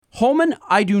Holman,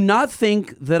 I do not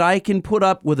think that I can put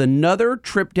up with another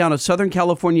trip down a Southern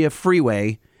California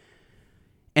freeway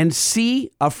and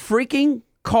see a freaking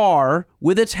car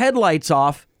with its headlights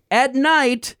off at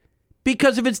night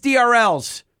because of its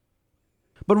DRLs.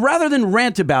 But rather than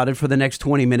rant about it for the next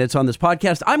 20 minutes on this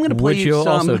podcast, I'm going to play you some.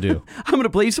 Also do. I'm going to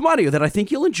play you some audio that I think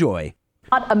you'll enjoy.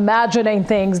 Not imagining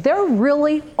things. There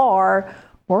really are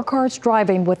more cars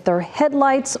driving with their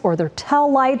headlights or their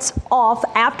tail lights off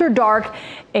after dark,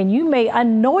 and you may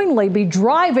unknowingly be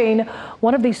driving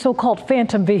one of these so-called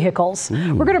phantom vehicles.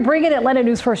 We're going to bring in Atlanta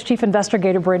News First Chief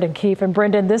Investigator Brendan Keefe. And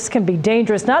Brendan, this can be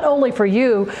dangerous not only for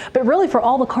you, but really for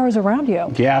all the cars around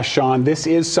you. Yeah, Sean, this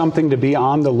is something to be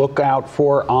on the lookout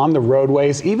for on the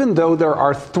roadways. Even though there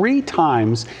are 3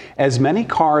 times as many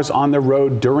cars on the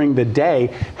road during the day,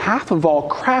 half of all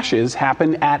crashes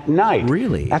happen at night.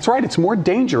 Really? That's right. It's more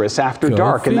dangerous after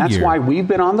dark, and that's why we've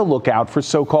been on the lookout for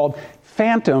so-called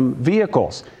phantom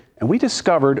vehicles. And we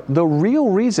discovered the real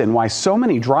reason why so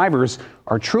many drivers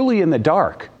are truly in the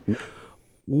dark.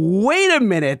 Wait a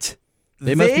minute.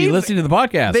 They must be listening to the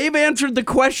podcast. They've answered the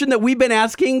question that we've been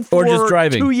asking for or just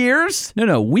driving. 2 years?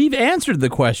 No, we've answered the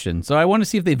question, so I want to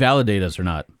see if they validate us or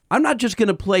not. I'm not just going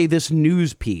to play this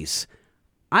news piece.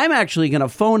 I'm actually going to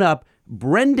phone up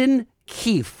Brendan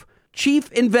Keefe,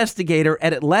 Chief Investigator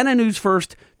at Atlanta News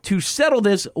First, to settle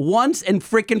this once and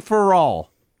frickin' for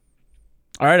all.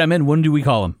 All right, I'm in. When do we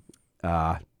call him?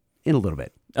 In a little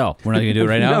bit. Oh, we're not going to do it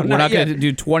right now? No, we're not yet. going to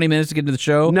do 20 minutes to get to the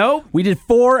show? Nope. We did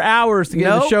 4 hours to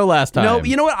get to the show last time. No,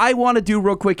 you know what I want to do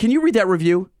real quick? Can you read that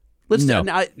review? You don't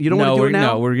want to do it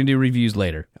now? No, we're going to do reviews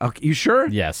later. Okay, you sure?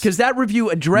 Yes. Because that review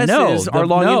addresses our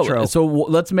long intro. So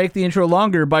let's make the intro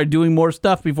longer by doing more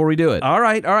stuff before we do it. All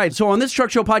right. So on this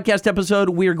Truck Show podcast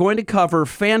episode, we are going to cover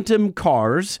phantom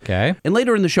cars. Okay. And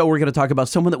later in the show, we're going to talk about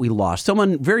someone that we lost,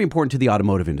 someone very important to the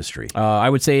automotive industry. I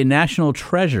would say a national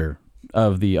treasure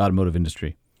of the automotive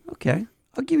industry. Okay.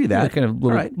 I'll give you that. Kind of a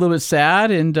little bit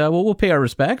sad, and we'll pay our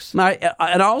respects.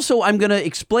 And also, I'm going to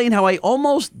explain how I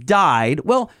almost died.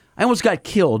 Well, I almost got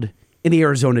killed in the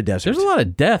Arizona desert. There's a lot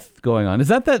of death going on. Is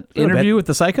that interview with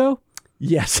the psycho?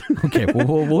 Yes. Okay,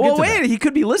 we'll get to that. He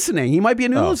could be listening. He might be a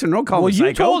new listener. Don't call him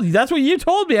psycho. That's what you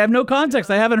told me. I have no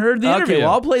context. I haven't heard the interview. Okay,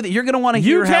 well, I'll play that. You're going to want to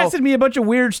hear You texted me a bunch of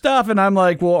weird stuff, and I'm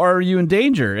like, well, are you in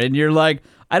danger? And you're like,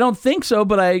 I don't think so,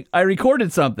 but I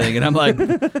recorded something. And I'm like,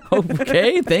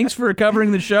 okay, thanks for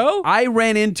covering the show. I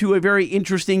ran into a very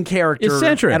interesting character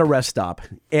at a rest stop,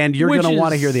 and you're going to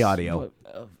want to hear the audio.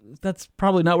 That's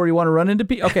probably not where you want to run into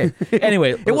people. Okay.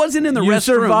 Anyway. It wasn't in the restroom. You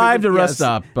survived a rest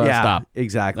stop. Stop.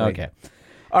 Exactly. Okay.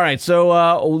 All right.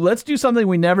 So let's do something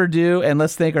we never do, and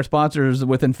let's thank our sponsors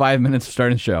within 5 minutes of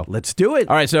starting the show. Let's do it.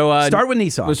 All right. So start with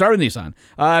Nissan. We'll start with Nissan.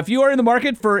 If you are in the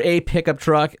market for a pickup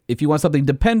truck, if you want something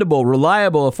dependable,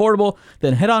 reliable, affordable,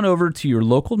 then head on over to your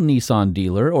local Nissan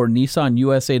dealer or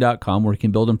nissanusa.com, where you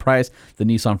can build and price the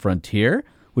Nissan Frontier,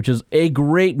 which is a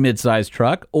great midsize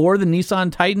truck, or the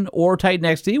Nissan Titan or Titan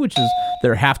XT, which is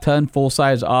their half-ton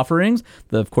full-size offerings.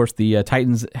 Of course, the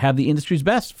Titans have the industry's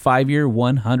best 5-year,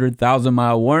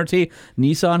 100,000-mile warranty.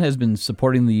 Nissan has been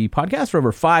supporting the podcast for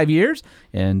over 5 years,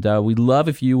 and we'd love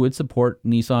if you would support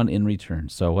Nissan in return.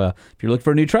 So if you're looking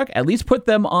for a new truck, at least put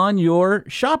them on your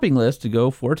shopping list to go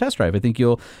for a test drive. I think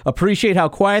you'll appreciate how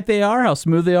quiet they are, how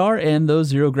smooth they are, and those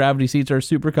zero-gravity seats are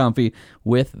super comfy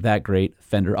with that great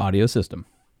Fender audio system.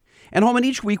 And Holman,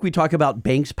 each week we talk about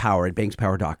Banks Power at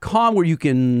bankspower.com, where you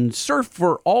can surf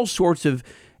for all sorts of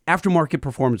aftermarket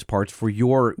performance parts for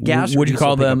your gas or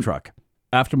diesel pickup truck.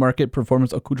 Aftermarket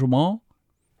performance accoutrement?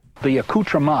 The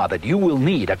accoutrement that you will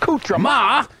need.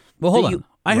 Accoutrement! Well, hold on.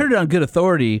 I heard it on good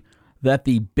authority that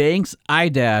the Banks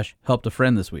iDash helped a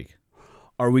friend this week.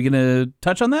 Are we going to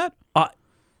touch on that?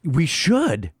 We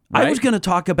should. Right? I was going to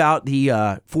talk about the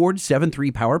Ford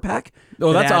 7.3 Power Pack.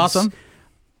 Oh, that's awesome.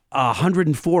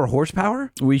 104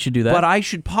 horsepower. We should do that. But I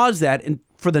should pause that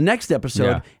for the next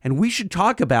episode, and we should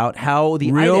talk about how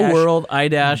the real-world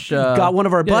iDash got one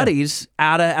of our buddies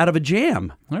out of a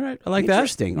jam. All right, I like that.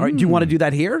 Interesting. All right, do you want to do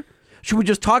that here? Should we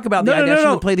just talk about the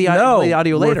iDash and play the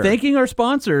audio later? We're thanking our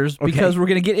sponsors because we're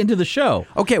going to get into the show.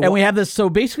 Okay. And we have this. So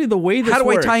basically, the way this works. How do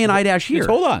works, I tie in iDash here? Just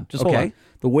hold on. Hold on.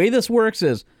 The way this works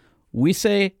is we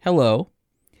say hello,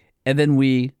 and then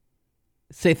we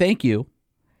say thank you.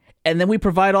 And then we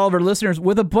provide all of our listeners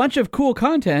with a bunch of cool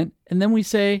content, and then we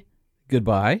say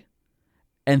goodbye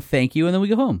and thank you, and then we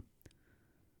go home.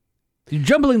 You're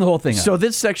jumbling the whole thing up. So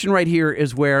this section right here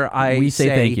is where we say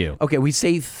thank you. Okay, we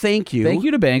say thank you. Thank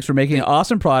you to Banks for making an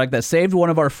awesome product that saved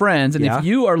one of our friends. And if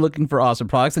you are looking for awesome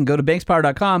products, then go to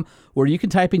bankspower.com, where you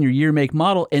can type in your year, make,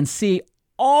 model, and see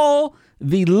all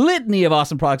the litany of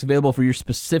awesome products available for your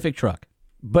specific truck.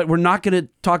 But we're not going to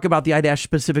talk about the iDash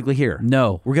specifically here.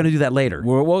 No. We're going to do that later.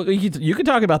 Well, you can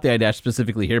talk about the iDash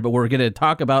specifically here, but we're going to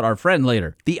talk about our friend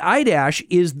later. The iDash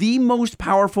is the most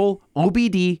powerful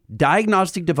OBD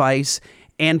diagnostic device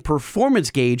and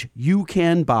performance gauge you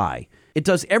can buy. It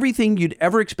does everything you'd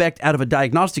ever expect out of a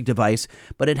diagnostic device,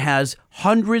 but it has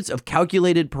hundreds of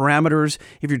calculated parameters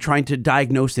if you're trying to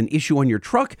diagnose an issue on your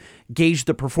truck, gauge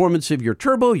the performance of your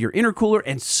turbo, your intercooler,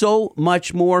 and so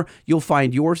much more. You'll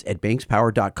find yours at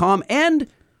bankspower.com, and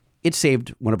it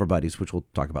saved one of our buddies, which we'll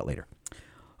talk about later.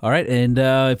 All right, and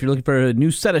if you're looking for a new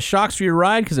set of shocks for your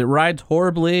ride because it rides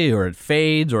horribly or it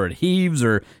fades or it heaves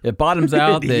or it bottoms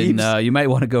out, then you might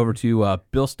want to go over to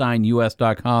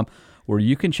BilsteinUS.com, where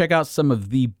you can check out some of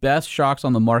the best shocks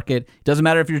on the market. It doesn't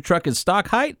matter if your truck is stock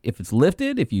height, if it's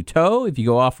lifted, if you tow, if you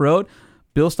go off-road.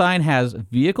 Bilstein has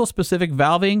vehicle-specific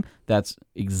valving. That's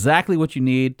exactly what you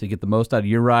need to get the most out of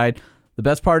your ride. The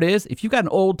best part is, if you've got an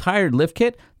old tired lift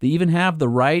kit, they even have the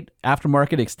right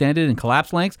aftermarket extended and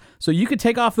collapse lengths, so you could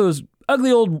take off those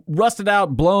ugly old rusted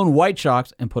out blown white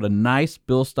shocks and put a nice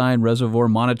Bilstein reservoir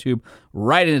monotube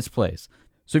right in its place.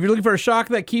 So if you're looking for a shock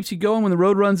that keeps you going when the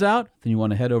road runs out, then you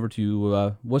want to head over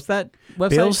to, what's that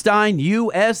website?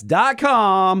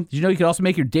 BilsteinUS.com. Did you know you can also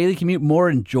make your daily commute more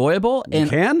enjoyable? You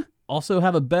can? Also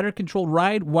have a better controlled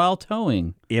ride while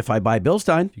towing. If I buy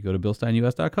Bilstein. If you go to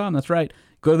BilsteinUS.com, that's right.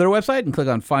 Go to their website and click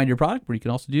on Find Your Product, where you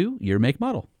can also do your make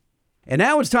model. And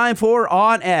now it's time for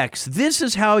On X. This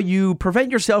is how you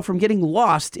prevent yourself from getting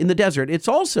lost in the desert. It's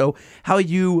also how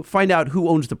you find out who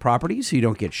owns the property so you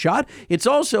don't get shot. It's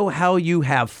also how you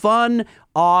have fun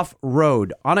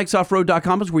off-road.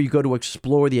 OnXoffroad.com is where you go to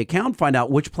explore the account, find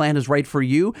out which plan is right for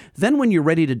you. Then when you're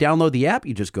ready to download the app,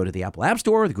 you just go to the Apple App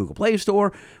Store, the Google Play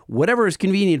Store, whatever is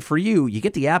convenient for you. You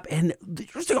get the app, and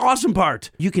here's the awesome part.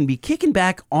 You can be kicking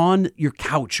back on your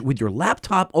couch with your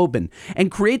laptop open and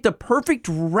create the perfect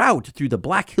route through the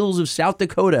Black Hills of South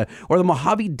Dakota or the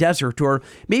Mojave Desert or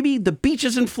maybe the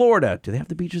beaches in Florida. Do they have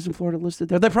the beaches in Florida listed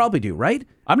there? They probably do, right?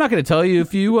 I'm not going to tell you.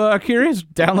 If you are curious,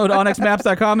 download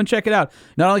onxmaps.com and check it out.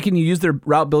 Not only can you use their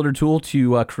route builder tool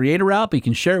to create a route, but you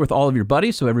can share it with all of your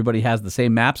buddies so everybody has the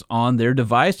same maps on their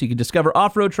device. You can discover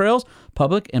off-road trails,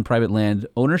 public and private land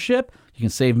ownership. You can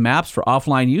save maps for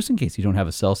offline use in case you don't have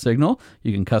a cell signal.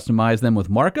 You can customize them with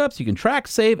markups. You can track,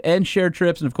 save, and share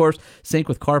trips. And, of course, sync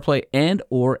with CarPlay and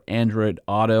or Android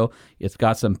Auto. It's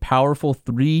got some powerful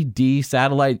 3D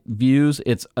satellite views.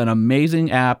 It's an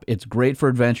amazing app. It's great for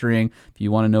adventuring. If you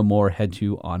want to know more, head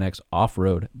to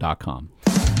onxoffroad.com.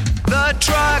 The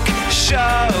Truck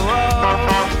Show.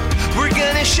 We're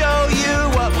gonna show you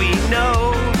what we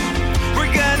know.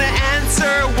 We're gonna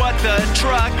answer what the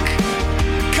truck,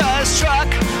 'cause truck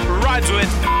rhymes with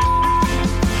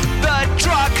the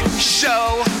Truck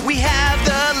Show. We have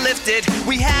the lifted,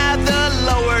 we have the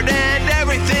lowered, and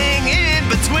everything in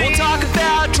between. We'll talk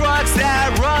about trucks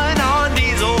that run on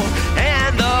diesel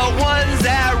and the ones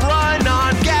that run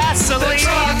on gasoline. The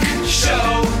Truck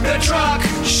Show, the Truck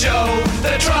Show,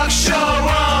 the Truck Show.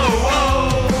 Oh,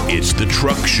 oh. It's the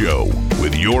Truck Show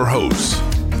with your hosts,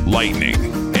 Lightning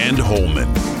and Holman.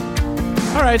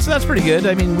 All right, so that's pretty good.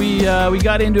 I mean, we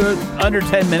got into it under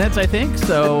 10 minutes, I think,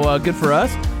 so good for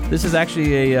us. This is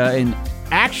actually an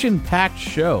action-packed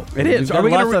show. It is. Are we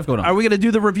going to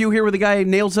do the review here where the guy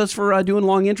nails us for doing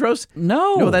long intros?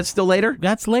 No, that's still later.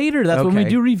 That's later. That's when we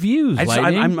do reviews. I want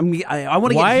to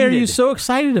get. Why are you so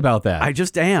excited about that? I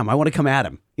just am. I want to come at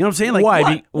him. You know what I'm saying? Like,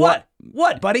 why?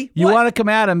 What, buddy? You want to come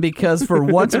at him because for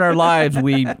once in our lives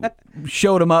we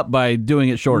showed him up by doing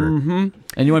it shorter. Mm-hmm.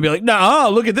 And you want to be like, no,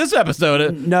 look at this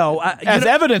episode. No. As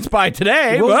evidenced by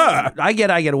today. I get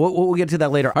it. We'll get to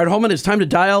that later. All right, Holman, it's time to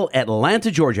dial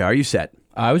Atlanta, Georgia. Are you set?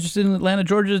 I was just in Atlanta,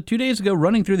 Georgia 2 days ago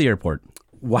running through the airport.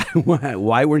 Why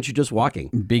weren't you just walking?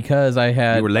 Because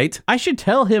you were late? I should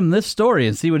tell him this story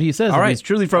and see what he says. All right. He's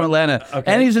truly from Atlanta.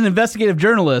 Okay. And he's an investigative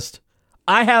journalist.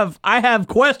 I have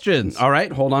questions. All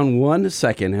right, hold on 1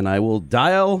 second, and I will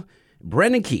dial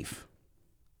Brendan Keefe.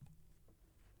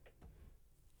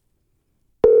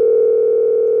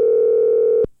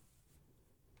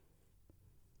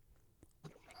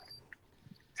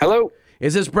 Hello.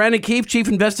 Is this Brendan Keefe, chief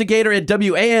investigator at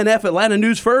WANF Atlanta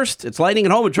News First? It's Lightning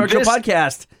and Holman Truck Show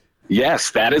Podcast.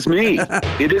 Yes, that is me.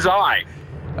 It is I.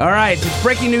 All right, it's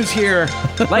breaking news here.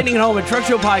 Lightning and Holman Truck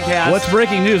Show Podcast. What's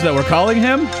breaking news? That we're calling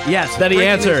him? Yes. That he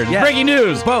answered. Yes. Breaking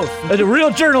news. Both. A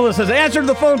real journalist has answered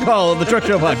the phone call of the Truck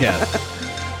Show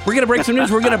Podcast. We're going to break some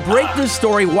news. We're going to break this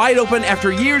story wide open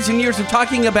after years and years of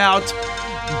talking about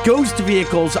ghost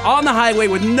vehicles on the highway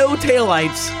with no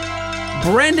taillights.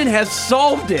 Brendan has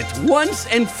solved it once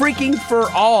and freaking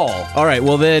for all. All right,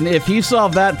 well then, if he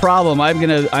solved that problem, I'm going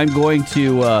to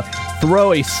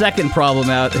throw a second problem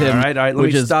at him. All right. Let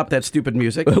me stop that stupid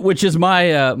music. Which is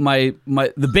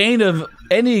the bane of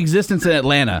any existence in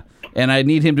Atlanta, and I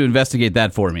need him to investigate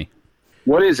that for me.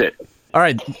 What is it? All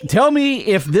right, tell me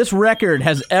if this record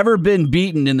has ever been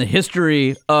beaten in the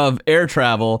history of air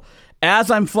travel. As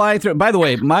I'm flying through, by the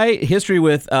way, my history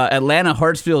with Atlanta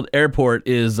Hartsfield Airport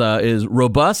is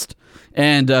robust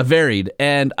and varied,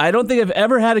 and I don't think I've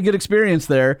ever had a good experience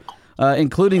there,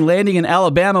 including landing in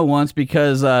Alabama once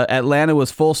because Atlanta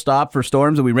was full stop for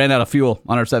storms, and we ran out of fuel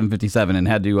on our 757 and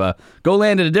had to go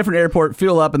land at a different airport,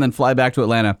 fuel up, and then fly back to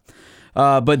Atlanta.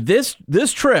 But this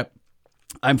trip,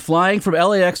 I'm flying from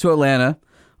LAX to Atlanta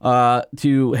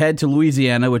to head to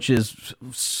Louisiana, which is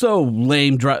so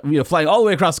lame, flying all the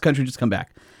way across the country just to come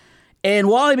back. And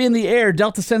while I'm in the air,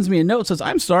 Delta sends me a note, says,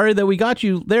 "I'm sorry that we got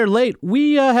you there late.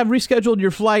 We have rescheduled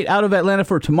your flight out of Atlanta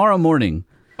for tomorrow morning."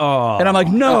 Oh. And I'm like,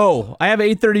 "No, I have an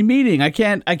 8:30 meeting. I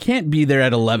can't be there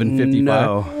at 11:55."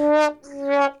 No.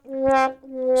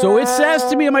 So it says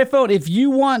to me on my phone, if you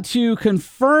want to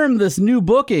confirm this new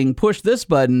booking, push this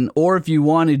button, or if you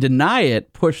want to deny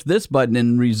it, push this button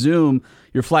and resume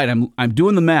your flight. I'm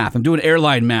doing the math. I'm doing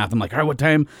airline math. I'm like, all right, what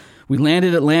time? We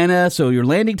landed Atlanta, so your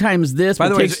landing time is this. By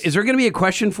the way, is there going to be a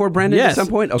question for Brendan at some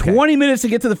point? Okay. 20 minutes to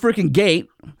get to the freaking gate.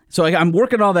 So I'm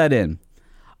working all that in.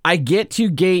 I get to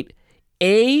gate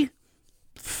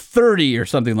A30 or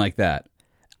something like that.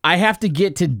 I have to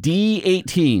get to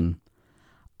D18.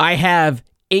 I have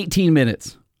 18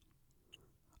 minutes.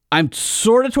 I'm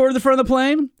sort of toward the front of the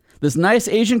plane. This nice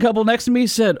Asian couple next to me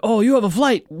said, "Oh, you have a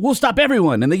flight. We'll stop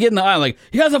everyone." And they get in the aisle like,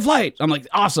 "He has a flight." I'm like,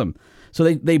 "Awesome." So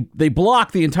they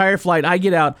block the entire flight. I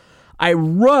get out. I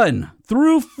run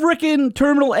through frickin'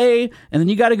 Terminal A, and then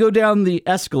you got to go down the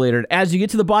escalator. And as you get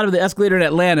to the bottom of the escalator in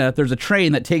Atlanta, there's a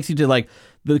train that takes you to like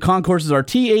the concourses are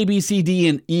T, A, B, C, D,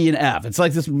 and E, and F. It's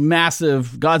like this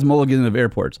massive God's mulligan of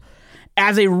airports.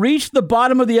 As I reach the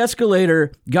bottom of the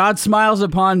escalator, God smiles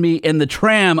upon me, and the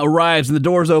tram arrives, and the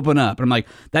doors open up. And I'm like,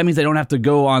 that means I don't have to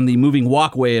go on the moving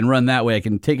walkway and run that way. I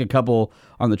can take a couple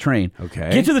on the train.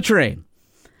 Okay. Get to the train.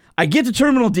 I get to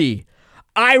Terminal D.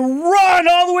 I run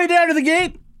all the way down to the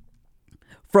gate.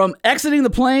 From exiting the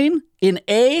plane in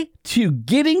A to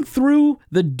getting through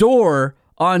the door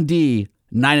on D,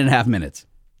 9.5 minutes.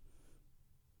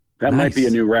 That might be a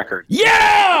new record. Yeah!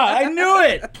 I knew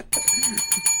it!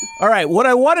 All right, what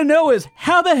I want to know is,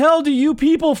 how the hell do you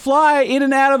people fly in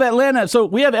and out of Atlanta? So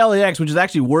we have LAX, which is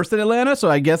actually worse than Atlanta, so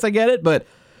I guess I get it. But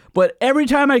every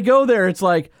time I go there, it's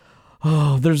like,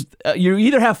 oh, there's you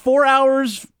either have 4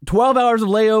 hours, 12 hours of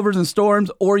layovers and storms,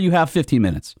 or you have 15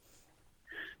 minutes.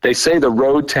 They say the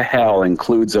road to hell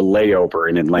includes a layover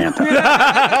in Atlanta.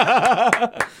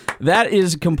 That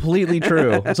is completely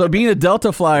true. So being a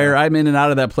Delta flyer, I'm in and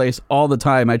out of that place all the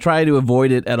time. I try to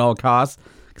avoid it at all costs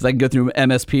because I can go through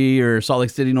MSP or Salt Lake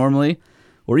City normally,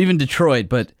 or even Detroit.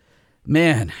 But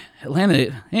man,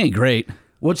 Atlanta ain't great.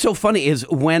 What's so funny is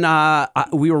when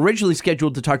we were originally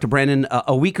scheduled to talk to Brandon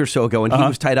a week or so ago, and he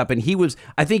was tied up, and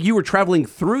I think you were traveling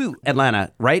through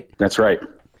Atlanta, right? That's right.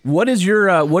 What is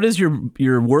your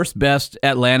worst, best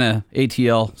Atlanta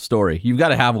ATL story? You've got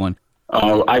to have one.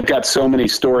 Oh, I've got so many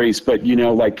stories, but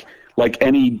like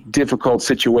any difficult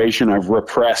situation, I've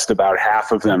repressed about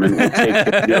half of them and take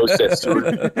hypnosis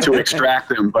to extract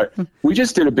them. But we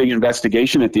just did a big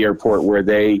investigation at the airport where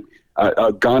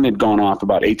a gun had gone off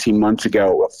about 18 months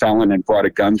ago. A felon had brought a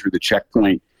gun through the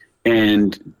checkpoint,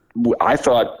 and I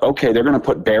thought, okay, they're going to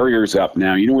put barriers up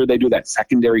now. You know where they do that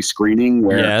secondary screening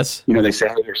where they say,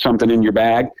 hey, there's something in your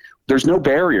bag? There's no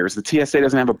barriers. The TSA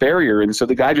doesn't have a barrier. And so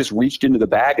the guy just reached into the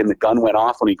bag and the gun went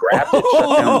off when he grabbed it.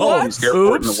 Shut down the biggest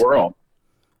airport in the world.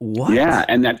 What? Yeah,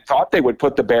 and that thought they would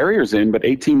put the barriers in, but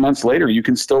 18 months later, you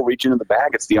can still reach into the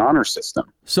bag. It's the honor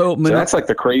system. So that's like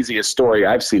the craziest story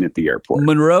I've seen at the airport.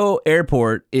 Monroe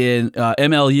Airport in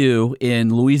MLU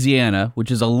in Louisiana,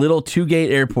 which is a little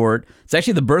two-gate airport. It's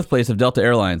actually the birthplace of Delta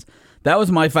Airlines. That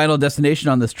was my final destination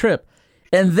on this trip.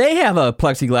 And they have a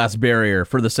plexiglass barrier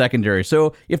for the secondary.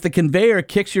 So if the conveyor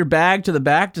kicks your bag to the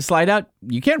back to slide out,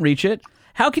 you can't reach it.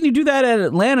 How can you do that at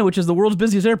Atlanta, which is the world's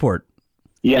busiest airport?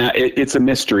 Yeah, it's a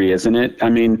mystery, isn't it? I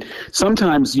mean,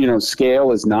 sometimes,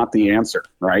 scale is not the answer,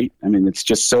 right? I mean, it's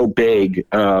just so big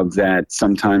that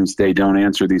sometimes they don't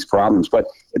answer these problems. But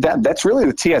that's really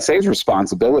the TSA's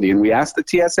responsibility. And we asked the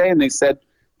TSA and they said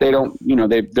they don't,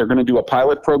 they're going to do a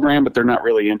pilot program, but they're not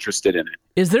really interested in it.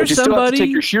 Is there but you still have to take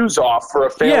your shoes off for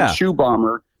a failed shoe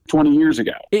bomber 20 years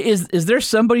ago. Is there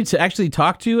somebody to actually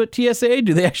talk to at TSA?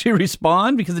 Do they actually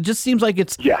respond? Because it just seems like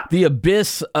it's the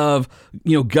abyss of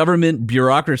government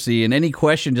bureaucracy, and any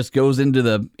question just goes into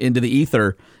the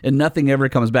ether, and nothing ever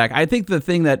comes back. I think the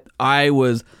thing that I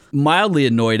was mildly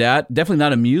annoyed at, definitely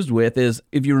not amused with, is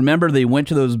if you remember, they went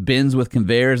to those bins with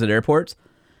conveyors at airports.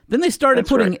 Then they started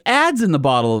putting ads in the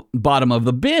bottom of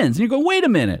the bins, and you go, wait a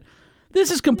minute. This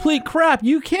is complete crap.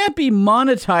 You can't be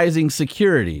monetizing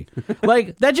security.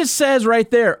 Like, that just says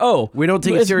right there, we don't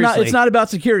take it seriously. It's not about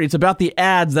security. It's about the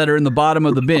ads that are in the bottom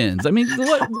of the bins. I mean,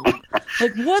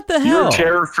 what the hell? Your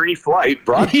terror-free flight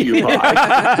brought to you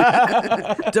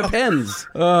by... Depends.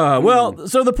 Well,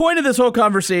 so the point of this whole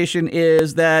conversation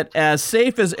is that as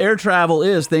safe as air travel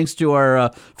is, thanks to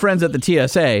our friends at the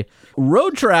TSA,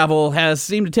 road travel has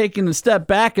seemed to take a step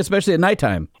back, especially at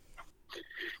nighttime.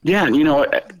 Yeah,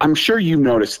 I'm sure you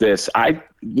noticed this.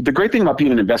 The great thing about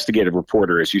being an investigative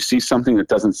reporter is you see something that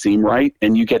doesn't seem right,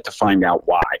 and you get to find out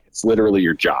why. It's literally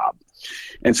your job.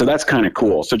 And so that's kind of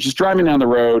cool. So just driving down the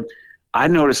road, I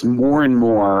noticed more and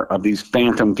more of these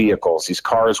phantom vehicles, these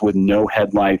cars with no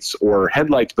headlights or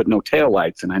headlights but no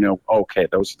taillights. And I know, okay,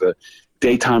 those are the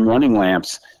daytime running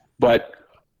lamps. But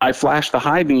I flash the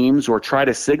high beams or try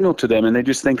to signal to them, and they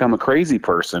just think I'm a crazy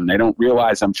person. They don't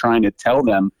realize I'm trying to tell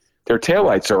them their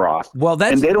taillights are off.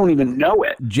 And they don't even know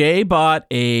it. Jay bought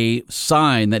a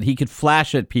sign that he could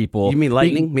flash at people. You mean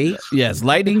Lightning? Me? Yes,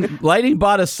 Lightning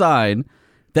bought a sign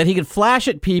that he could flash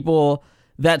at people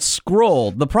that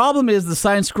scrolled. The problem is the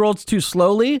sign scrolled too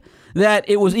slowly, that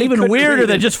it was even weirder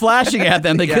than just flashing at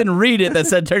them. They couldn't read it that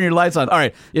said turn your lights on. All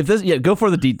right, go for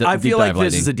the deep dive. I feel like Lightning.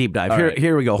 this is a deep dive.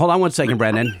 Here we go. Hold on one second,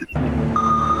 Brendan.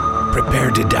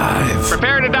 Prepare to dive.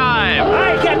 Prepare to dive.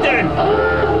 Aye, Captain!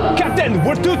 Captain,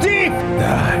 we're too deep!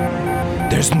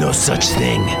 There's no such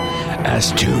thing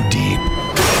as too deep.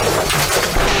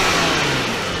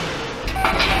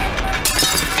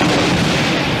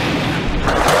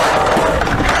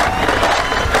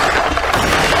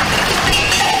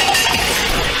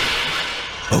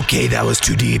 Okay, that was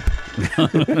too deep. Well,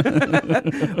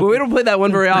 we don't play that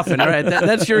one very often. All right,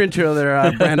 that's your intro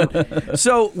there, Brandon.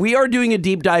 So we are doing a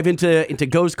deep dive into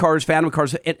ghost cars, phantom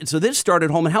cars. And so this started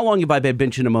home. And how long have I been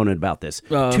bitching and moaning about this?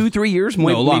 2-3 years?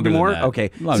 Longer maybe more? than that. Okay,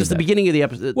 since the beginning of the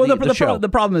episode. Well, the show. The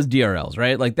problem is DRLs,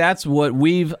 right? Like, that's what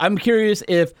I'm curious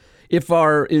if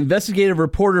our investigative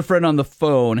reporter friend on the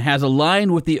phone has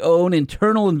aligned with the own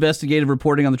internal investigative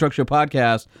reporting on the Truck Show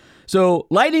podcast. So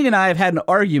Lightning and I have had an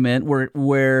argument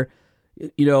where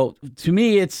to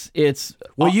me, it's.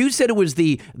 Well, you said it was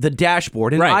the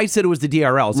dashboard, and I said it was the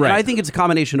DRLs. Right. And I think it's a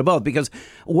combination of both, because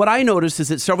what I noticed is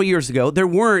that several years ago, there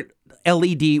weren't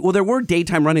LED. Well, there were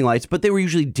daytime running lights, but they were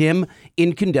usually dim,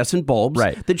 incandescent bulbs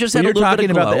that just had a little bit of glow. You're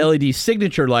talking about the LED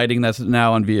signature lighting that's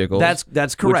now on vehicles.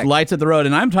 That's correct. Which lights at the road.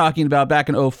 And I'm talking about back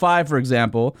in 2005, for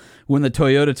example, when the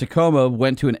Toyota Tacoma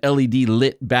went to an LED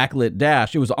backlit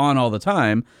dash. It was on all the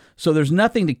time. So there's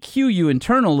nothing to cue you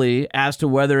internally as to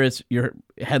whether it's your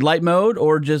headlight mode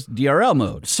or just DRL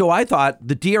mode. So I thought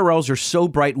the DRLs are so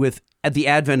bright at the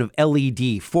advent of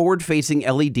LED, forward-facing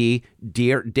LED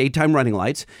daytime running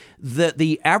lights, that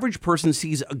the average person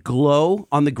sees a glow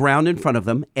on the ground in front of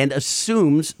them and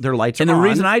assumes their lights are on. And the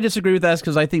reason I disagree with that is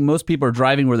because I think most people are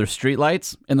driving where there's street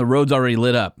lights and the road's already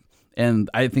lit up.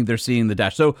 And I think they're seeing the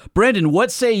dash. So, Brendan,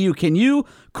 what say you? Can you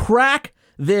crack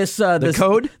this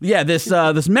code? Yeah, this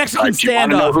Mexican standoff. Do you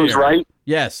want to know who's right?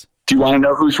 Yes. Do you want to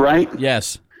know who's right?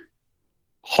 Yes.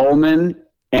 Holman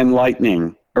and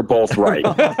Lightning are both right.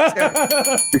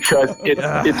 Because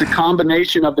it's a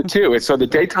combination of the two. So the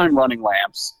daytime running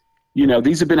lamps,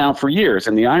 these have been out for years.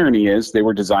 And the irony is they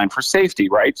were designed for safety,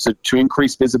 right? So to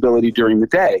increase visibility during the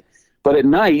day. But at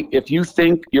night, if you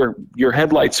think your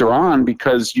headlights are on,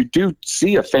 because you do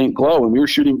see a faint glow, and we were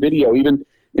shooting video even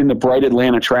in the bright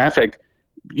Atlanta traffic,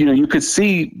 you could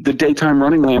see the daytime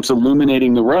running lamps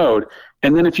illuminating the road.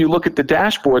 And then if you look at the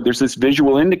dashboard, there's this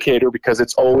visual indicator because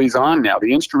it's always on now.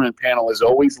 The instrument panel is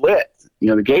always lit,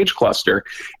 the gauge cluster.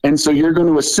 And so you're going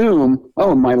to assume,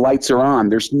 oh, my lights are on.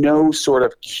 There's no sort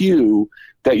of cue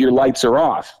that your lights are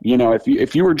off.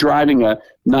 If you were driving a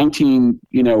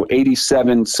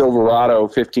 1987 Silverado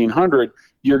 1500,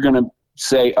 you're going to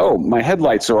say, oh, my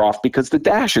headlights are off because the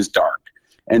dash is dark.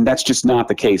 And that's just not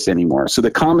the case anymore. So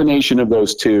the combination of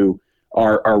those two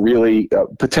are really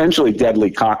potentially deadly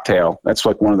cocktail. That's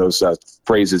like one of those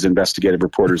phrases investigative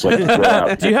reporters like to throw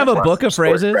out. Do you have a book of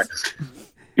phrases?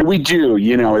 We do.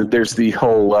 There's the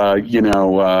whole,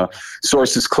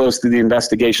 sources close to the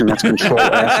investigation. That's Control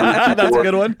S. That's a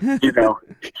good one.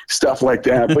 Stuff like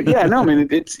that. But yeah, no, I mean,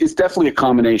 it's definitely a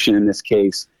combination in this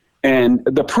case. And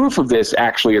the proof of this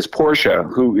actually is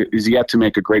Porsche, who is yet to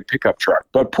make a great pickup truck.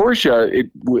 But Porsche,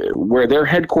 where they're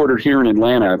headquartered here in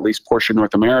Atlanta, at least Porsche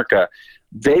North America,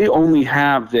 they only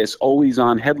have this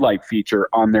always-on headlight feature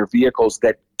on their vehicles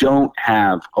that don't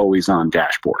have always-on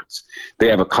dashboards. They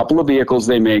have a couple of vehicles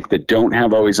they make that don't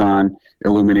have always-on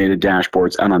illuminated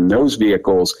dashboards, and on those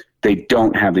vehicles, they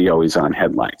don't have the always-on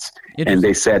headlights. And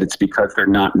they said it's because they're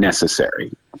not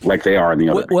necessary, like they are in the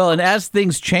other. Well, and as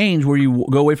things change, where you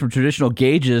go away from traditional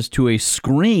gauges to a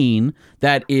screen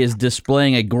that is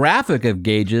displaying a graphic of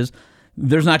gauges,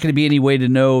 there's not going to be any way to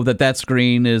know that that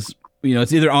screen is,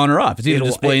 it's either on or off. It's either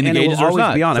displaying the gauges or it's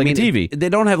not. Be on. It's like a TV. They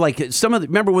don't have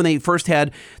remember when they first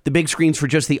had the big screens for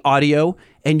just the audio,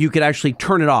 and you could actually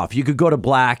turn it off. You could go to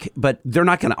black, but they're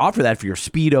not going to offer that for your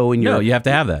Speedo and your. No, you have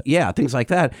to have that. Yeah, things like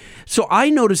that. So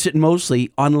I notice it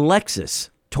mostly on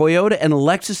Lexus. Toyota and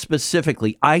Lexus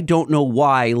specifically. I don't know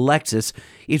why Lexus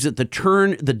is it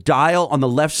the dial on the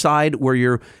left side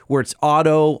where it's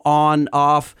auto on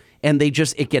off, and it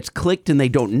gets clicked and they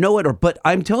don't know it. But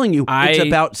I'm telling you, it's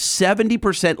about 70%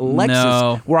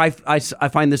 Lexus where I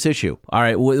find this issue. All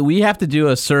right, we have to do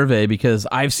a survey because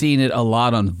I've seen it a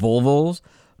lot on Volvos.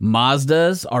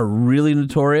 Mazdas are really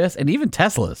notorious, and even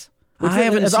Teslas. I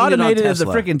haven't as seen automated it on as the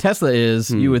Tesla. freaking Tesla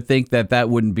is, you would think that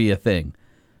wouldn't be a thing.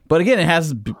 But again, it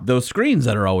has those screens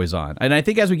that are always on. And I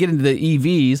think as we get into the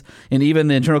EVs and even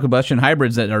the internal combustion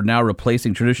hybrids that are now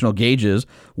replacing traditional gauges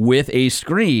with a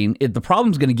screen, the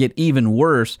problem's going to get even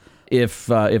worse if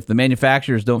the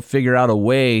manufacturers don't figure out a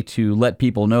way to let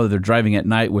people know they're driving at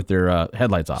night with their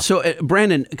headlights off. So,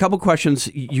 Brandon, a couple questions.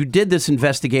 You did this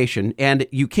investigation, and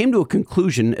you came to a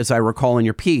conclusion, as I recall in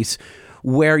your piece,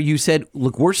 where you said,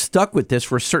 look, we're stuck with this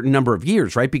for a certain number of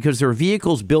years, right? Because there are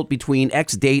vehicles built between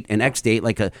X date and X date,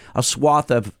 like a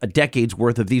swath of a decade's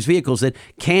worth of these vehicles that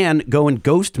can go in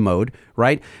ghost mode,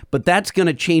 right? But that's going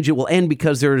to change. It will end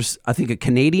because there's, I think, a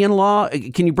Canadian law.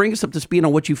 Can you bring us up to speed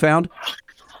on what you found?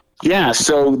 Yeah,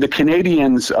 so the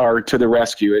Canadians are to the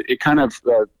rescue. It kind of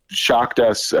shocked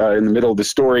us in the middle of the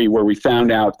story where we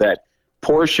found out that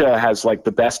Porsche has like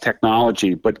the best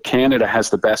technology, but Canada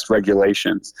has the best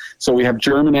regulations. So we have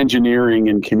German engineering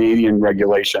and Canadian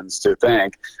regulations to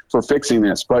thank for fixing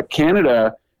this. But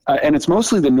Canada, and it's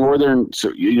mostly the northern,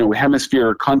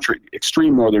 hemisphere country,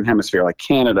 extreme northern hemisphere, like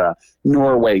Canada,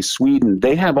 Norway, Sweden.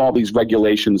 They have all these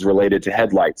regulations related to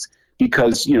headlights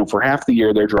because, for half the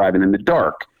year they're driving in the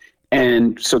dark.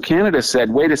 And so Canada said,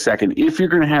 wait a second, if you're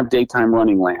going to have daytime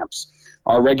running lamps,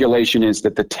 our regulation is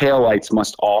that the taillights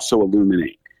must also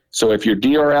illuminate. So if your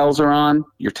DRLs are on,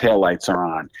 your taillights are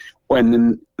on. And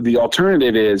then the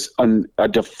alternative is a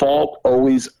default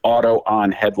always auto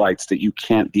on headlights that you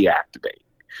can't deactivate.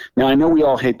 Now, I know we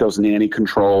all hate those nanny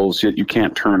controls that you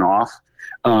can't turn off.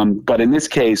 But in this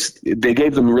case, they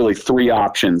gave them really three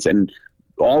options, and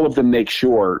all of them make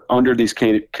sure under these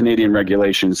Canadian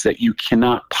regulations that you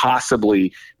cannot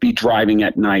possibly be driving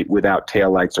at night without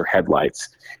taillights or headlights.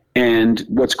 And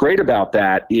what's great about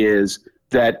that is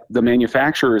that the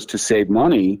manufacturers, to save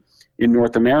money in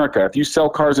North America, if you sell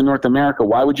cars in North America,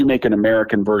 why would you make an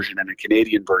American version and a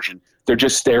Canadian version? They're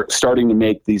just starting to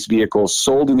make these vehicles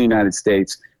sold in the United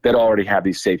States that already have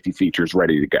these safety features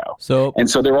ready to go. And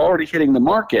so they're already hitting the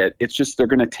market. It's just they're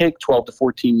going to take 12 to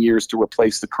 14 years to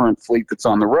replace the current fleet that's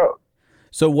on the road.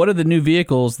 So what are the new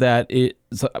vehicles that is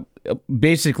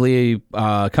basically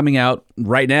coming out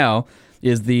right now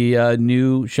is the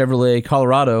new Chevrolet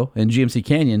Colorado and GMC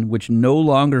Canyon, which no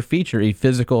longer feature a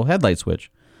physical headlight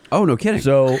switch. Oh, no kidding.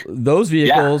 So those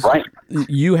vehicles,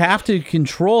 you have to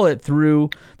control it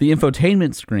through the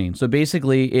infotainment screen. So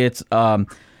basically it's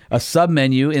a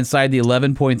sub-menu inside the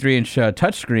 11.3-inch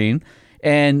touchscreen.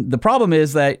 And the problem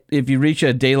is that if you reach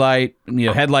a daylight,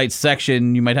 headlight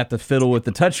section, you might have to fiddle with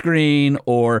the touchscreen,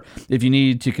 or if you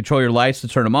need to control your lights to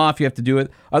turn them off, you have to do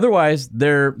it. Otherwise,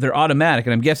 they're automatic.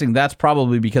 And I'm guessing that's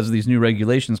probably because of these new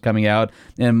regulations coming out.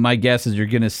 And my guess is you're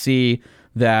going to see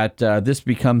that this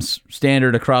becomes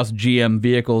standard across GM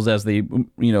vehicles as they,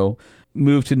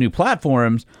 move to new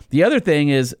platforms. The other thing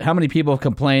is how many people have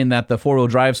complained that the four-wheel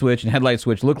drive switch and headlight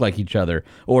switch look like each other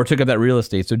or took up that real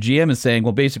estate. So GM is saying,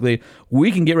 well, basically,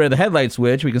 we can get rid of the headlight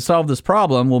switch. We can solve this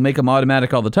problem. We'll make them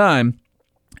automatic all the time.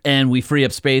 And we free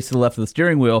up space to the left of the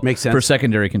steering wheel for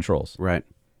secondary controls. Right.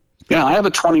 Yeah, I have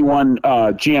a 21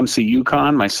 GMC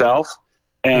Yukon myself.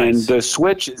 And the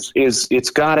switch it's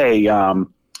got a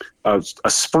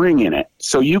spring in it.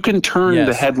 So you can turn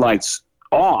the headlights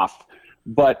off,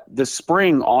 but the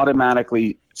spring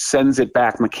automatically sends it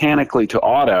back mechanically to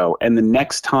auto, and the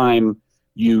next time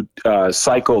you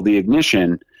cycle the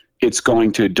ignition, it's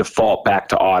going to default back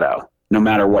to auto, no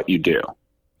matter what you do.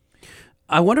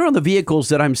 I wonder on the vehicles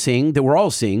that I'm seeing, that we're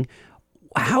all seeing,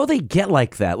 how they get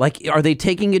like that. Like, are they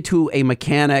taking it to a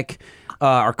mechanic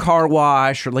or car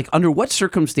wash, or like under what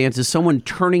circumstances someone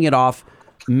turning it off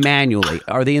manually?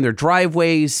 Are they in their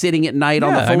driveways, sitting at night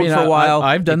on the phone for a while?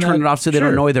 I've done they that. Turn it off so they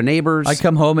don't annoy their neighbors. I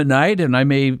come home at night and I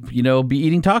may, be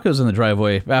eating tacos in the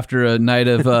driveway after a night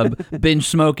of binge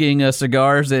smoking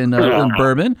cigars and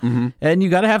bourbon. Mm-hmm. And you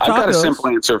got to have tacos. I've got a simple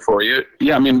answer for you.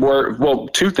 Yeah, I mean,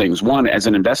 two things. One, as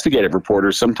an investigative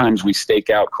reporter, sometimes we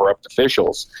stake out corrupt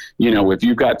officials. If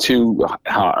you've got two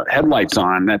headlights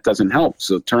on, that doesn't help.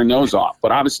 So turn those off.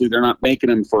 But obviously, they're not making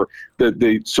them for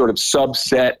the sort of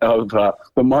subset of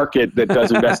the market that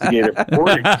does investigative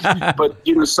reporting. But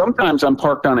sometimes I'm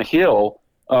parked on a hill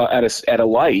at a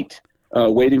light,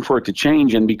 waiting for it to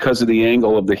change, and because of the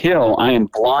angle of the hill, I am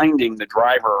blinding the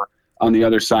driver on the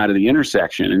other side of the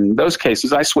intersection. And in those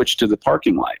cases, I switch to the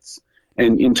parking lights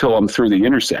until I'm through the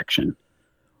intersection.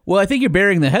 Well, I think you're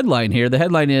burying the headline here. The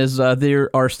headline is there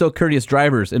are still courteous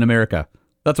drivers in America.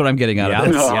 That's what I'm getting out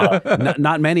of this. Yeah.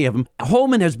 Not many of them.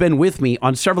 Holman has been with me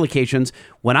on several occasions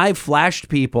when I've flashed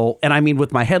people, and I mean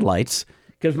with my headlights,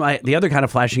 because the other kind of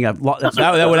flashing that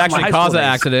would actually cause an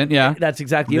accident. Yeah, that's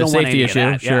exactly. You the don't want safety any issue.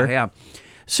 of that. Sure. Yeah.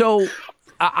 So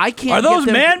I can't. Are those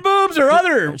get them, man boobs or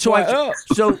other? So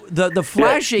the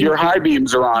flashing. Your high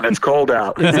beams are on. It's cold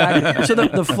out. Exactly. So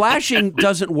the flashing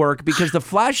doesn't work because the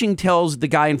flashing tells the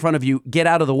guy in front of you, get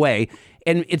out of the way.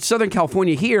 And it's Southern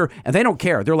California here, and they don't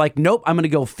care. They're like, nope, I'm going to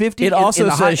go 50. It also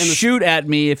says shoot at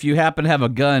me if you happen to have a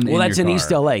gun. Well, that's in in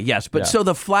East LA, yes. But so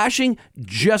the flashing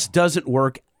just doesn't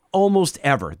work almost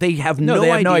ever. They have no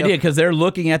idea because they're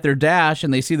looking at their dash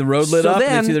and they see the road lit up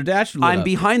and they see their dash lit up. I'm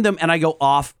behind them and I go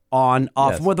off, on,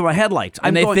 off with my headlights.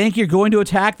 And they think you're going to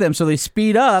attack them, so they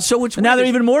speed up. So it's now they're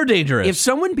even more dangerous. If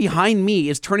someone behind me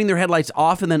is turning their headlights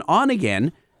off and then on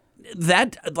again,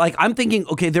 I'm thinking,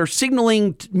 okay, they're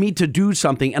signaling me to do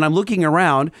something, and I'm looking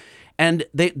around, and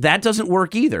that doesn't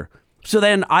work either. So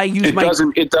then I use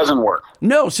It doesn't work.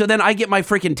 No, so then I get my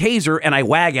freaking taser and I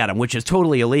wag at them, which is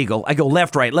totally illegal. I go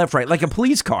left, right, like a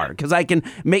police car, because I can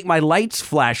make my lights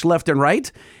flash left and right.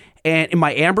 And in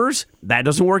my ambers, that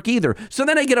doesn't work either. So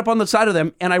then I get up on the side of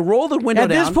them and I roll the window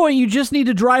down. At this point, you just need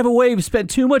to drive away. You've spent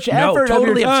too much effort of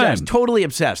your time. Totally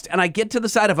obsessed. And I get to the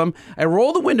side of them, I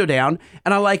roll the window down,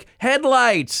 and I'm like,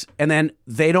 headlights. And then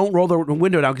they don't roll the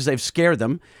window down because I've scared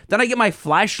them. Then I get my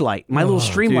flashlight, my little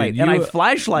stream light, and I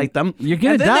flashlight them. You're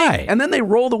going to die. And then they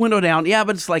roll the window down. Yeah,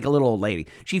 but it's like a little old lady.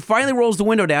 She finally rolls the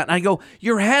window down, and I go,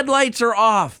 your headlights are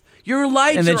off. Your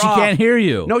lights are off. And then she can't hear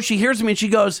you. No, she hears me, and she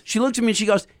looks at me, and she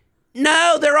goes,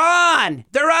 no, they're on.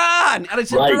 They're on. And I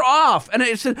said, they're off. And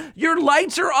I said, your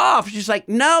lights are off. She's like,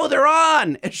 no, they're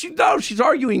on. And she's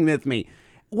arguing with me.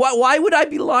 Why would I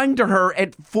be lying to her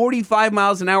at 45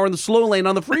 miles an hour in the slow lane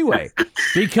on the freeway?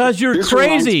 Because you're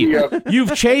crazy.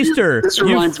 You've chased her. This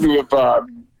reminds me of, do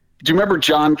you remember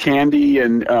John Candy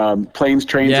and Planes,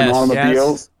 Trains, and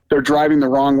Automobiles? Yes. They're driving the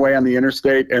wrong way on the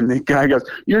interstate, and the guy goes,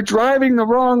 you're driving the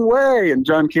wrong way. And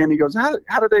John Candy goes, how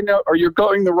do they know? Or you're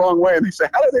going the wrong way. And they say,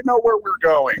 how do they know where we're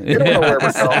going? They don't know where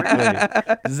we're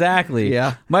going. Exactly.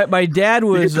 Yeah. My dad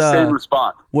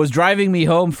was driving me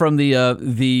home from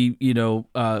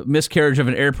the miscarriage of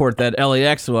an airport that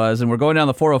LAX was, and we're going down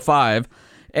the 405,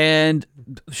 and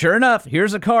sure enough,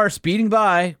 here's a car speeding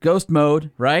by, ghost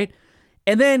mode, right?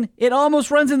 And then it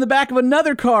almost runs in the back of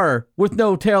another car with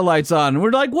no taillights on. And we're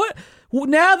like, what?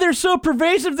 Now they're so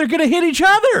pervasive, they're going to hit each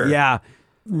other. Yeah.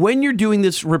 When you're doing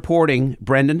this reporting,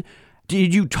 Brendan,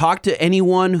 did you talk to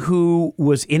anyone who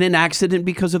was in an accident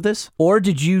because of this? Or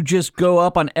did you just go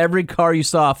up on every car you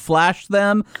saw, flash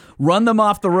them, run them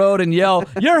off the road, and yell,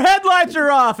 your headlights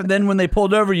are off? And then when they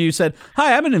pulled over, you said,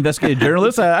 hi, I'm an investigative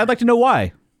journalist. I'd like to know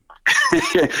why.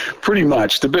 Pretty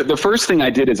much. The first thing I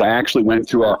did is I actually went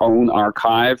through our own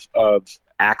archive of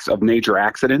major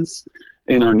accidents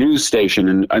in our news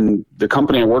station. And the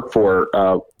company I work for,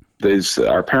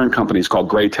 our parent company is called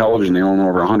Gray Television. They own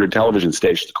over 100 television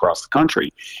stations across the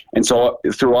country. And so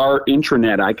through our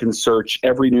intranet, I can search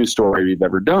every news story we've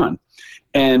ever done.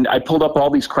 And I pulled up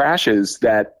all these crashes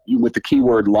with the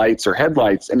keyword lights or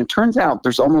headlights. And it turns out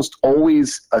there's almost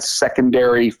always a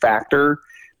secondary factor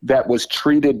that was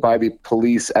treated by the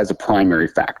police as a primary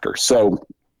factor. So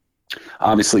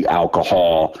obviously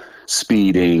alcohol,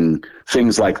 speeding,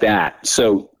 things like that.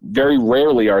 So very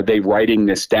rarely are they writing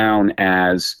this down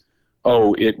as,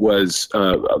 it was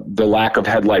the lack of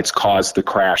headlights caused the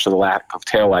crash or the lack of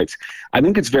taillights. I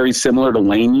think it's very similar to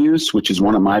lane use, which is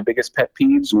one of my biggest pet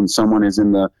peeves when someone is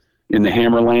in the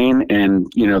hammer lane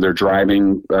and, they're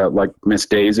driving like Miss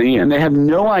Daisy and they have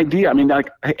no idea. I mean, like,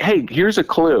 hey, here's a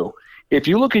clue. if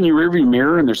you look in your rearview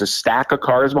mirror and there's a stack of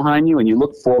cars behind you and you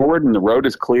look forward and the road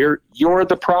is clear, you're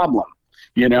the problem.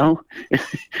 You know,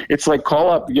 it's like call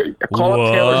up Taylor Swift.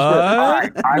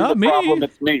 Hi, I'm Not the me. problem.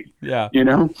 It's me. Yeah. You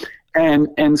know,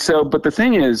 and so, but the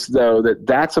thing is, though,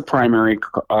 that's a primary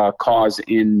cause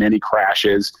in many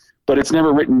crashes, but it's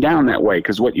never written down that way,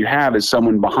 because what you have is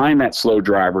someone behind that slow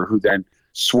driver who then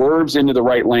swerves into the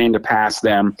right lane to pass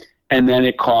them, and then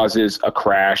it causes a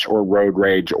crash or road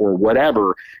rage or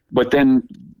whatever. But then,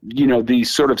 you know, the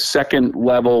sort of second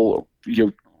level,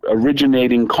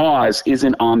 originating cause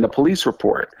isn't on the police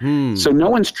report. So no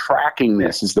one's tracking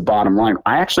this, is the bottom line.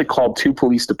 I actually called 2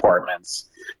 police departments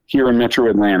here in Metro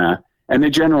Atlanta, and they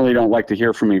generally don't like to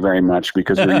hear from me very much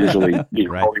because we're usually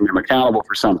holding them accountable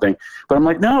for something. But I'm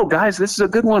like, no, guys, this is a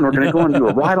good one. We're going to go and do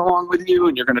a ride along with you,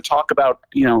 and you're going to talk about,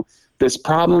 this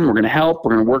problem. We're going to help.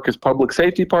 We're going to work as public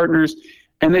safety partners.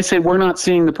 And they say, we're not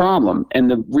seeing the problem. And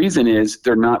the reason is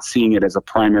they're not seeing it as a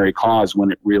primary cause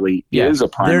when it really is a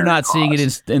primary They're not cause. seeing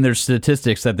it in their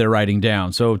statistics that they're writing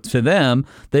down. So to them,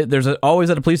 there's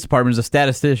always at a police department is a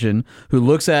statistician who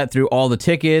looks through all the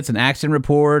tickets and accident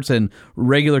reports and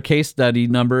regular case study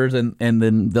numbers, and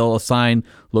then they'll assign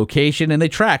location, and they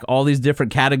track all these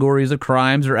different categories of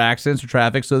crimes or accidents or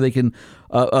traffic, so they can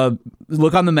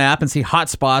look on the map and see hot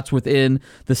spots within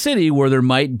the city where there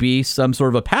might be some sort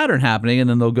of a pattern happening, and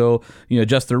then they'll go,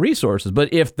 adjust their resources.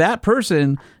 But if that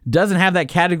person doesn't have that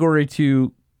category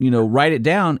to, write it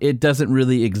down, it doesn't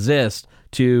really exist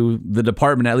to the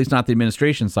department, at least not the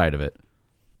administration side of it.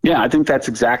 Yeah, I think that's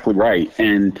exactly right.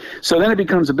 And so then it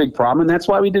becomes a big problem. And that's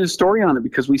why we did a story on it,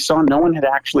 because we saw no one had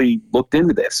actually looked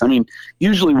into this. I mean,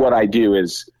 usually what I do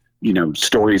is,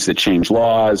 stories that change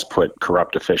laws, put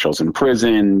corrupt officials in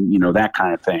prison, that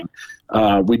kind of thing.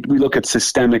 We look at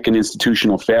systemic and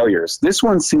institutional failures. This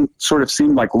one seemed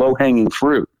like low-hanging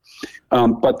fruit.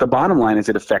 But the bottom line is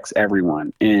it affects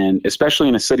everyone. And especially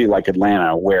in a city like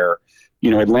Atlanta, where,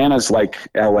 Atlanta's like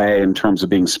LA in terms of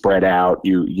being spread out.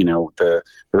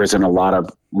 There isn't a lot of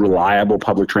reliable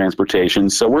public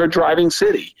transportation. So we're a driving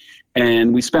city.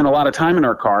 And we spend a lot of time in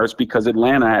our cars because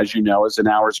Atlanta, as you know, is an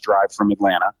hour's drive from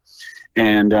Atlanta,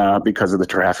 and because of the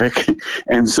traffic.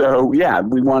 And so,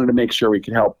 we wanted to make sure we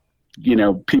could help,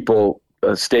 people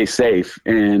stay safe.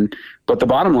 But the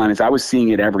bottom line is I was seeing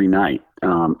it every night,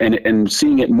 and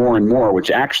seeing it more and more, which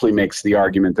actually makes the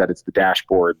argument that it's the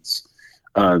dashboards,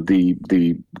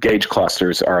 the gauge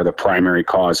clusters are the primary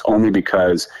cause, only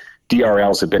because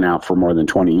DRLs have been out for more than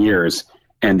 20 years.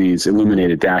 And these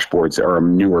illuminated dashboards are a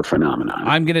newer phenomenon.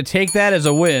 I'm going to take that as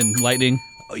a win, Lightning.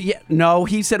 Yeah, no,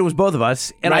 he said it was both of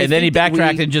us. And right, then he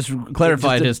backtracked and just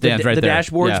clarified his stance right there. The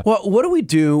dashboards. Yeah. Well, what do we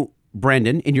do,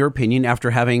 Brendan, in your opinion, after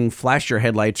having flashed your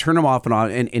headlights, turn them off and on,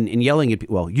 and yelling at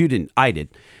people? Well, you didn't. I did.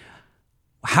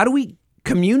 How do we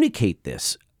communicate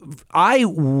this? I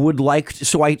would like to,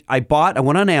 so I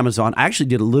went on Amazon. I actually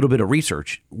did a little bit of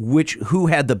research, who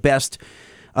had the best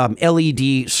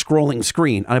LED scrolling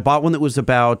screen. And I bought one that was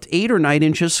about 8 or 9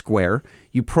 inches square.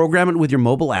 You program it with your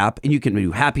mobile app, and you can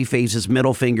do happy faces,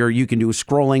 middle finger. You can do a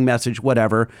scrolling message,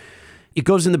 whatever. It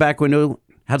goes in the back window,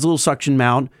 has a little suction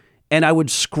mount, and I would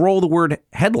scroll the word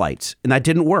headlights, and that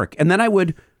didn't work. And then I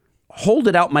would hold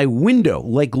it out my window,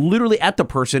 like literally at the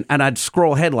person, and I'd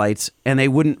scroll headlights, and they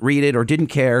wouldn't read it or didn't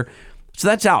care. So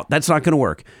that's out. That's not going to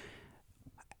work.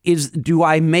 Do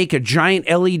I make a giant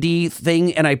LED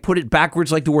thing and I put it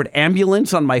backwards like the word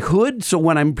ambulance on my hood, so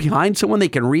when I'm behind someone they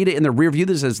can read it in their rear view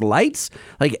that says lights?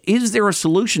 Like, is there a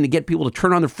solution to get people to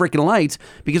turn on their freaking lights?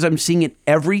 Because I'm seeing it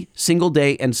every single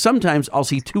day, and sometimes I'll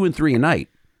see 2 and 3 a night.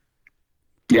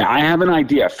 Yeah, I have an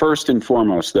idea. First and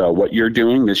foremost, though, what you're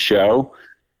doing, this show,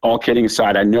 all kidding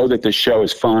aside, I know that this show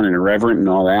is fun and irreverent and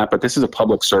all that, but this is a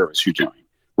public service you're doing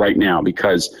right now,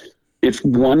 because if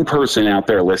one person out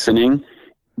there listening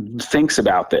thinks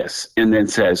about this and then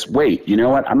says, wait, you know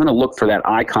what? I'm going to look for that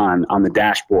icon on the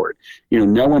dashboard.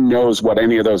 No one knows what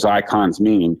any of those icons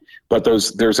mean, but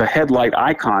there's a headlight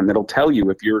icon that'll tell you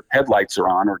if your headlights are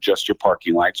on or just your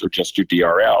parking lights or just your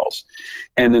DRLs.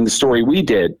 And then the story we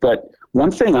did. But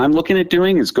one thing I'm looking at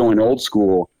doing is going old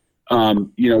school.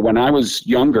 When I was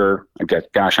younger,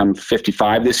 I'm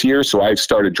 55 this year, so I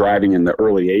started driving in the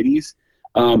early 80s.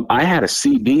 I had a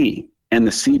CB. And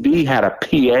the CB had a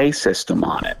PA system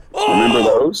on it. Remember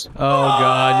those? Oh,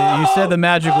 God. You said the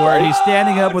magic word. He's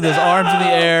standing up with his arms in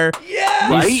the air. Yeah.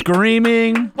 He's right?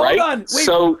 screaming. Right? Hold on. Wait,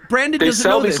 so Brandon they doesn't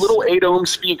sell know these this. little 8-ohm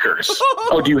speakers.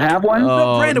 Oh, do you have one?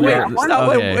 Oh, Brandon, yeah. wait,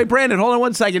 Okay. Brandon, hold on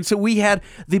one second. So we had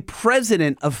the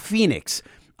president of Phoenix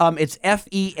It's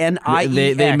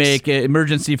FENIEX. They make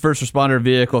emergency first responder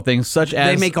vehicle things such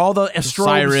as they make all the strobes,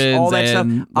 sirens, all that stuff.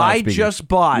 I just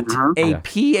bought a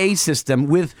PA system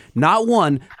with not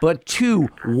one but two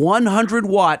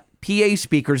 100-watt PA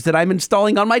speakers that I'm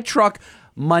installing on my truck.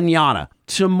 Mañana.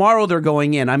 Tomorrow they're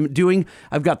going in. I've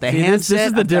got the handset. This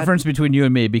is the difference between you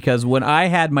and me, because when I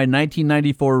had my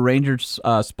 1994 Ranger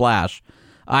Splash,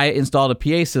 I installed a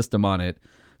PA system on it,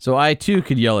 so I too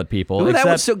could yell at people. That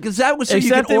was so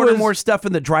you could order more stuff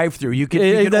in the drive-thru. You could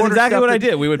that's order exactly stuff what I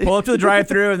did. We would pull up to the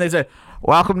drive-thru, and they said,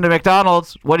 "Welcome to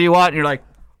McDonald's. What do you want?" And you're like,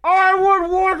 I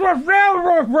would want a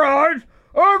sandwich fries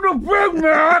and a Big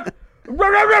Mac.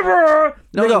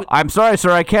 They go, "I'm sorry,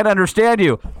 sir, I can't understand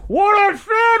you." What I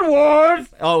said was...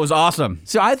 Oh, it was awesome.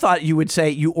 So I thought you would say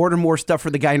you order more stuff for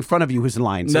the guy in front of you who's in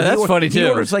line. So that's funny, too. He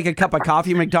orders like a cup of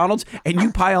coffee at McDonald's, and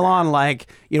you pile on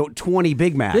 20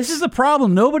 Big Macs. This is the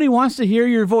problem. Nobody wants to hear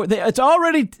your voice. It's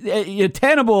already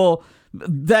tenable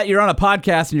that you're on a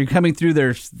podcast and you're coming through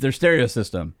their stereo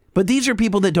system. But these are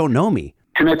people that don't know me.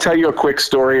 Can I tell you a quick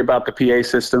story about the PA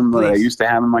system that I used to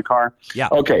have in my car? Yeah.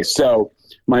 Okay, so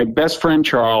my best friend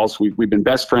Charles, we've been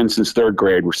best friends since third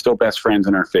grade. We're still best friends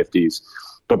in our 50s.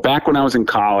 But back when I was in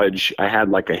college, I had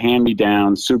like a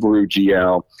hand-me-down Subaru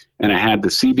GL, and I had the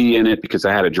CB in it because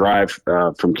I had to drive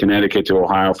from Connecticut to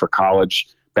Ohio for college,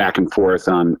 back and forth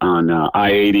on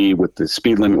I-80 with the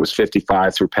speed limit was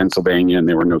 55 through Pennsylvania, and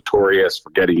they were notorious for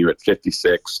getting you at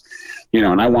 56.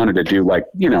 And I wanted to do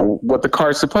what the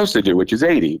car is supposed to do, which is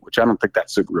 80, which I don't think that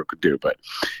Subaru could do. But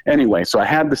anyway, so I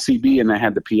had the CB and I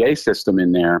had the PA system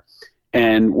in there.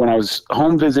 And when I was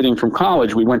home visiting from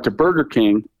college, we went to Burger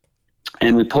King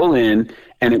and we pull in,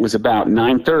 and it was about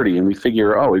 9:30, and we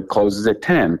figure, it closes at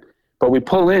 10. But we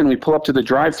pull up to the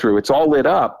drive-thru. It's all lit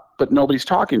up, but nobody's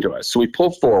talking to us. So we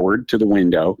pull forward to the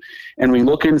window and we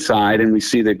look inside and we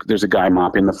see that there's a guy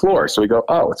mopping the floor. So we go,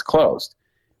 it's closed.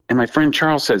 And my friend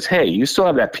Charles says, "Hey, you still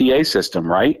have that PA system,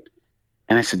 right?"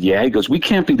 And I said, "Yeah." He goes, "We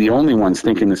can't be the only ones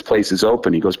thinking this place is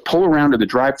open." He goes, "Pull around to the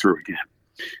drive-thru again."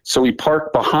 So we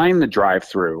park behind the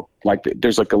drive-thru,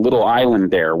 there's like a little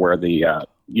island there where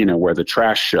where the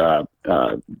trash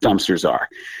dumpsters are.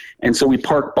 And so we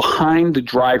park behind the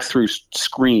drive-thru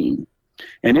screen,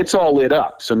 and it's all lit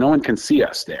up, so no one can see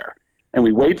us there. And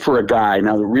we wait for a guy.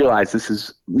 Now we realize this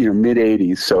is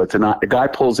mid-'80s, so a guy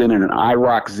pulls in an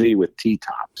IROC Z with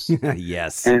T-tops.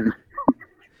 Yes.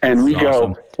 And we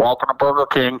go, "Welcome to Burger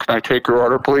King. Can I take your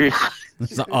order, please?"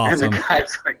 That's awesome. And the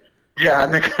guy's like,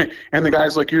 "Yeah." And the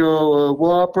guy's like,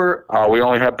 Whopper? "Oh, we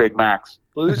only have Big Macs."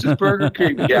 "Well, this is Burger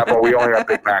King." "Yeah, but we only have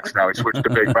Big Macs now. We switched to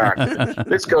Big Macs."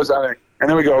 This goes on, and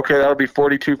then we go, "Okay, that'll be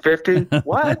 $42.50.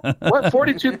 What?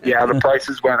 42? Yeah, the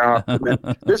prices went up. And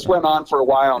then this went on for a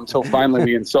while until finally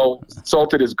we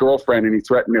insulted his girlfriend, and he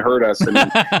threatened to hurt us. And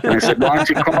I said, "Why don't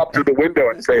you come up to the window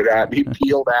and say that?" And he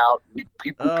peeled out.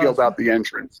 People peeled out the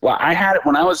entrance. Well, I had it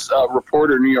when I was a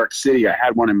reporter in New York City. I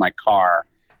had one in my car,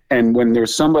 and when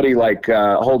there's somebody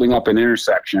holding up an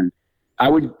intersection,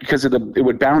 because it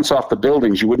would bounce off the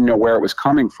buildings, you wouldn't know where it was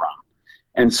coming from.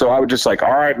 And so I would just "All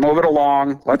right, move it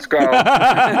along. Let's go." They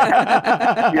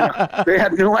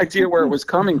had no idea where it was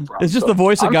coming from. It's just the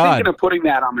voice of God. I'm thinking of putting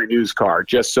that on my news car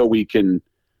just so we can,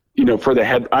 for the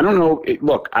head. I don't know.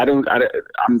 Look,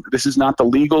 this is not the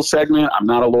legal segment. I'm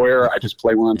not a lawyer. I just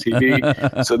play one on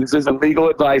TV. So this isn't legal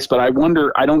advice, but I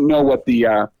don't know what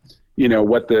the,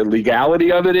 what the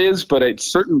legality of it is, but it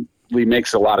certainly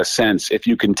makes a lot of sense if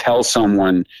you can tell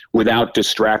someone without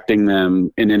distracting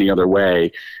them in any other way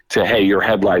to, "Hey, your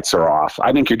headlights are off."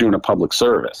 I think you're doing a public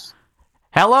service.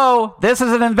 Hello, this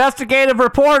is an investigative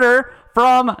reporter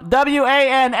from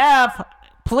WANF.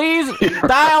 Please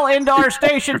dial into our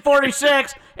station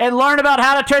 46 and learn about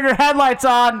how to turn your headlights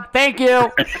on. Thank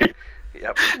you.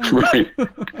 Yep. Right.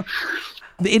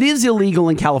 It is illegal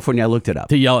in California. I looked it up.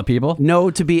 To yell at people? No,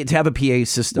 to have a PA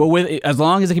system. Well, as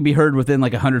long as it can be heard within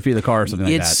 100 feet of the car or something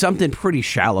like that. It's something pretty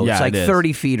shallow. Yeah, it's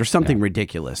 30 feet or something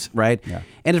ridiculous, right? Yeah.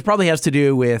 And it probably has to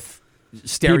do with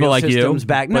stereo people like systems you,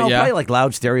 back. but No, yeah. probably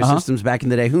loud stereo systems back in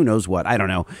the day. Who knows what? I don't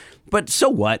know. But so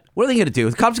what? What are they going to do?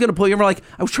 The cop's going to pull you over I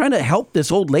was trying to help this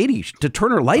old lady to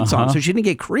turn her lights on so she didn't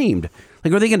get creamed. Are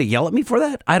they going to yell at me for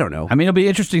that? I don't know. I mean, it'll be an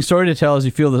interesting story to tell as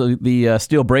you feel the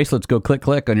steel bracelets go click,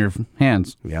 click on your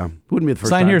hands. Yeah. Wouldn't be the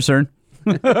first Sign time. here, sir.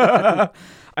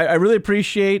 I really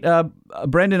appreciate,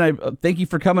 Brendan, I thank you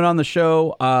for coming on the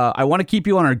show. I want to keep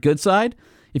you on our good side.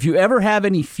 If you ever have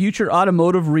any future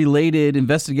automotive-related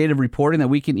investigative reporting that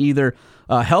we can either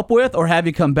help with or have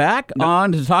you come back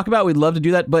on to talk about, we'd love to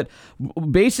do that. But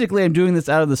basically, I'm doing this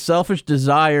out of the selfish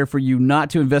desire for you not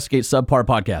to investigate subpar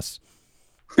podcasts.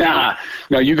 Yeah,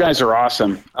 no, you guys are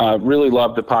awesome. Really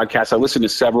love the podcast. I listened to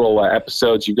several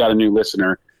episodes. You've got a new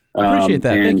listener. Appreciate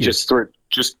that. And Thank you.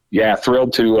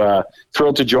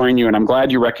 thrilled to join you. And I'm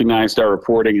glad you recognized our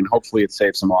reporting, and hopefully it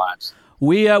saved some lives.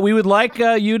 We would like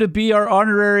you to be our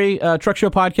honorary Truck Show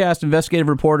Podcast investigative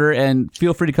reporter, and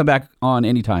feel free to come back on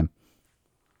anytime.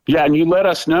 Yeah, and you let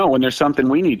us know when there's something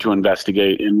we need to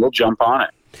investigate, and we'll jump on it.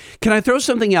 Can I throw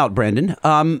something out, Brendan?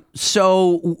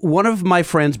 So one of my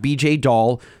friends, BJ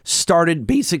Dahl, started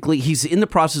he's in the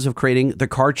process of creating the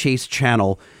Car Chase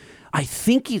channel. I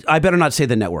think I better not say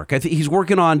the network. I think he's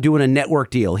working on doing a network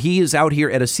deal. He is out here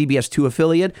at a CBS 2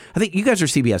 affiliate. I think you guys are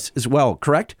CBS as well,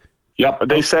 correct? Yep,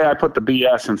 they say I put the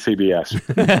BS in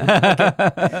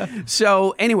CBS.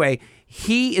 So anyway,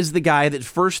 he is the guy that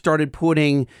first started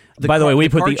putting the By the way, we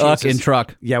put the car chases. in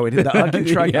truck. Yeah, we did the UCK in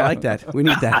truck. Yeah. I like that. We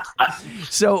need that.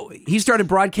 So he started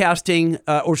broadcasting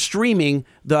or streaming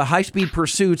the high-speed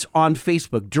pursuits on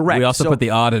Facebook direct. We also put the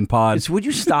odd in pod. So would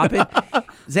you stop it?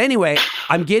 So anyway,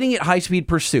 I'm getting at high-speed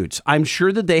pursuits. I'm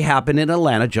sure that they happen in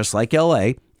Atlanta just like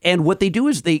LA. And what they do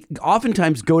is they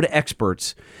oftentimes go to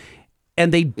experts,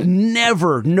 and they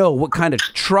never know what kind of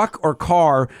truck or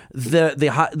car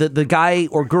the guy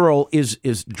or girl is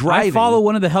driving. I follow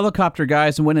one of the helicopter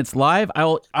guys, and when it's live,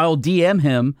 I'll DM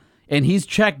him, and he's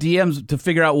checked DMs to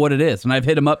figure out what it is, and I've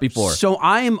hit him up before. So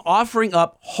I am offering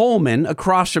up Holman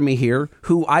across from me here,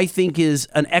 who I think is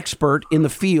an expert in the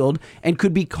field and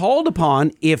could be called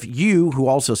upon if you, who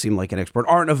also seem like an expert,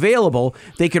 aren't available.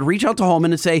 They could reach out to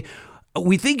Holman and say,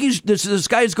 we think this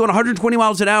guy's going 120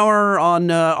 miles an hour on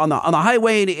the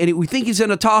highway, and we think he's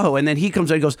in a Tahoe. And then he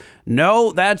comes out and goes,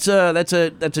 no, that's a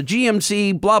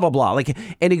GMC, blah blah blah.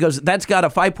 And he goes, that's got a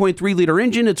 5.3 liter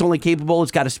engine. It's only capable.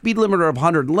 It's got a speed limiter of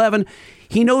 111.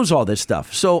 He knows all this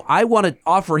stuff. So I want to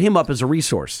offer him up as a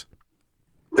resource.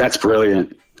 That's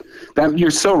brilliant.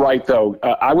 You're so right, though.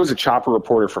 I was a chopper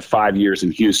reporter for 5 years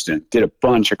in Houston. Did a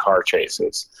bunch of car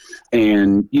chases,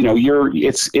 and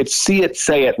it's see it,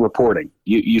 say it reporting.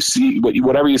 You see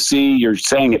whatever you see, you're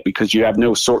saying it because you have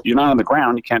no source. You're not on the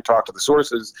ground. You can't talk to the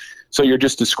sources, so you're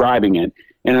just describing it.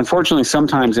 And unfortunately,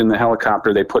 sometimes in the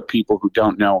helicopter, they put people who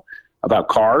don't know about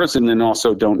cars, and then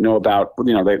also don't know about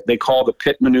they call the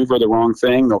pit maneuver the wrong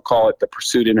thing. They'll call it the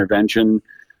pursuit intervention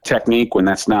technique when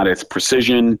that's not its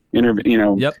precision,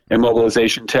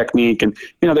 immobilization technique, and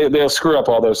they'll screw up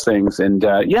all those things. And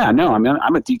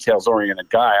I'm a details oriented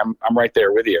guy. I'm right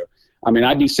there with you. I mean,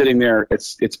 I'd be sitting there.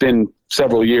 It's been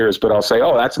several years, but I'll say,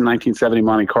 oh, that's a 1970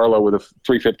 Monte Carlo with a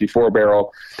 354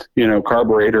 barrel,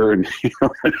 carburetor, and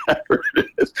whatever it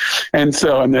is. And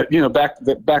so,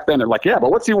 back then they're like, yeah,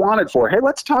 but what's he wanted for? Hey,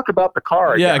 let's talk about the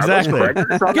car. Yeah, exactly.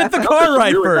 Get the car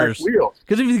right first.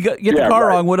 Because if you get the car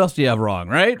wrong, what else do you have wrong,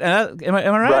 right? Am I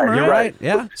right? Right, you're right.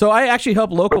 Yeah. So I actually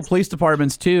help local police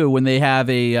departments too when they have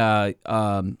something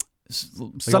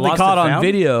caught on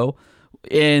video,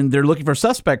 and they're looking for a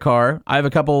suspect car. I have a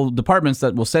couple departments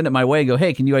that will send it my way and go,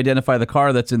 hey, can you identify the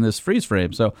car that's in this freeze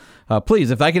frame? So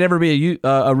please, if I could ever be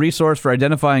a resource for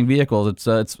identifying vehicles,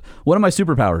 it's one of my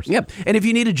superpowers. Yep. And if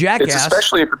you need a jackass, it's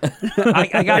especially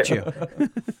I got you.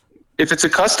 If it's a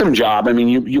custom job, I mean,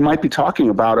 you might be talking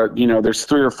about there's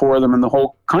 3 or 4 of them in the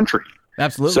whole country.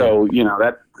 Absolutely. So,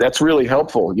 that's really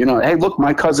helpful. Hey, look,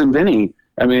 my cousin Vinny,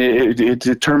 I mean, it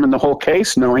determined the whole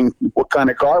case knowing what kind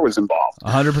of car was involved.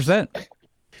 100%.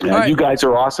 Yeah, right. You guys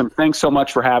are awesome. Thanks so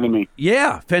much for having me.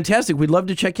 Yeah, fantastic. We'd love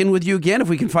to check in with you again if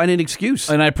we can find an excuse.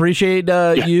 And I appreciate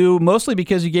you mostly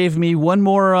because you gave me one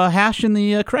more hash in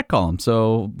the correct column.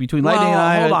 So between Lightning and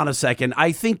I... Hold on a second.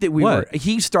 I think that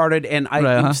he started, and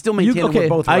I still maintain that we're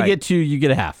both right. I get 2, you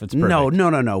get a half. It's perfect. No.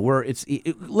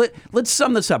 Let's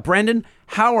sum this up. Brandon,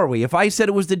 how are we? If I said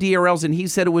it was the DRLs and he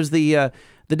said it was the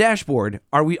dashboard,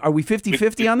 are we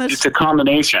 50-50 on this? It's a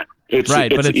combination. You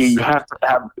have to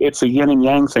have. It's a yin and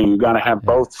yang thing. You got to have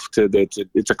both.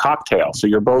 It's a cocktail. So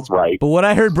you're both right. But what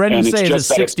I heard Brendan say is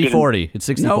it's 60-40. It's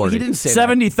 60-40. No, he didn't say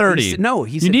 70-30.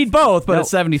 He said, you need both, but it's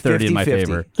 70-30 in my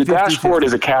favor. The dashboard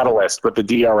is a catalyst, but the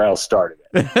DRL started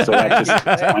it. So that just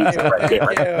explains it right there.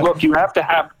 Right? Look, you have to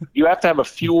have a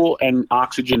fuel and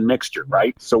oxygen mixture,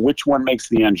 right? So which one makes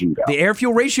the engine go? The air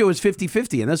fuel ratio is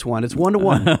 50-50 in this one. It's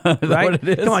 1-to-1. Right?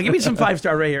 Come on, give me some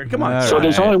 5-star right here. Come on. So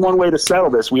there's only one way to settle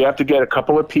this. We have to get a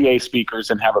couple of PA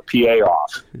speakers and have a PA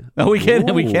off. Oh, we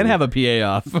can have a PA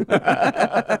off.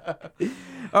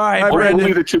 All right, we'll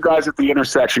be the 2 guys at the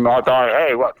intersection all the time.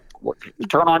 Hey, what?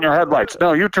 Turn on your headlights.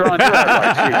 No, you turn on your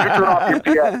headlights. You turn off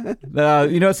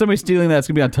your PA. Somebody's stealing that. It's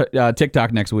going to be on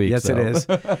TikTok next week. Yes, it is.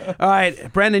 All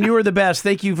right, Brendan, you were the best.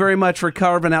 Thank you very much for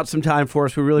carving out some time for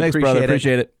us. We really appreciate it.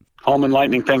 Appreciate it. Home and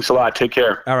Lightning, thanks a lot. Take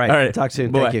care. All right. Talk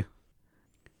soon. Bye-bye. Thank you.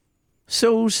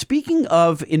 So speaking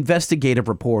of investigative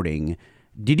reporting,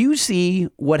 did you see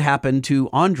what happened to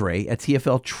Andre at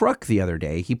TFL Truck the other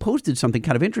day? He posted something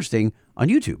kind of interesting on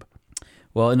YouTube.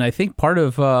 Well, and I think part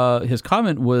of his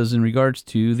comment was in regards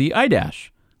to the iDash.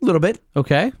 A little bit.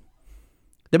 Okay.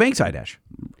 The Banks iDash.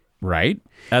 Right.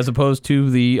 As opposed to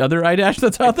the other iDash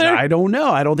that's out there? I don't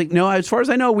know. I don't think, no, as far as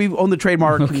I know, we've owned the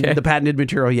trademark, the patented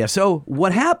material. Yeah. So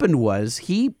what happened was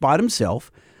he bought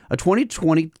himself a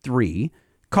 2023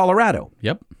 Colorado.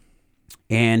 Yep.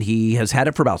 And he has had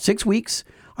it for about 6 weeks.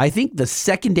 I think the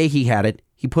second day he had it,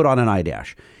 he put on an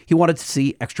iDash. He wanted to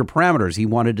see extra parameters. He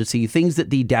wanted to see things that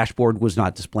the dashboard was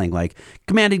not displaying, like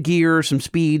commanded gear, some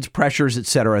speeds, pressures,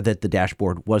 etc., that the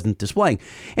dashboard wasn't displaying.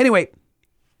 Anyway,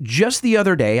 just the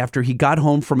other day, after he got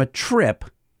home from a trip,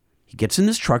 he gets in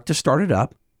his truck to start it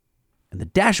up, and the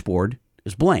dashboard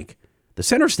is blank. The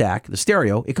center stack, the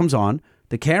stereo, it comes on.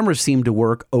 The cameras seem to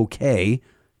work okay,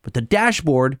 but the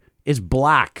dashboard is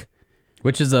black.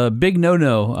 Which is a big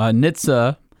no-no.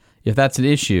 NHTSA, if that's an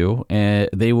issue,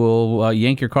 they will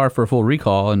yank your car for a full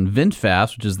recall. And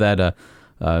VinFast, which is that,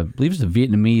 I believe it's a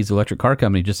Vietnamese electric car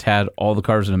company, just had all the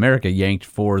cars in America yanked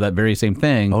for that very same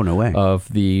thing. Oh, no way. Of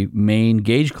the main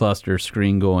gauge cluster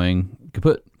screen going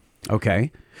kaput.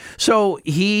 Okay. So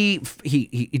he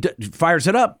fires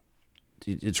it up.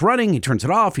 It's running. He turns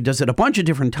it off. He does it a bunch of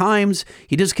different times.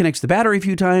 He disconnects the battery a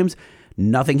few times.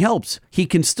 Nothing helps. He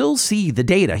can still see the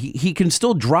data. He can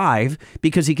still drive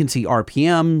because he can see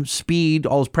RPM, speed,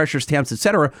 all his pressure stamps,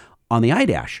 etc. on the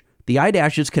iDash. The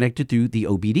iDash is connected through the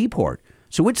OBD port.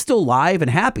 So it's still live and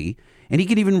happy, and he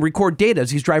can even record data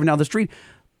as he's driving down the street,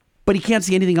 but he can't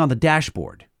see anything on the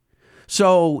dashboard.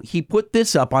 So he put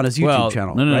this up on his YouTube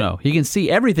channel. No. He can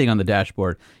see everything on the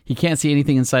dashboard. He can't see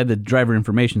anything inside the driver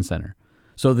information center.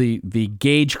 So the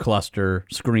gauge cluster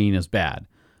screen is bad.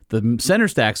 The center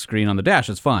stack screen on the dash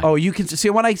is fine. Oh, you can see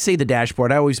when I say the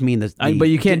dashboard, I always mean the but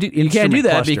you can't do that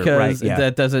cluster, because right, yeah.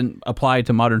 that doesn't apply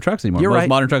to modern trucks anymore. You're Most right.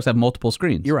 modern trucks have multiple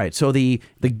screens. You're right. So the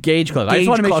gauge cluster. I gauge just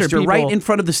want to make cluster sure people, right in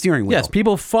front of the steering wheel. Yes,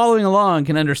 people following along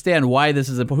can understand why this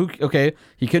is okay.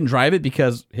 He couldn't drive it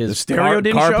because his stereo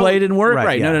CarPlay didn't work.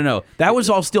 Right. Yeah. No. That was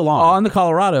all still on. On the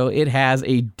Colorado, it has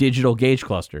a digital gauge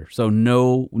cluster, so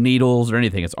no needles or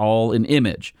anything. It's all an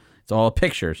image. It's all a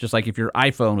picture. It's just like if your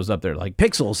iPhone was up there, like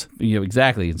pixels.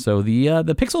 Exactly. And so the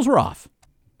pixels were off.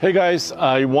 Hey guys,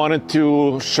 I wanted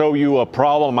to show you a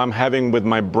problem I'm having with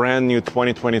my brand new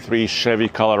 2023 Chevy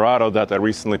Colorado that I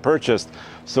recently purchased.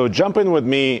 So jump in with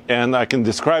me and I can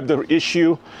describe the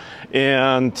issue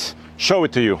and show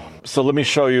it to you. So let me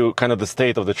show you kind of the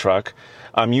state of the truck.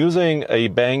 I'm using a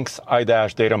Banks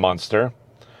iDash Data Monster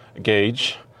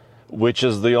gauge, which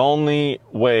is the only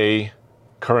way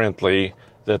currently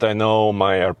that I know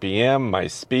my RPM, my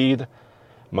speed,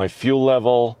 my fuel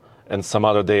level, and some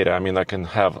other data. I mean, I can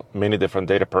have many different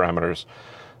data parameters.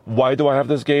 Why do I have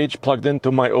this gauge plugged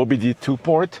into my OBD2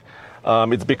 port?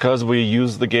 It's because we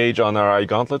use the gauge on our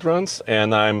iGauntlet runs,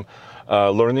 and I'm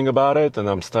learning about it, and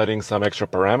I'm studying some extra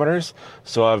parameters.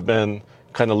 So I've been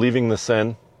kind of leaving this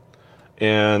in,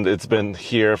 and it's been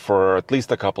here for at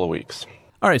least a couple of weeks.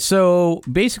 All right, so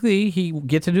basically he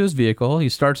gets into his vehicle, he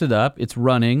starts it up, it's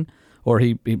running, or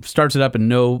he starts it up and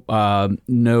no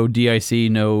DIC,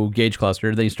 no gauge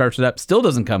cluster. Then he starts it up, still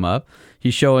doesn't come up.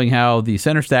 He's showing how the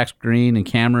center stack screen and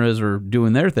cameras are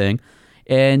doing their thing.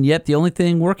 And yet the only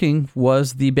thing working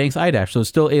was the Banks iDash. So it's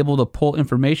still able to pull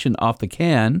information off the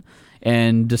CAN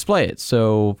and display it.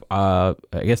 So I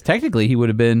guess technically he would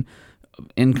have been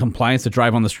in compliance to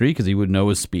drive on the street because he would know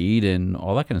his speed and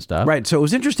all that kind of stuff. Right. So it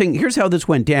was interesting. Here's how this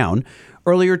went down.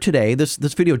 Earlier today, this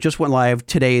video just went live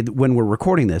today when we're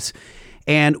recording this.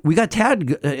 And we got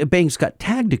tagged, Banks got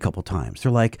tagged a couple times.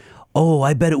 They're like, oh,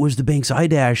 I bet it was the Banks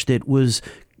iDash that was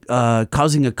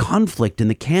causing a conflict in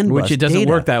the CAN bus Which it doesn't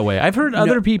data. work that way. I've heard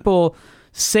other people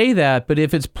say that, but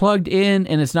if it's plugged in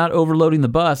and it's not overloading the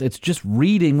bus, it's just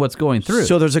reading what's going through.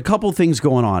 So there's a couple things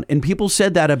going on. And people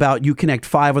said that about Uconnect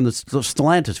 5 on the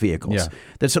Stellantis vehicles. Yeah.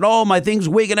 They said, oh, my thing's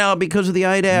wigging out because of the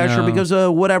iDash or because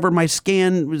of whatever, my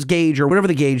scan was gauge or whatever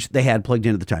the gauge they had plugged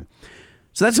in at the time.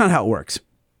 So that's not how it works.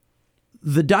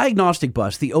 The diagnostic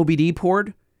bus, the OBD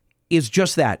port, is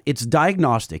just that. It's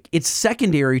diagnostic. It's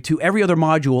secondary to every other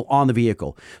module on the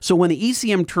vehicle. So when the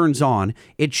ECM turns on,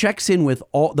 it checks in with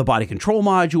all the body control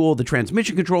module, the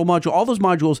transmission control module, all those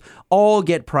modules all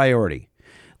get priority.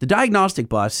 The diagnostic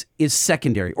bus is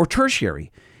secondary or tertiary.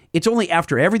 It's only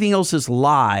after everything else is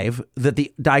live that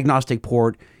the diagnostic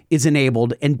port is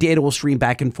enabled and data will stream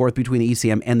back and forth between the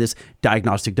ECM and this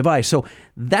diagnostic device. So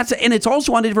and it's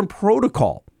also on a different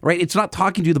protocol, right? It's not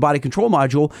talking to the body control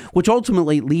module, which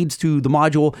ultimately leads to the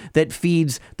module that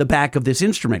feeds the back of this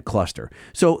instrument cluster.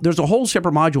 So there's a whole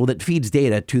separate module that feeds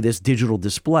data to this digital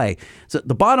display. So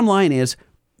the bottom line is,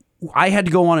 I had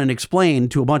to go on and explain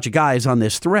to a bunch of guys on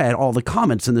this thread all the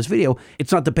comments in this video.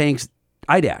 It's not the bank's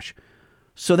iDash.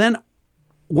 So then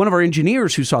one of our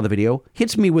engineers who saw the video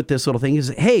hits me with this little thing. He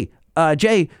says, hey,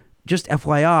 Jay, just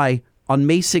FYI, on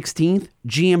May 16th,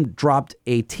 GM dropped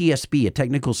a TSB, a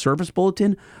technical service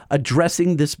bulletin,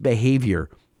 addressing this behavior.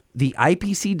 The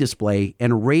IPC display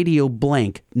and radio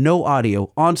blank, no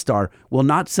audio, OnStar will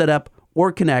not set up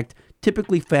or connect,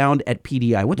 typically found at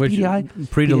PDI. What's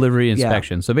PDI? Pre-delivery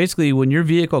inspection. Yeah. So basically, when your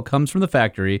vehicle comes from the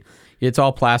factory, it's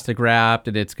all plastic wrapped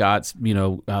and it's got,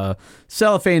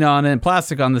 cellophane on it and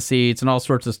plastic on the seats and all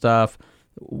sorts of stuff.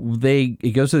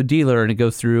 It goes to the dealer and it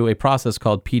goes through a process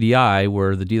called PDI,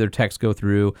 where the dealer techs go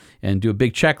through and do a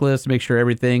big checklist to make sure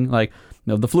everything,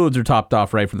 the fluids are topped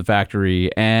off right from the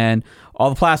factory and all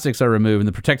the plastics are removed and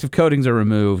the protective coatings are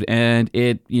removed and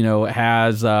it,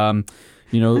 has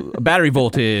battery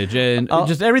voltage and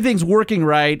just everything's working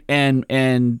right. And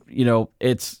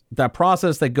it's that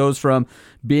process that goes from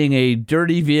being a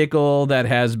dirty vehicle that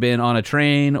has been on a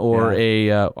train or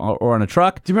or on a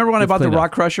truck. Do you remember when I bought the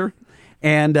Rock Crusher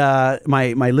and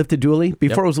my lifted dually?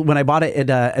 Before it was when I bought it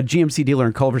at a GMC dealer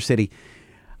in Culver City.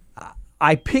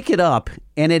 I pick it up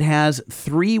and it has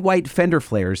 3 white fender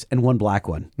flares and 1 black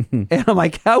one. And I'm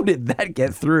like, how did that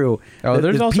get through? Oh,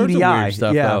 there's all sorts of weird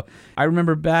stuff, though. I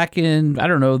remember back in,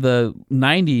 the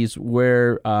 90s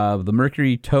where the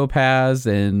Mercury Topaz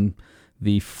and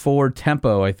the Ford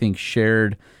Tempo, I think,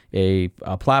 shared a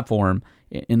platform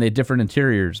in the different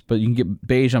interiors, but you can get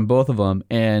beige on both of them.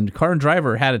 And Car and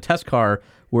Driver had a test car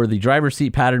where the driver's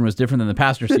seat pattern was different than the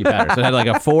passenger seat pattern. So it had like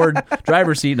a Ford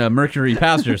driver's seat and a Mercury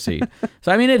passenger seat.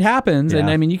 So, it happens. Yeah.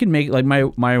 And, you can make,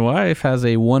 my wife has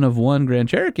a 1-of-1 Grand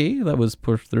Cherokee that was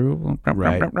pushed through.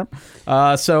 Right.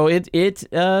 So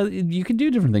you can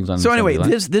do different things on this. So anyway,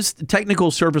 this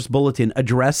technical service bulletin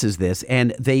addresses this,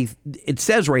 and it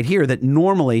says right here that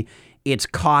normally it's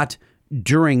caught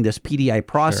during this PDI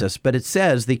process, but it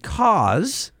says the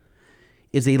cause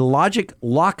is a logic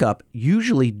lockup,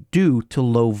 usually due to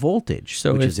low voltage,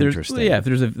 which is interesting. Yeah,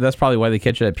 that's probably why they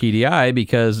catch it at PDI,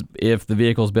 because if the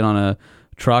vehicle's been on a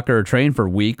truck or a train for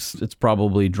weeks, it's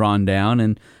probably drawn down.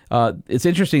 And it's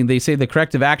interesting. They say the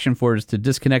corrective action for it is to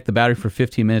disconnect the battery for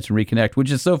 15 minutes and reconnect, which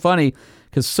is so funny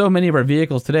because so many of our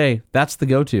vehicles today, that's the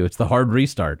go-to. It's the hard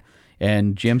restart.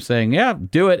 And GM's saying, yeah,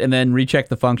 do it, and then recheck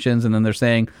the functions. And then they're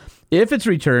saying, if it's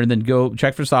returned, then go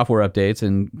check for software updates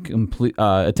and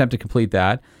attempt to complete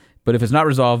that. But if it's not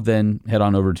resolved, then head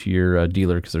on over to your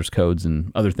dealer, because there's codes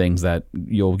and other things that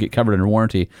you'll get covered under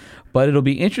warranty. But it'll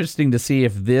be interesting to see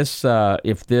if this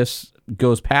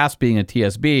goes past being a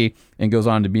TSB and goes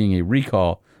on to being a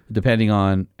recall, depending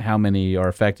on how many are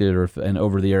affected or if an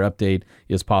over-the-air update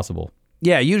is possible.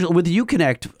 Yeah, usually with the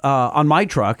Uconnect on my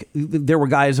truck, there were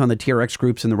guys on the TRX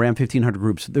groups and the Ram 1500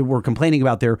 groups that were complaining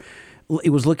about it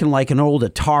was looking like an old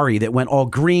Atari that went all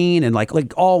green and like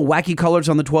all wacky colors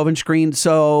on the 12-inch screen.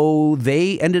 So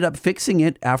they ended up fixing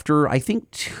it after, I think,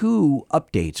 2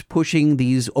 updates, pushing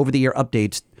these over-the-air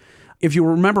updates. If you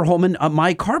remember, Holman,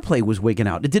 my CarPlay was wigging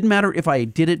out. It didn't matter if I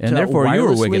did it and therefore wirelessly. You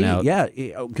were wigging out. Yeah,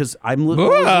 because I'm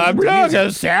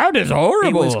the sound is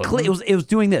horrible. It was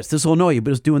doing this. This will annoy you,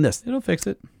 but it was doing this. It'll fix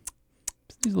it.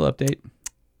 Just needs a little update.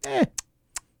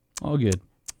 All good.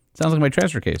 Sounds like my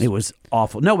transfer case. It was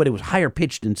awful. No, but it was higher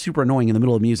pitched and super annoying in the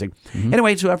middle of music. Mm-hmm.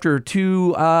 Anyway, so after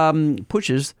 2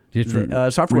 pushes,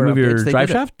 software remove updates, your drive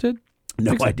shaft?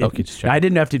 No, I didn't. Okay, I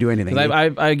didn't have to do anything.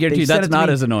 I guarantee you that's not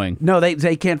as annoying. No,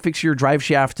 they can't fix your drive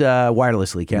shaft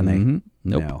wirelessly, can they?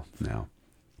 Nope. No.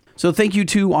 So thank you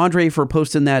to Andre for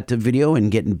posting that video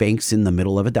and getting Banks in the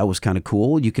middle of it. That was kind of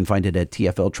cool. You can find it at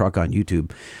TFL Truck on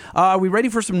YouTube. Are we ready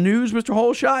for some news, Mr.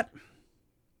 Holeshot?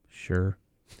 Sure.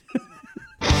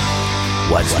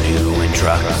 What's new in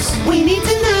trucks? We need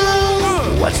to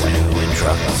know. What's new in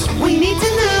trucks? We need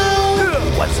to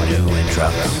know. What's new in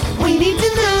trucks? We need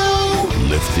to know.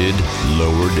 Lifted,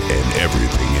 lowered, and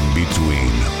everything in between.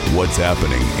 What's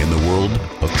happening in the world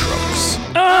of trucks?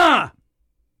 Oh,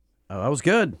 that was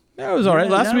good. That was all right.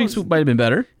 Last week's might have been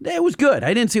better. It was good.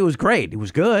 I didn't say it was great. It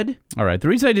was good. All right. The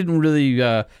reason I didn't really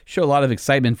show a lot of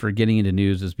excitement for getting into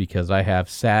news is because I have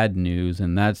sad news,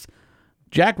 and that's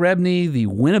Jack Rebney, the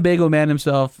Winnebago Man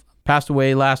himself, passed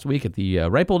away last week at the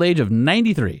ripe old age of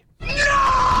 93.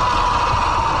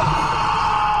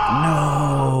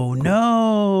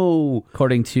 No.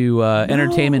 According to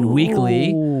Entertainment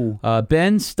Weekly, No.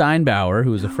 Ben Steinbauer,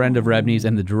 who is a friend of Rebney's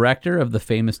and the director of the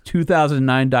famous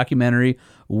 2009 documentary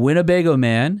Winnebago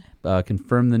Man,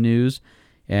 confirmed the news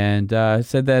and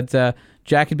said that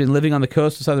Jack had been living on the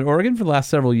coast of Southern Oregon for the last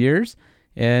several years.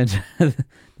 And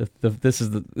this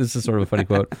is sort of a funny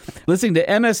quote. Listening to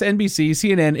MSNBC,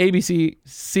 CNN, ABC,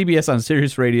 CBS on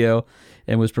Sirius Radio,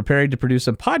 and was preparing to produce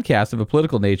some podcast of a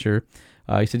political nature.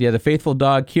 He said he had a faithful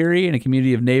dog, Kiri, and a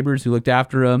community of neighbors who looked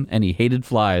after him, and he hated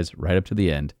flies right up to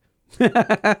the end.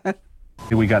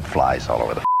 We got flies all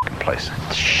over the place.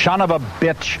 Son of a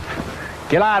bitch.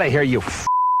 Get out of here, you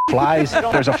flies.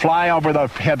 There's a fly over the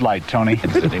headlight, Tony.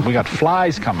 We got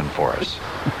flies coming for us.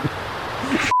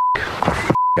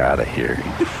 Out of here,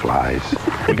 you flies.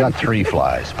 We got 3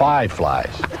 flies, 5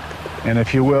 flies. And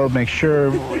if you will, make sure,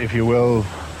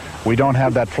 we don't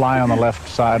have that fly on the left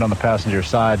side on the passenger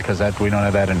side because we don't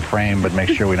have that in frame, but make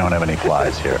sure we don't have any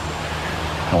flies here.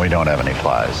 And we don't have any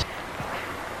flies.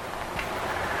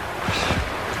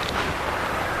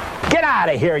 Get out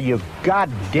of here, you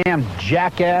goddamn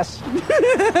jackass.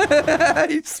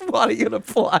 He's swatting at a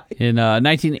fly. In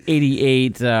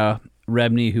 1988,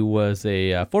 Rebney, who was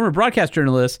a former broadcast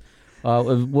journalist,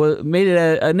 made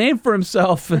it a name for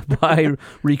himself by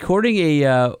recording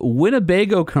a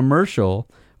Winnebago commercial,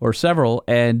 or several,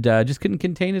 and just couldn't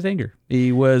contain his anger.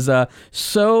 He was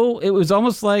it was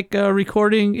almost like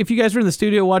recording, if you guys were in the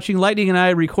studio watching Lightning and I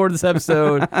record this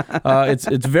episode,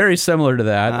 it's very similar to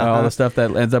that, all the stuff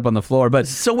that ends up on the floor. But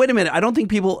so wait a minute, I don't think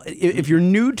people, if you're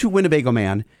new to Winnebago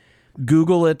Man,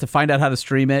 Google it to find out how to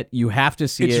stream it. You have to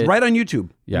see it. It's right on YouTube.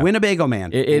 Yeah. Winnebago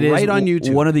Man. It is right on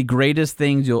YouTube. One of the greatest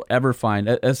things you'll ever find.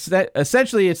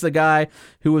 Essentially, it's the guy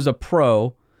who was a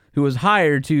pro who was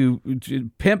hired to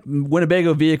pimp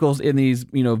Winnebago vehicles in these,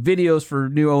 videos for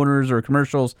new owners or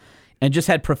commercials, and just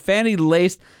had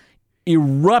profanity-laced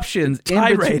eruptions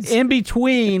in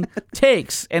between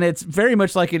takes. And it's very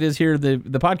much like it is here the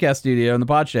podcast studio in the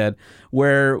pod shed,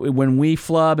 where when we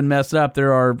flub and mess up,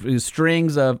 there are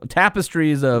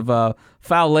tapestries of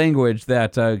foul language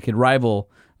that could rival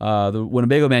the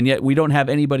Winnebago Man. Yet we don't have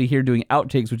anybody here doing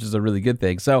outtakes, which is a really good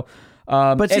thing. So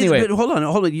anyway, but hold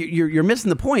on. You're missing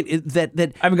the point. That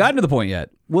I haven't gotten to the point yet.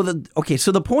 Well,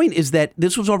 so the point is that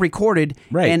this was all recorded,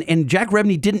 right? And Jack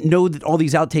Rebney didn't know that all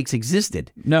these outtakes existed.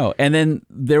 No, and then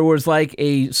there was like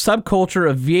a subculture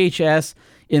of VHS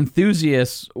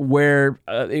enthusiasts where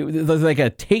it was like a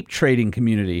tape trading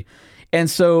community. And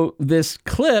so this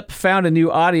clip found a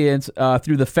new audience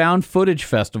through the Found Footage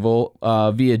Festival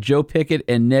via Joe Pickett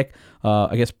and Nick,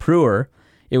 Pruer.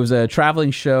 It was a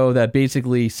traveling show that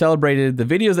basically celebrated the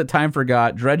videos that time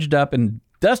forgot, dredged up in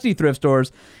dusty thrift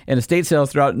stores and estate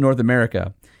sales throughout North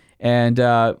America. And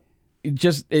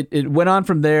it went on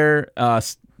from there.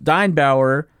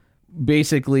 Steinbauer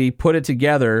basically put it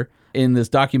together in this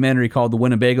documentary called The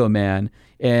Winnebago Man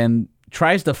and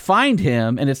tries to find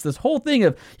him. And it's this whole thing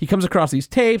of he comes across these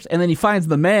tapes and then he finds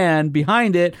the man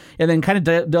behind it and then kind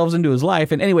of delves into his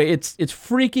life. And anyway, it's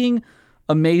freaking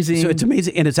amazing. So it's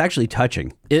amazing, and it's actually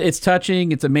touching. It's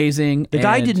touching. It's amazing. The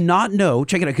guy did not know.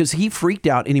 Check it out, because he freaked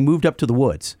out and he moved up to the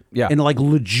woods. Yeah, and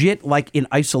legit, in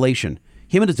isolation,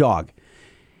 him and his dog,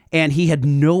 and he had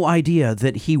no idea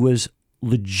that he was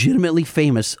legitimately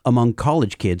famous among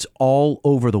college kids all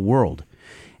over the world.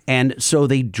 And so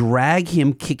they drag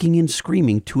him kicking and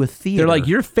screaming to a theater. They're like,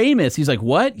 "You're famous." He's like,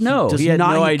 "What? No, he had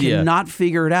no idea. He cannot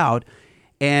figure it out."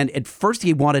 And at first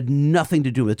he wanted nothing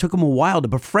to do with it. It took him a while to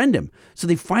befriend him. So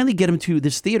they finally get him to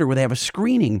this theater where they have a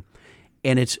screening,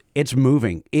 and it's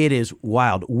moving. It is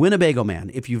wild. Winnebago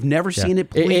Man. If you've never seen it,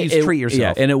 please treat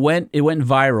yourself. Yeah, and it went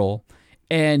viral,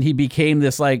 and he became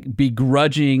this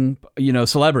begrudging,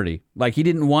 celebrity. Like he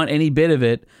didn't want any bit of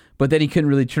it, but then he couldn't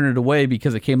really turn it away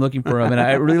because it came looking for him. And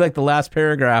I really like the last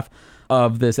paragraph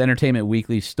of this Entertainment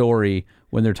Weekly story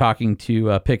when they're talking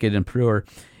to Pickett and Pruer.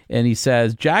 And he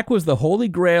says, Jack was the holy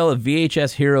grail of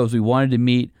VHS heroes we wanted to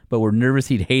meet, but were nervous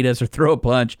he'd hate us or throw a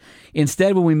punch.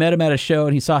 Instead, when we met him at a show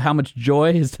and he saw how much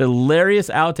joy his hilarious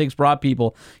outtakes brought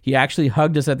people, he actually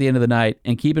hugged us at the end of the night.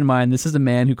 And keep in mind, this is a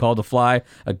man who called a fly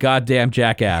a goddamn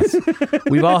jackass.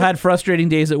 We've all had frustrating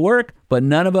days at work, but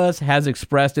none of us has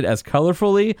expressed it as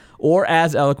colorfully or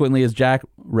as eloquently as Jack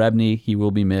Rebney. He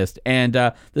will be missed. And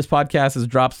this podcast has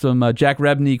dropped some Jack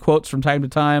Rebney quotes from time to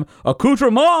time.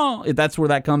 Accoutrement! If that's where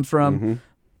that comes from. Mm-hmm.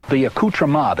 The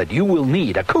accoutrement that you will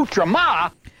need.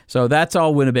 Accoutrement! So that's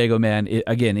all Winnebago Man.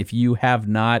 Again, if you have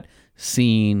not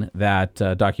seen that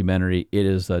documentary, it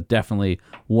is definitely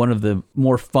one of the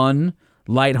more fun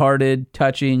lighthearted,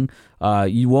 touching.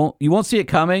 You won't see it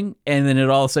coming, and then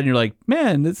all of a sudden you're like,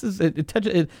 man, this is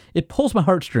it pulls my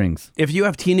heartstrings. If you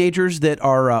have teenagers that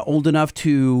are old enough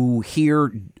to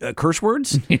hear curse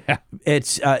words, Yeah.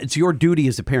 it's your duty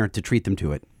as a parent to treat them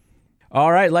to it.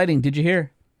 All right, lighting. Did you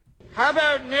hear? How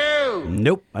about new?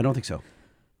 Nope, I don't think so.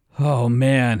 Oh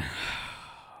man,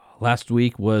 last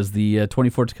week was the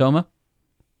 24 Tacoma.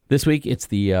 This week it's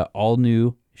the all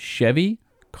new Chevy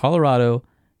Colorado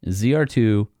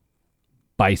ZR2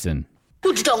 Bison.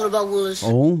 What you talking about, Willis?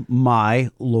 Oh my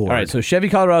Lord. All right, so Chevy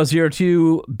Colorado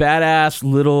ZR2, badass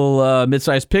little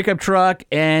mid-sized pickup truck,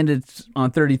 and it's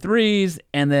on 33s.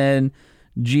 And then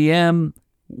GM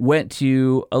went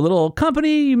to a little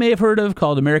company you may have heard of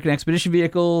called American Expedition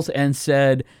Vehicles and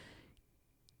said,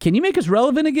 can you make us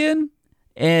relevant again?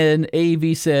 And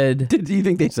AEV said... Do you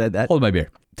think they said that? Hold my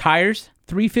beer. Tires,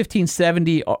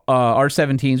 315/70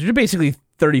 R17s, which are basically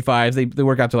 35s. They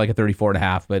work out to like a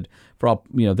 34.5, but for all,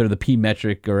 they're the P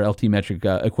metric or LT metric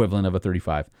equivalent of a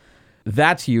 35.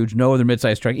 That's huge. No other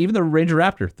midsize truck. Even the Ranger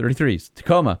Raptor, 33s.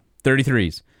 Tacoma,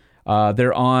 33s.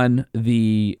 They're on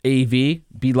the AV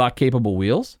beadlock capable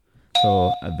wheels,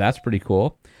 so that's pretty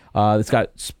cool. It's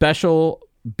got special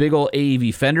big old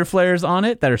AEV fender flares on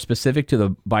it that are specific to the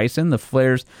Bison. The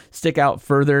flares stick out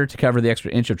further to cover the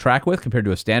extra inch of track width compared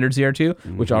to a standard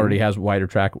ZR2, which already has wider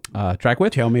track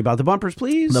width. Tell me about the bumpers,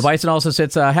 please. The Bison also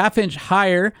sits a half-inch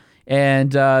higher,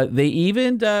 and they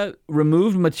even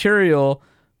removed material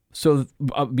so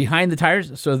behind the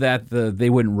tires so that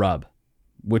they wouldn't rub,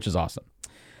 which is awesome.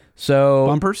 So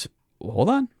bumpers?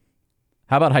 Hold on.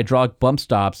 How about hydraulic bump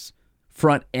stops,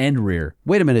 front and rear?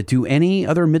 Wait a minute. Do any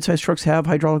other midsize trucks have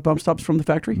hydraulic bump stops from the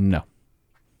factory? No.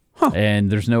 Huh. And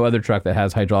there's no other truck that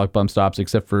has hydraulic bump stops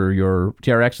except for your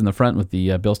TRX in the front with the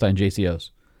Bilstein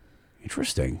JCOs.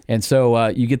 Interesting. And so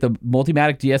you get the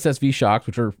Multimatic DSSV shocks,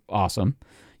 which are awesome.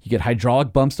 You get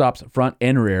hydraulic bump stops front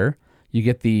and rear. You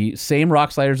get the same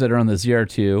rock sliders that are on the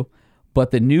ZR2,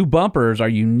 but the new bumpers are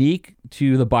unique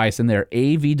to the Bison. They're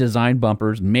AV designed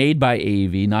bumpers made by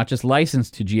AV, not just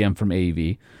licensed to GM from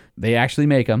AV. They actually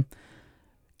make them.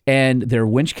 And they're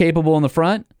winch capable in the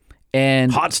front. And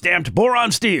hot stamped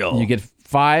boron steel. You get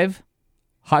 5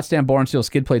 hot stamped boron steel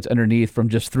skid plates underneath from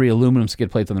just 3 aluminum skid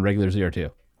plates on the regular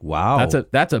ZR2. Wow.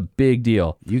 That's a big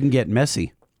deal. You can get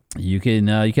messy. You can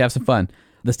have some fun.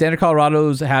 The standard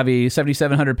Colorados have a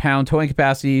 7,700 pound towing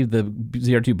capacity. The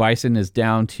ZR2 Bison is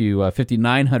down to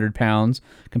 5,900 pounds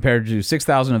compared to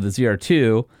 6,000 of the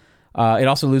ZR2. It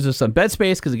also loses some bed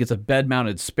space because it gets a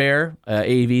bed-mounted spare,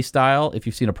 AEV style. If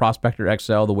you've seen a Prospector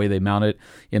XL, the way they mount it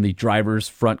in the driver's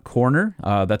front corner,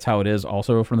 that's how it is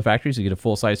also from the factory. So you get a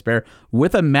full-size spare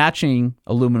with a matching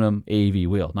aluminum AEV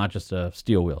wheel, not just a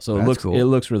steel wheel. So That's cool. It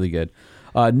looks really good.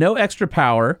 No extra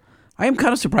power. I am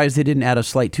kind of surprised they didn't add a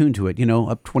slight tune to it,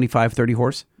 up 25, 30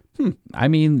 horse. I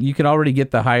mean, you can already get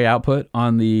the high output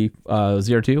on the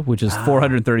ZR2, which is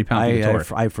 430 pound-feet of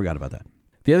torque. I forgot about that.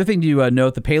 The other thing to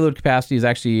note, the payload capacity is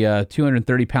actually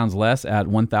 230 pounds less at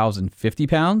 1,050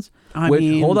 pounds.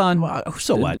 Hold on.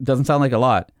 So what? It doesn't sound like a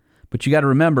lot, but you got to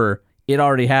remember, it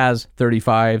already has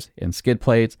 35s and skid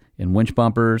plates and winch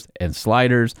bumpers and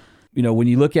sliders. When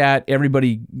you look at,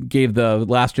 everybody gave the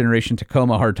last generation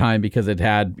Tacoma a hard time because it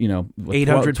had,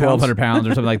 800 1,200 pounds or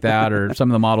something like that, or some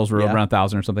of the models were around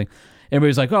 1,000 or something.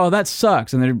 Everybody's like, oh, that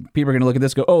sucks. And then people are going to look at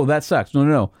this and go, oh, that sucks.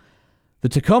 No. The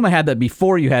Tacoma had that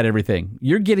before you had everything.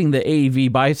 You're getting the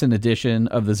AEV Bison edition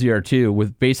of the ZR2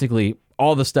 with basically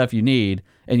all the stuff you need,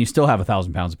 and you still have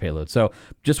 1,000 pounds of payload. So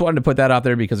just wanted to put that out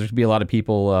there because there's going to be a lot of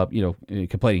people,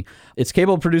 complaining. It's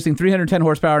capable of producing 310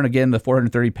 horsepower and, again, the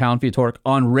 430 pound-feet of torque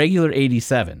on regular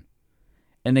 87.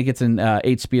 And it gets an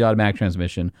 8-speed automatic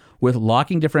transmission with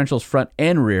locking differentials front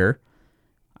and rear.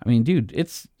 I mean, dude,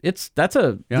 this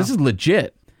is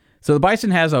legit. So the Bison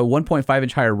has a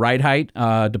 1.5-inch higher ride height.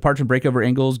 Departure and breakover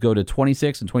angles go to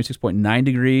 26 and 26.9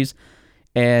 degrees.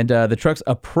 And the truck's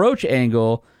approach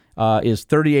angle is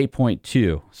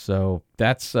 38.2. So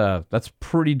that's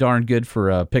pretty darn good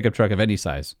for a pickup truck of any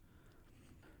size.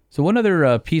 So one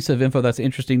other piece of info that's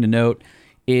interesting to note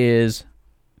is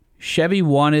Chevy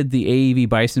wanted the AEV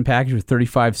Bison package with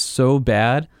 35 so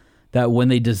bad that when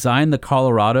they designed the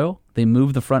Colorado, they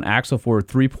moved the front axle forward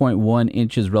 3.1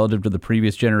 inches relative to the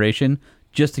previous generation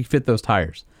just to fit those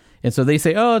tires. And so they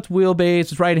say, oh, it's wheelbase,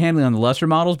 it's ride handling on the lesser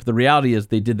models, but the reality is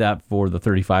they did that for the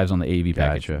 35s on the AEV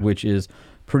package, which is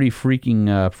pretty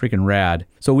freaking rad.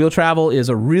 So wheel travel is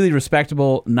a really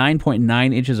respectable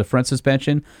 9.9 inches of front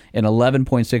suspension and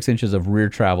 11.6 inches of rear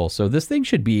travel. So this thing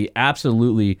should be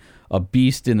absolutely a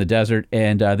beast in the desert.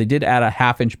 And they did add a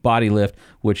 1/2-inch body lift,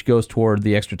 which goes toward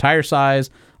the extra tire size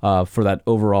for that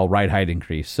overall ride height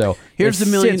increase. So Here's the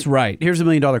 $1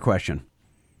 million question.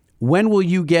 When will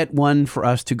you get one for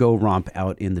us to go romp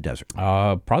out in the desert?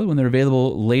 Probably when they're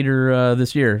available later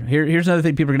this year. Here's another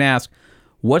thing people are going to ask.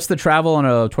 What's the travel on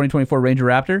a 2024 Ranger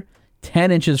Raptor?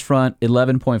 10 inches front,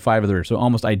 11.5 of the rear, so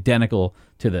almost identical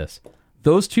to this.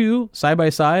 Those two side by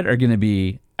side are going to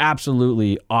be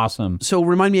absolutely awesome. So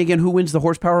remind me again, who wins the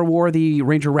horsepower war, the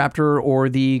Ranger Raptor or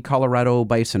the Colorado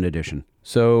Bison edition?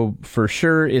 So for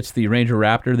sure, it's the Ranger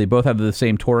Raptor. They both have the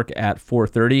same torque at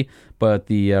 430, but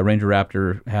the Ranger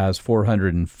Raptor has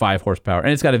 405 horsepower,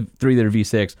 and it's got a 3-liter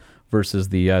V6 versus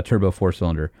the turbo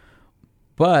 4-cylinder.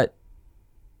 But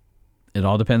it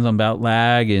all depends on about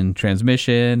lag and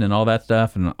transmission and all that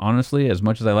stuff. And honestly, as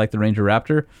much as I like the Ranger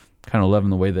Raptor, kind of loving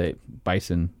the way the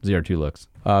Bison ZR2 looks.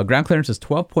 Ground clearance is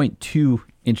 12.2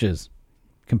 inches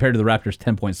compared to the Raptor's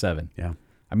 10.7. Yeah.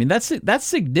 I mean, that's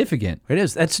significant. It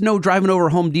is. That's no driving over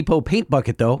Home Depot paint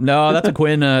bucket, though. No, that's a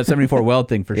Quinn 74 Weld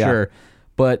thing for sure.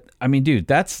 But, I mean, dude,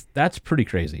 that's pretty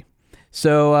crazy.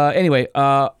 So, anyway,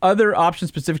 other options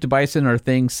specific to Bison are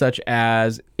things such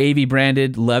as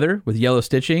AV-branded leather with yellow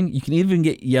stitching. You can even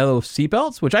get yellow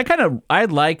seatbelts, which I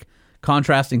like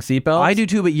contrasting seatbelts. I do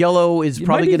too, but yellow is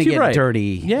probably going to get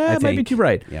dirty. Yeah, it might be too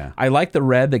bright. Yeah. I like the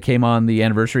red that came on the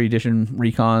anniversary edition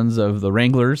recons of the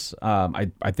Wranglers.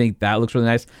 I think that looks really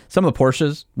nice. Some of the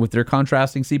Porsches with their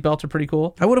contrasting seatbelts are pretty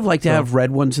cool. I would have liked to have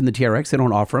red ones in the TRX. They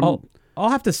don't offer them. I'll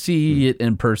have to see it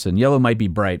in person. Yellow might be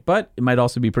bright, but it might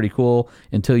also be pretty cool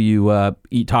until you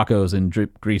eat tacos and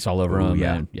drip grease all over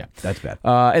them. Yeah, that's bad.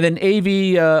 And then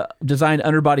AV designed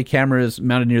underbody cameras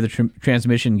mounted near the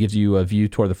transmission gives you a view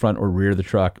toward the front or rear of the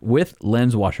truck with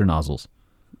lens washer nozzles.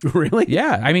 Really?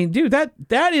 Yeah. I mean, dude,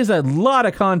 that is a lot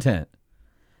of content.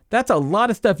 That's a lot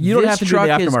of stuff you don't have to do in the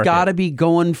aftermarket. This truck has got to be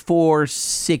going for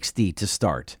 60 to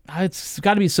start. It's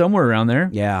got to be somewhere around there.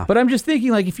 Yeah. But I'm just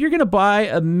thinking, like, if you're going to buy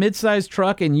a mid-sized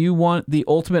truck and you want the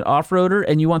ultimate off-roader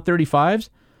and you want 35s,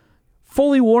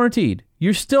 fully warranted.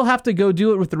 You still have to go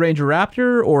do it with the Ranger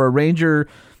Raptor or a Ranger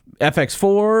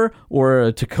FX4 or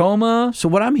a Tacoma. So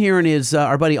what I'm hearing is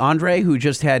our buddy Andre, who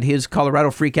just had his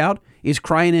Colorado freak out, is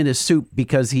crying in his soup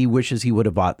because he wishes he would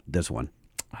have bought this one.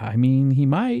 I mean, he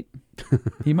might.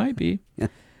 He might be.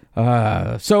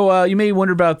 So you may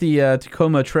wonder about the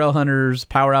Tacoma Trail Hunters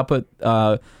power output.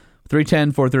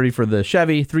 310, 430 for the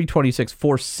Chevy, 326,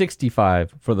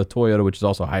 465 for the Toyota, which is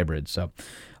also hybrid. So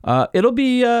it'll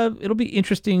be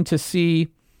interesting to see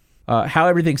how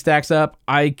everything stacks up.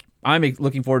 I'm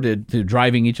looking forward to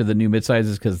driving each of the new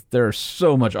midsizes because there's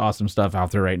so much awesome stuff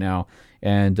out there right now.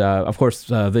 And, of course,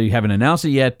 they haven't announced it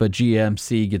yet, but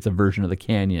GMC gets a version of the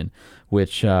Canyon,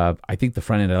 which I think the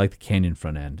front end, I like the Canyon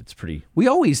front end. It's pretty We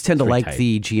always tend to like tight.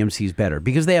 the GMCs better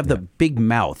because they have the big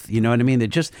mouth. You know what I mean?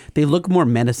 They look more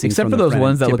menacing. Except from for the those front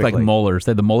ones end, that look like typically. molars.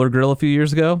 They had the molar grill a few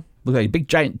years ago. Looked like a big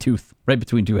giant tooth right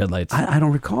between two headlights. I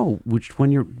don't recall which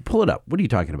one you're... Pull it up. What are you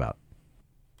talking about?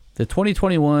 The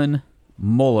 2021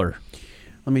 molar.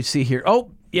 Let me see here. Oh,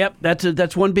 yep.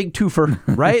 That's one big twofer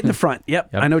right in the front.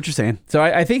 Yep. I know what you're saying. So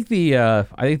I think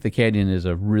the Canyon is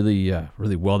a really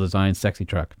really well designed, sexy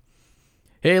truck.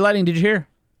 Hey, Lightning, did you hear?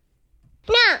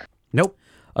 No. Nope.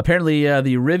 Apparently,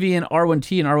 the Rivian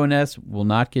R1T and R1S will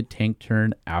not get tank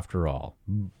turn after all.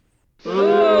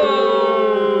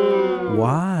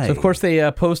 Why? So of course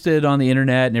they posted on the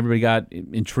internet, and everybody got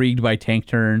intrigued by tank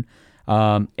turn.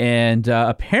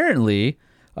 Apparently.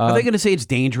 Are they going to say it's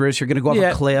dangerous? You're going to go off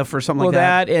a cliff or something like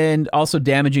that? Well, that and also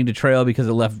damaging to trail because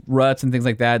it left ruts and things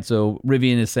like that. So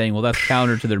Rivian is saying, well, that's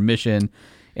counter to their mission.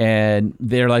 And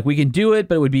they're like, we can do it,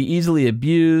 but it would be easily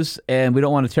abused, and we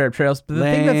don't want to tear up trails. But the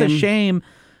thing that's a shame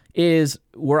is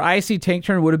where I see tank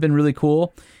turn would have been really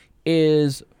cool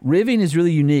is Rivian is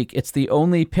really unique. It's the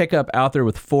only pickup out there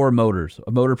with 4 motors,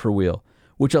 a motor per wheel,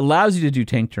 which allows you to do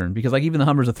tank turn because like even the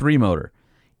Hummer's a 3-motor.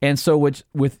 And so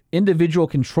with individual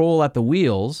control at the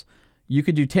wheels, you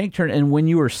could do tank turn. And when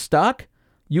you were stuck,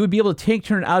 you would be able to tank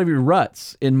turn out of your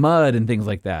ruts in mud and things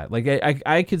like that. Like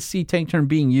I could see tank turn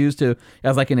being used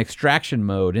as like an extraction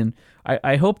mode. And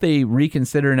I hope they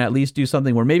reconsider and at least do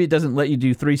something where maybe it doesn't let you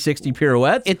do 360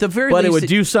 pirouettes. At the very but least, it would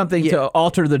do something to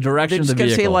alter the direction of the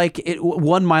vehicle. Say like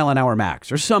 1 mile an hour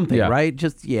max or something, right?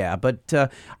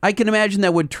 But I can imagine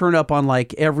that would turn up on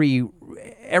like every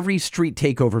street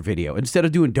takeover video. Instead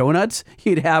of doing donuts,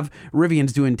 you'd have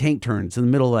Rivians doing tank turns in the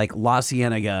middle of like La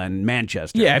Cienega and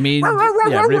Manchester. Yeah, I mean,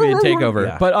 Rivian takeover.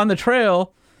 Yeah. But on the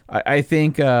trail, I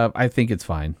think it's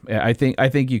fine. I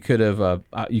think you could have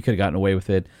gotten away with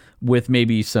it with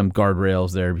maybe some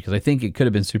guardrails there, because I think it could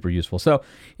have been super useful. So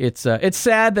it's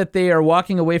sad that they are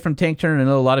walking away from tank turn. I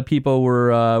know a lot of people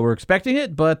were expecting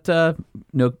it, but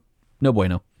no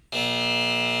bueno.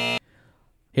 Hey,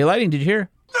 Lighting, did you hear?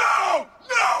 No!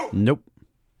 Nope.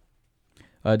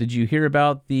 Did you hear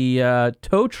about the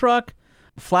tow truck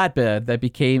flatbed that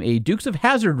became a Dukes of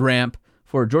Hazzard ramp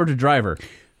for a Georgia driver?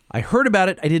 I heard about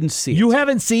it. I didn't see it. You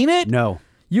haven't seen it? No.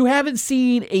 You haven't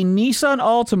seen a Nissan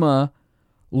Altima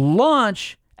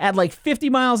launch at like 50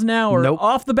 miles an hour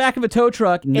off the back of a tow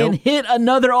truck and hit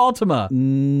another Altima?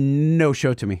 No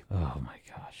show to me. Oh, my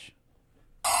gosh.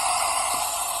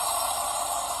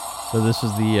 So this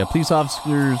is the police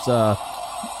officer's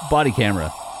body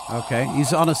camera. Okay.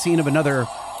 He's on a scene of another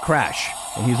crash.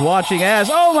 And he's watching as,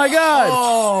 oh, my God.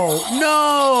 Oh,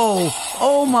 no.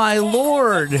 Oh, my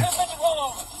Lord.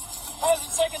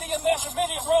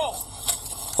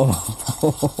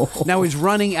 Oh. Now he's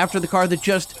running after the car that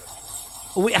just...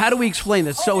 How do we explain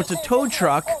this? So it's a tow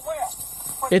truck.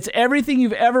 It's everything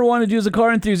you've ever wanted to do as a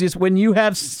car enthusiast when you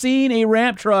have seen a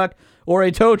ramp truck or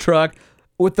a tow truck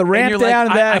with the ramp down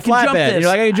and that flatbed. You're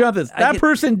like, I can jump this. That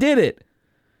person did it.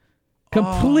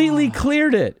 Completely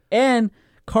cleared it. And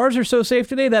cars are so safe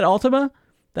today, that Altima,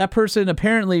 that person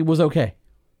apparently was okay.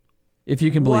 If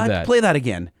you can believe that. Play that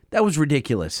again. That was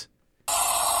ridiculous.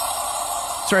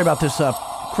 Sorry about this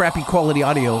crappy quality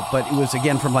audio, but it was,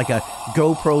 again, from like a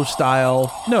GoPro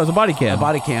style. No, it was a body cam. A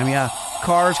body cam, yeah.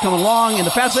 Cars coming along in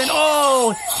the fast lane.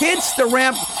 Oh, hits the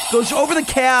ramp, goes over the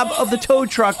cab of the tow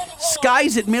truck,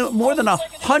 skies it more than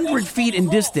 100 feet in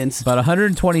distance. About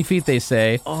 120 feet, they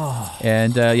say. Oh.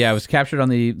 And, it was captured on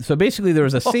the... So basically, there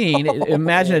was a scene.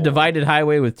 Imagine a divided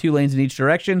highway with 2 lanes in each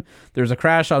direction. There was a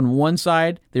crash on one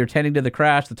side. They were tending to the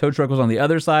crash. The tow truck was on the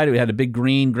other side. We had a big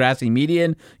green, grassy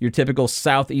median, your typical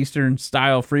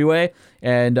southeastern-style freeway.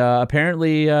 And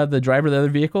apparently, the driver of the other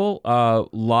vehicle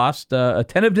lost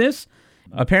attentiveness.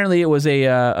 Apparently, it was a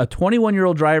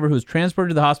 21-year-old driver who was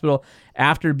transported to the hospital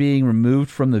after being removed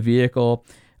from the vehicle.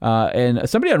 And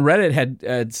somebody on Reddit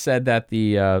had said that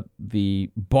the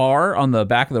bar on the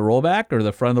back of the rollback, or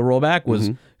the front of the rollback,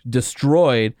 was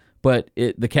destroyed, but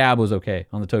the cab was okay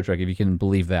on the tow truck, if you can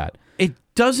believe that. It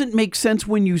doesn't make sense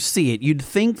when you see it. You'd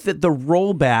think that the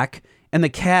rollback and the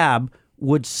cab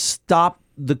would stop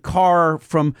the car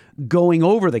from going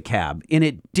over the cab, and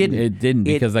it didn't. It didn't,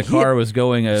 because the car was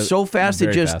going so fast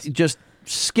it just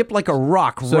skipped like a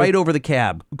rock right over the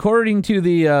cab. According to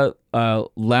the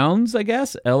Lowndes, I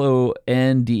guess,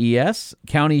 Londes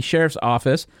County Sheriff's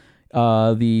Office,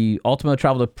 the Altima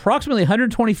traveled approximately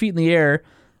 120 feet in the air.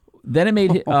 Then it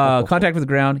made contact with the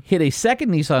ground, hit a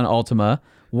second Nissan Altima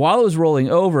while it was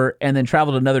rolling over, and then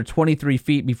traveled another 23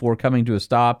 feet before coming to a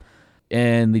stop.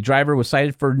 And the driver was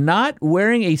cited for not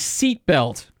wearing a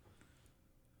seatbelt.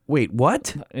 Wait,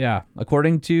 what? Yeah,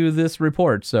 according to this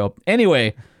report. So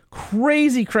anyway,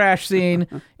 crazy crash scene.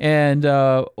 And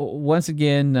once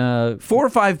again... 4 or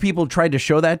 5 people tried to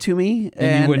show that to me.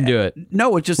 And you wouldn't do it?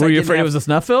 No, it's just... Were you afraid it was a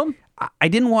snuff film? I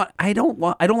don't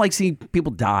like seeing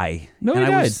people die. No, he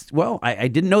died. I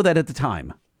didn't know that at the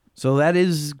time. So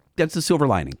that's the silver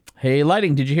lining. Hey,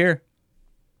 Lighting, did you hear?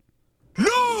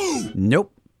 No!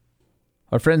 Nope.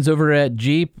 Our friends over at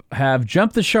Jeep have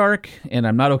jumped the shark, and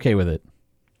I'm not okay with it.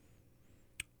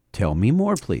 Tell me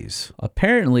more, please.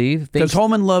 Apparently, because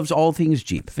Holman loves all things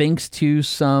Jeep. Thanks to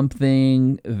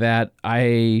something that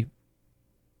I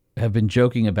have been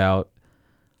joking about,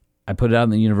 I put it out in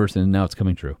the universe, and now it's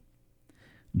coming true.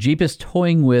 Jeep is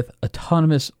toying with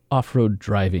autonomous off-road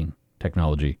driving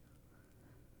technology.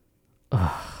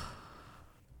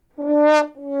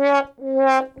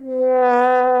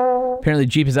 Apparently,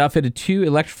 Jeep has outfitted 2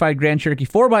 electrified Grand Cherokee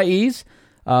 4xEs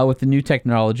with the new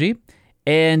technology.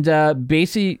 And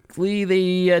basically,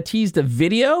 they teased a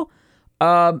video,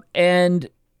 and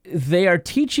they are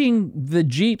teaching the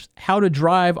Jeeps how to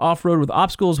drive off-road with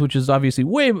obstacles, which is obviously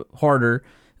way harder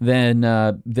than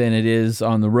it is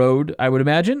on the road, I would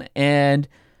imagine. And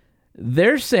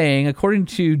they're saying, according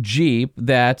to Jeep,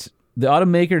 that the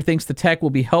automaker thinks the tech will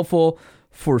be helpful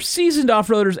for seasoned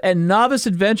off-roaders and novice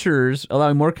adventurers,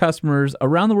 allowing more customers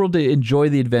around the world to enjoy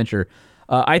the adventure.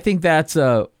 I think that's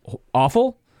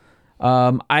awful.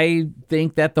 I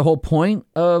think that the whole point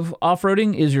of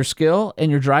off-roading is your skill and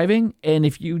your driving, and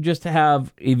if you just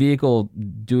have a vehicle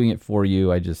doing it for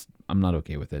you, I'm not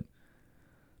okay with it.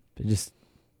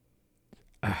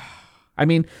 I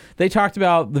mean, they talked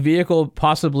about the vehicle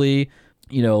possibly,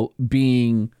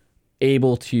 being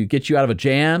able to get you out of a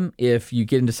jam if you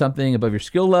get into something above your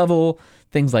skill level,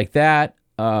 things like that.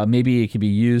 Maybe it could be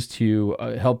used to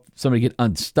help somebody get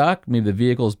unstuck. Maybe the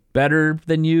vehicle's better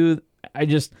than you. I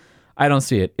don't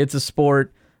see it. It's a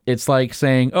sport. It's like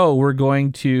saying, oh, we're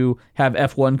going to have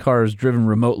F1 cars driven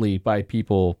remotely by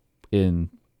people in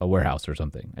a warehouse or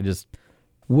something. I just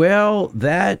can't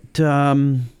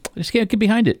get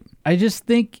behind it. I just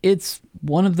think it's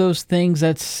one of those things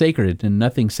that's sacred and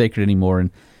nothing's sacred anymore. And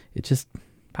it just,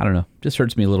 I don't know, just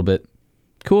hurts me a little bit.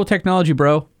 Cool technology,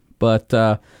 bro, but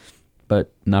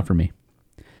not for me.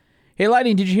 Hey,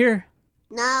 Lightning, did you hear?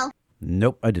 No.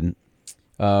 Nope, I didn't.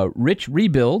 Rich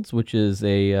Rebuilds, which is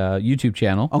a YouTube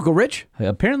channel. Uncle Rich?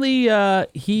 Apparently,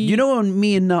 he... You know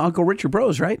me and Uncle Rich are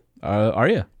bros, right? Are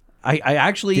you? I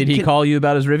actually... Did he call you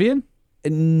about his Rivian?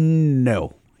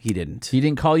 No, he didn't. He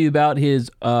didn't call you about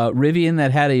his Rivian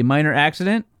that had a minor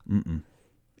accident? Mm-mm.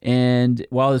 And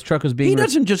while his truck was being... He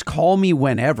doesn't just call me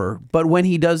whenever, but when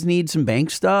he does need some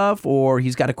bank stuff or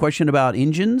he's got a question about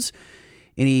engines...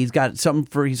 And he's got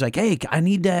something he's like, hey, I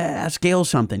need to ask Gail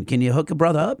something. Can you hook a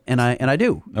brother up? And I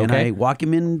do. Okay. And I walk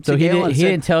him in to Gail and say,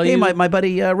 didn't tell you, hey, my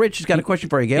buddy Rich has got a question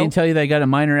for you, Gail. He didn't tell you that he got a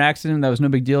minor accident that was no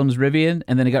big deal in his Rivian,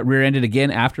 and then it got rear-ended again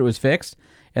after it was fixed,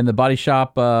 and the body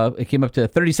shop, it came up to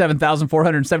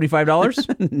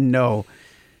 $37,475?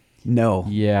 No.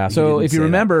 Yeah. So if you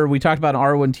remember, we talked about an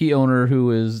R1T owner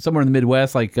who is somewhere in the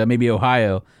Midwest, like maybe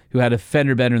Ohio, who had a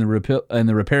fender bender and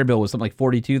the repair bill was something like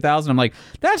 $42,000. I'm like,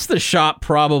 that's the shop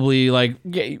probably like,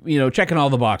 checking all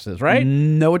the boxes, right?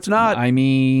 No, it's not. I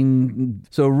mean,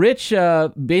 so Rich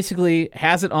basically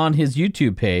has it on his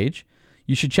YouTube page.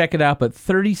 You should check it out, but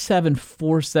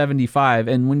 $37,475.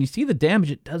 And when you see the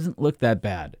damage, it doesn't look that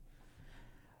bad.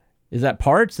 Is that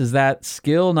parts? Is that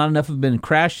skill? Not enough have been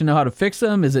crashed to know how to fix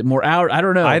them? Is it more hours? I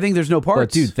don't know. I think there's no parts.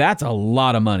 But dude, that's a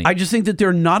lot of money. I just think that there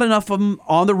are not enough of them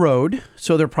on the road,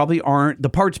 so there probably aren't. The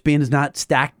parts bin is not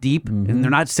stacked deep, and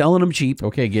they're not selling them cheap.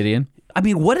 Okay, Gideon. I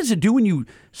mean, what does it do when you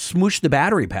smush the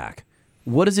battery pack?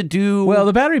 What does it do? Well,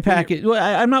 the battery pack,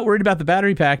 I'm not worried about the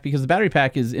battery pack because the battery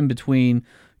pack is in between,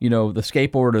 the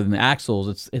skateboard and the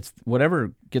axles. It's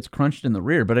whatever gets crunched in the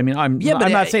rear. But I mean, I'm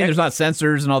not saying there's not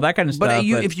sensors and all that kind of stuff. But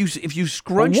if you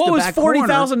scrunch the back corner, what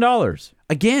was $40,000?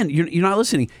 Again, you're not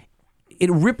listening. It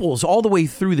ripples all the way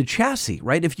through the chassis,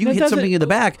 right? If you hit something in the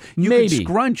back, you can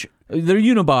scrunch. They're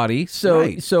unibody,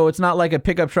 Right. so it's not like a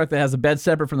pickup truck that has a bed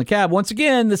separate from the cab. Once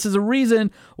again, this is a reason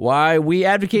why we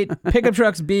advocate pickup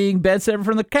trucks being bed separate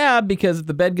from the cab, because if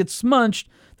the bed gets smunched,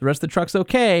 the rest of the truck's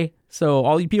okay. So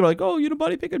all you people are like, oh,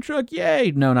 unibody pickup truck,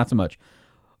 yay. No, not so much.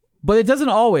 But it doesn't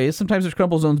always. Sometimes there's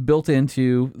crumple zones built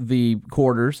into the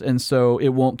quarters, and so it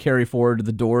won't carry forward to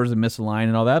the doors and misalign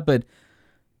and all that. But,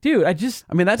 dude,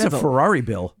 that's a Ferrari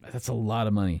bill. That's a lot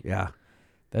of money. Yeah.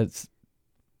 That's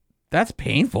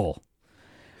painful.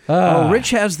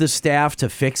 Rich has the staff to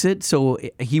fix it, so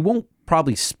he won't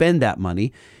probably spend that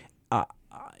money.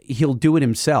 He'll do it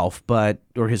himself,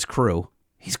 or his crew.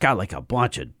 He's got like a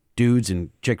bunch of dudes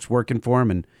and chicks working for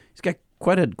him, and he's got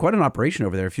quite an operation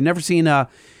over there. If you've never seen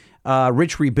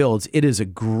Rich Rebuilds, it is a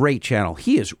great channel.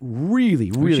 He is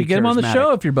really, really. You should get him on the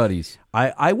show if you're buddies.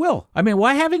 I will. I mean,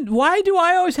 why do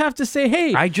I always have to say,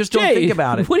 hey, I just don't think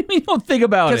about it. What do you mean don't think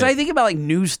about it? Because I think about like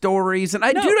news stories, and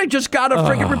I just got a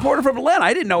freaking reporter from Atlanta.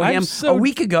 I didn't know him a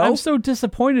week ago. I'm so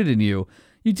disappointed in you.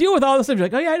 You deal with all this stuff. You're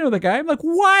like, oh yeah, I know that guy. I'm like,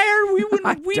 why are we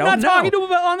not talking to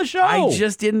him on the show? I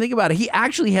just didn't think about it. He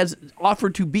actually has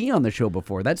offered to be on the show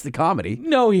before. That's the comedy.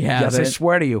 No, he hasn't. Yes, I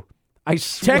swear to you.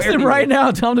 Text him right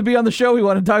now. Tell him to be on the show. We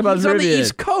want to talk about his Rivian. He's on the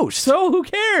East Coast. So who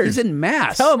cares? He's in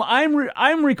Mass. Tell him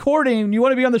I'm recording. You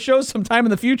want to be on the show sometime in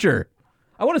the future.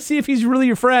 I want to see if he's really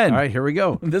your friend. All right, here we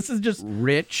go. This is just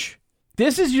Rich.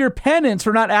 This is your penance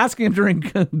for not asking him during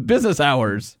business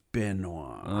hours.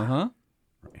 Benoit. Uh-huh.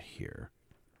 Right here.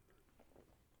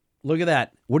 Look at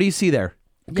that. What do you see there?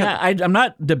 Yeah, I'm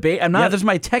not debating. Yeah, there's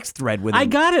my text thread with him. I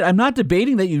got it. I'm not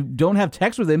debating that you don't have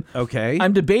text with him. Okay.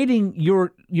 I'm debating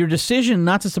your decision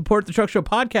not to support the Truck Show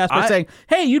podcast by saying,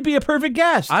 hey, you'd be a perfect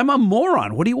guest. I'm a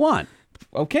moron. What do you want?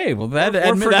 Okay, well, that's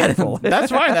fine.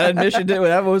 That admission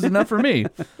that was enough for me.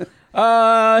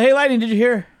 Hey, Lightning, did you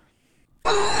hear?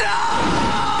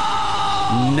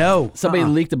 No. Somebody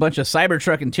leaked a bunch of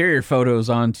Cybertruck interior photos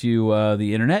onto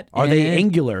the internet. Are they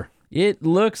angular? It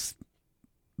looks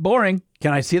boring.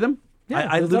 Can I see them? Yeah,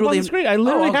 I literally on the screen. I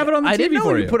literally have it on the TV didn't know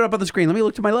for you. Put it up on the screen. Let me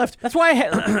look to my left. That's why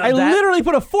I literally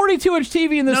put a 42-inch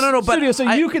TV in the studio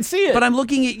so you could see it. But I'm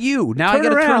looking at you. Now Turn I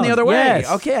got to turn the other way. Yes.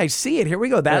 Okay, I see it. Here we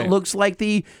go. That looks like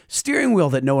the steering wheel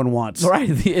that no one wants. Right.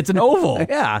 It's an oval.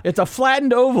 Yeah. It's a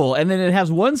flattened oval, and then it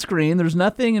has one screen. There's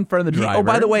nothing in front of the driver. Oh,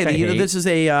 by the way, this is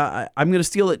I'm going to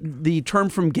steal the term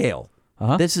from Gail.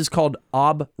 This is called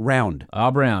ob round.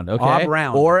 Ob round, okay. Ob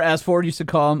round. Or as Ford used to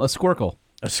call them, a squircle.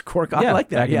 A scorecard. I like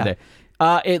that. Back in the day.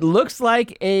 It looks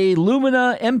like a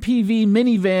Lumina MPV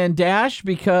minivan dash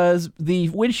because the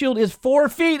windshield is 4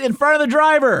 feet in front of the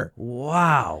driver.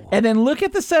 Wow. And then look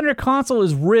at the center console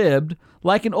is ribbed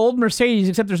like an old Mercedes,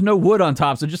 except there's no wood on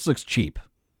top, so it just looks cheap.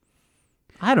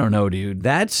 I don't know, dude.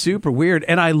 That's super weird.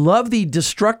 And I love the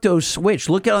Destructo switch.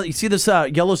 Look at, you see this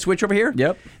yellow switch over here?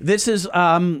 Yep. This is,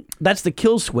 that's the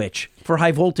kill switch for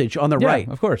high voltage on the right.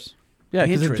 Of course. Yeah,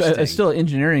 because it's still an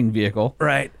engineering vehicle.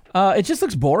 Right. It just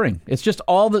looks boring. It's just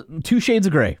all the 2 shades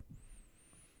of gray.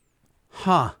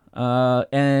 Huh.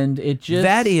 And it just...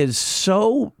 That is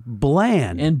so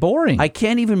bland. And boring. I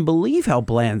can't even believe how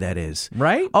bland that is.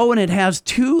 Right? Oh, and it has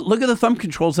 2, look at the thumb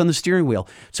controls on the steering wheel.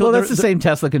 So that's the same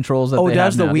Tesla controls that they have now. Oh, it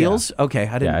does the wheels? Yeah. Okay,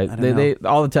 I didn't know.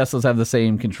 All the Teslas have the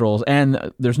same controls,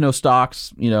 and there's no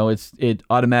stocks. You know, it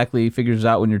automatically figures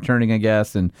out when you're turning, I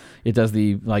guess, and it does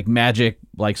the magic,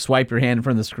 swipe your hand in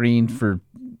front of the screen for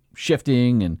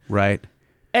shifting and right.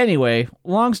 Anyway,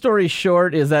 long story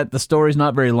short is that the story's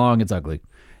not very long. It's ugly.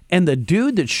 And the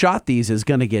dude that shot these is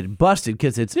going to get busted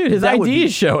because it's... Dude, his ID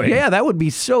is showing. Yeah, that would be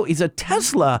so... He's a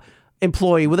Tesla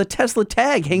employee with a Tesla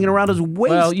tag hanging around his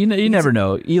waist. Well, you never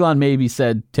know. Elon maybe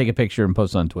said take a picture and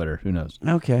post on Twitter. Who knows?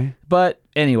 Okay. But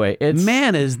anyway, it's...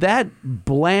 Man, is that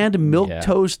bland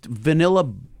milquetoast vanilla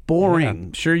boring. Yeah,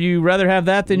 I'm sure you rather have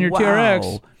that than your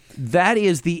TRX. That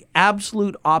is the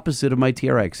absolute opposite of my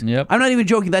TRX. Yep. I'm not even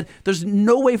joking. There's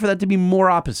no way for that to be more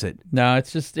opposite. No,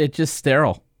 it's just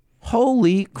sterile.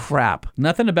 Holy crap.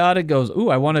 Nothing about it goes, ooh,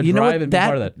 I want to drive and be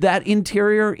part of that. That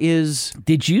interior is...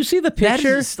 Did you see the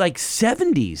picture? That is like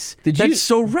 70s. That's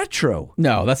so retro.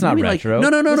 No, that's not retro. No.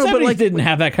 The 70s but didn't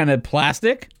have that kind of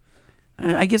plastic.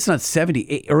 I guess not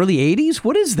 70, early 80s?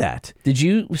 What is that? Did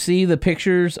you see the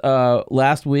pictures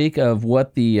last week of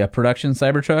what the production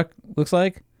Cybertruck looks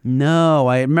like? No,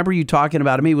 I remember you talking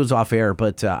about it. Maybe it was off air,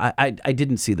 but I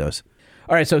didn't see those.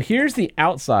 All right, so here's the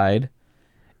outside.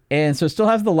 And so it still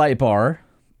has the light bar,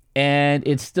 and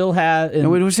it still has...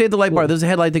 And when we say the light bar, there's a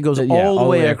headlight that goes all the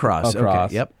way across.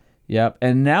 Okay, yep.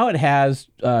 And now it has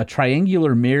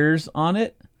triangular mirrors on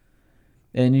it,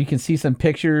 and you can see some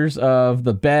pictures of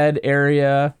the bed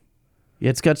area.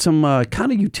 It's got some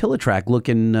kind of Utilitrack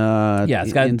looking...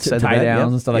 it's got tie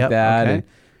downs and stuff like that. Okay. And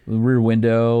the rear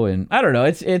window, and I don't know.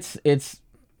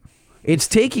 It's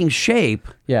taking shape.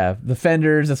 Yeah, the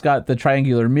fenders, it's got the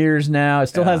triangular mirrors now. It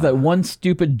still has that one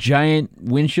stupid giant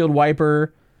windshield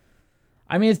wiper.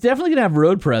 I mean, it's definitely going to have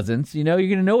road presence. You know, you're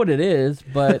going to know what it is,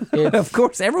 but it's... Of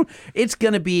course, it's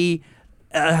going to be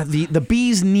the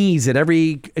bee's knees at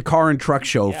every car and truck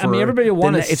show. I mean, everybody will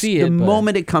want to see it. The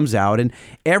moment it comes out, and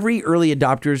every early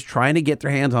adopter is trying to get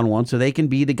their hands on one so they can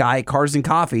be the guy at Cars and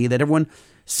Coffee that everyone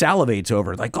salivates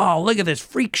over. Like, oh, look at this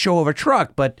freak show of a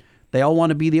truck, but... They all want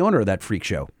to be the owner of that freak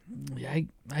show.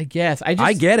 I guess.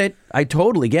 I get it. I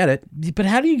totally get it. But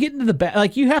how do you get into the back?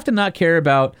 Like, you have to not care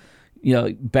about,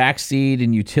 backseat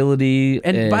and utility.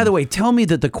 And by the way, tell me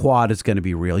that the quad is going to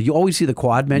be real. You always see the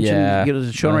quad mentioned. Yeah.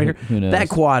 It's shown right here. Who knows? That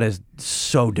quad is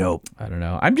so dope. I don't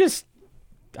know. I'm just...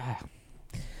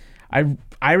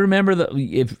 I remember that,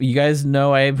 if you guys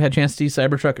know, I had a chance to see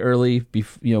Cybertruck early,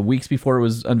 weeks before it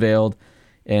was unveiled,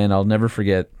 and I'll never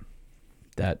forget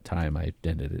that time I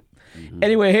dented it. Mm-hmm.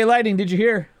 Anyway, hey, Lightning, did you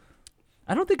hear?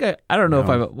 I don't know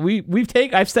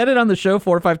if I've said it on the show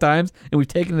 4 or 5 times, and we've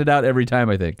taken it out every time,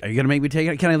 I think. Are you going to make me take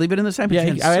it? Can I leave it in the same? Yeah,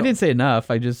 I didn't say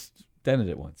enough. I just dented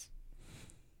it once.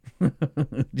 I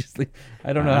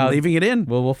don't know how. I'm leaving it in.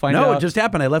 Well, we'll find out. No, it just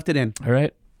happened. I left it in. All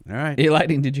right. Hey,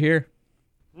 Lightning, did you hear?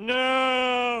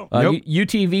 No. Nope.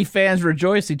 UTV fans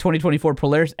rejoice. The 2024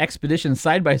 Polaris Expedition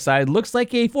side-by-side looks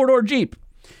like a 4-door Jeep.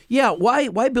 Yeah,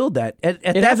 why build that?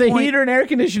 It has a heater and air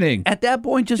conditioning. At that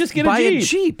point, just get buy a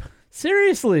Jeep.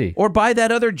 Seriously. Or buy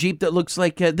that other Jeep that looks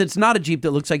like, that's not a Jeep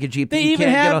that looks like a Jeep. They even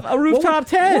have a rooftop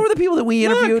tent. What were the people that we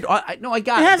interviewed? I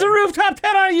got it. It has a rooftop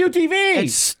tent on a UTV.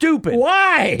 It's stupid.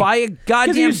 Why? Buy a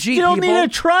goddamn Jeep, Because you still need a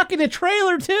truck and a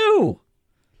trailer, too.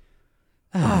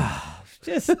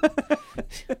 Just...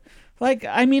 I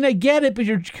get it, but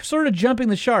you're sort of jumping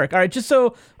the shark. All right,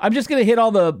 I'm just going to hit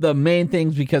all the main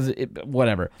things because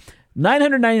whatever.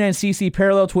 999cc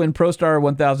parallel twin ProStar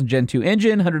 1000 Gen 2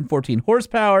 engine, 114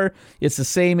 horsepower. It's the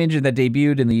same engine that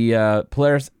debuted in the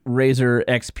Polaris RZR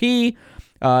XP.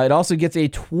 It also gets a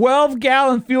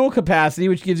 12-gallon fuel capacity,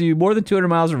 which gives you more than 200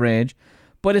 miles of range,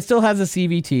 but it still has a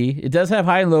CVT. It does have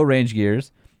high and low range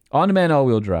gears, on-demand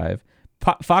all-wheel drive,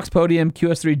 Fox Podium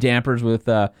QS3 dampers with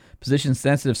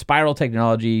position-sensitive spiral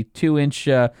technology, 2-inch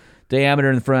diameter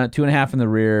in the front, 2.5 in the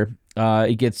rear.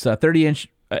 It gets 30-inch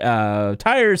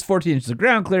tires, 14 inches of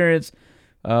ground clearance.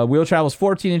 Wheel travels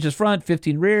 14 inches front,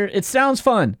 15 rear. It sounds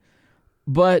fun,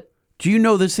 but Do you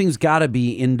know this thing's got to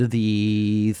be into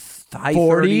the high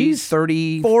 40s?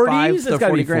 35 40s? to It's got to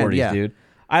 40 be grand. 40s, Yeah. dude.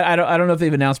 I don't know if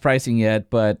they've announced pricing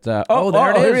yet, but There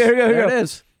it is. Here we go. There it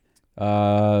is.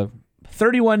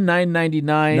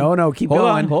 $31,999. No, keep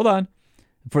going. Hold on.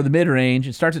 For the mid range,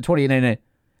 it starts at $28,999.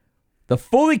 The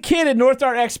fully kitted North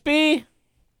Star XP,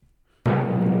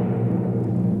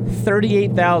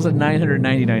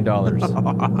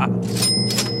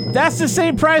 $38,999. That's the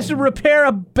same price to repair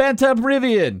a bent up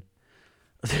Rivian.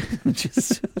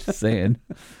 just saying.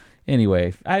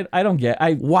 Anyway, I don't get.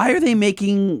 Why are they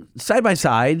making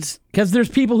side-by-sides? Because there's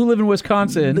people who live in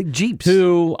Wisconsin, like Jeeps,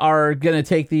 who are going to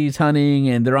take these hunting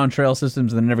and they're on trail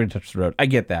systems and they're never going to touch the road. I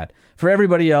get that. For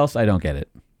everybody else, I don't get it.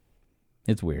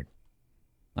 It's weird.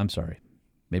 I'm sorry.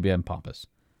 Maybe I'm pompous.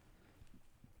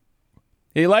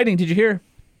 Hey, Lightning, did you hear?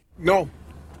 No.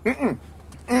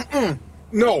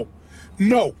 No.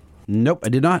 Nope, I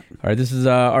did not. All right, this is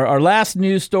our last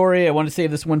news story. I want to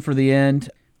save this one for the end.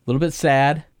 A little bit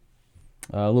sad,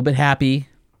 a little bit happy,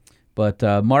 but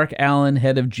Mark Allen,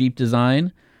 head of Jeep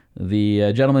Design,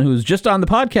 the gentleman who was just on the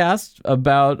podcast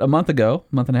about a month and a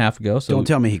half ago. So don't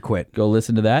tell me he quit. Go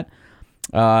listen to that.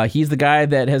 He's the guy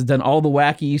that has done all the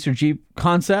wacky Easter Jeep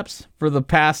concepts for the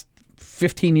past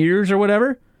 15 years or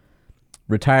whatever.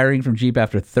 Retiring from Jeep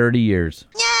after 30 years.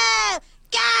 No!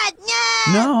 God, no!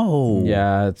 No.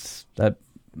 Yeah, that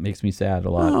makes me sad a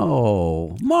lot.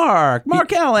 No. Mark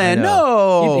Allen,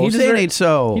 no. Say it ain't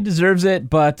so. He deserves it,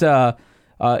 but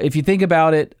if you think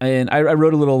about it, and I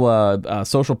wrote a little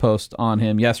social post on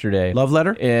him yesterday. Love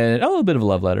letter? And a little bit of a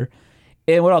love letter.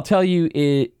 And what I'll tell you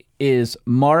is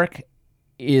Mark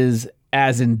is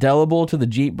as indelible to the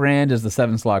Jeep brand as the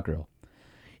 7-slot grill.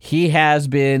 He has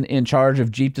been in charge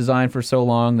of Jeep design for so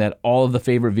long that all of the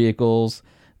favorite vehicles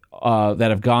that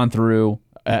have gone through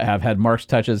have had Mark's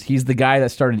touches. He's the guy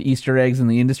that started Easter eggs in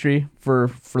the industry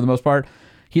for the most part.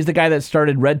 He's the guy that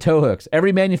started red tow hooks.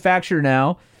 Every manufacturer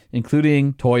now,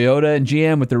 including Toyota and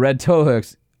GM with the red tow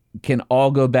hooks, can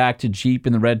all go back to Jeep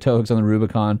and the red tow hooks on the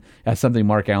Rubicon as something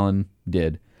Mark Allen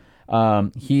did.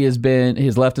 He's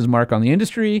left his mark on the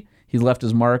industry. He's left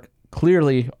his mark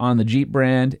clearly on the Jeep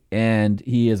brand, and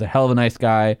he is a hell of a nice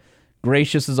guy.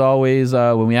 Gracious as always.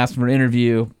 When we asked him for an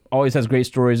interview, always has great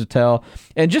stories to tell.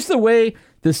 And just the way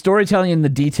the storytelling and the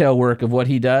detail work of what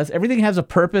he does, everything has a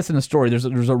purpose and a story. There's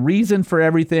a reason for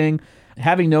everything.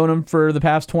 Having known him for the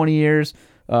past 20 years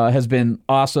has been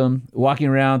awesome. Walking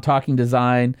around, talking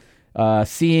design,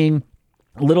 seeing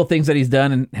little things that he's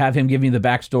done and have him give me the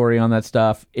backstory on that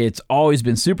stuff. It's always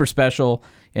been super special.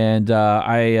 And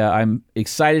I'm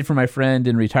excited for my friend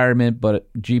in retirement, but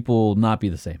Jeep will not be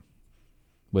the same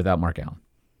without Mark Allen.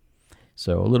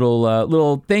 So a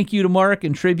little thank you to Mark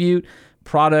and tribute.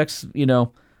 Products,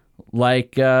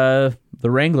 like the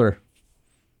Wrangler,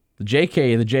 the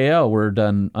JK, the JL were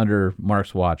done under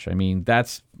Mark's watch.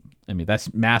 That's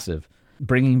massive.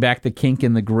 Bringing back the kink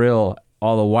in the grill,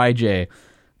 all the YJ,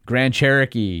 Grand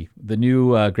Cherokee, the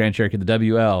new Grand Cherokee, the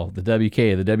WL, the WK,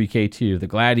 the WK2, the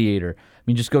Gladiator.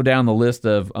 Just go down the list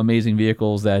of amazing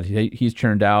vehicles that he's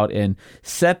churned out and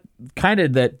set kind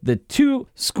of the two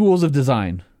schools of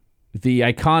design. The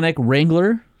iconic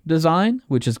Wrangler design,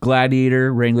 which is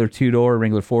Gladiator, Wrangler 2-door,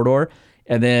 Wrangler 4-door,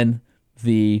 and then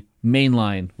the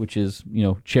mainline, which is,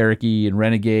 Cherokee and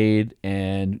Renegade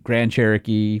and Grand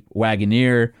Cherokee,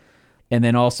 Wagoneer, and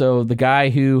then also the guy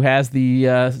who has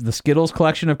the Skittles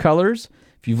collection of colors.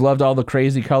 If you've loved all the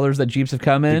crazy colors that Jeeps have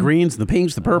come in, the greens, the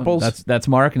pinks, the purples, that's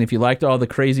Mark. And if you liked all the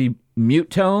crazy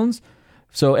mute tones,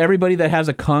 so everybody that has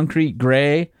a concrete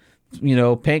gray,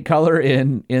 paint color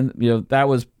in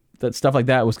that stuff like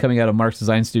that was coming out of Mark's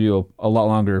design studio a lot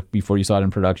longer before you saw it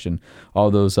in production. All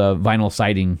those vinyl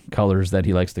siding colors that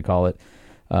he likes to call it.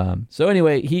 So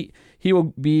anyway, he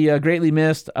will be greatly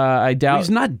missed. I doubt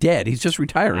he's not dead. He's just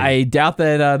retiring. I doubt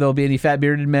that there'll be any fat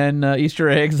bearded men Easter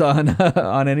eggs on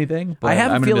on anything. I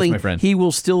have I'm a feeling my friend. he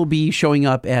will still be showing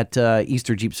up at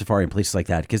Easter Jeep Safari and places like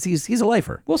that because he's a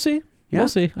lifer. We'll see. Yeah. We'll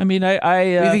see. I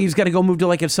you think he's got to go move to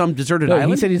like some deserted island?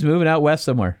 He said he's moving out west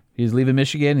somewhere. He's leaving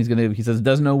Michigan. He says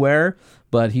doesn't know where,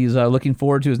 but he's looking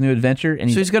forward to his new adventure. And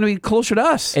he's going to be closer to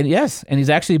us. And yes, and he's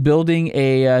actually building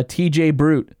a TJ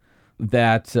Brute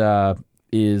that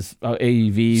is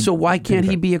AEV. So why can't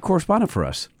he be a correspondent for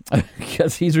us?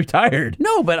 Because he's retired.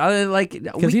 No, but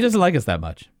because he doesn't like us that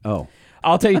much. Oh,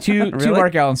 I'll tell you two Really?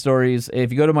 Mark Allen stories.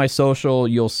 If you go to my social,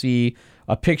 you'll see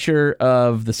a picture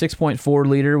of the 6.4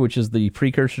 liter, which is the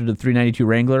precursor to the 392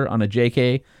 Wrangler on a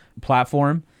JK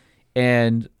platform.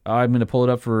 And I'm going to pull it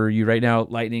up for you right now,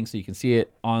 Lightning, so you can see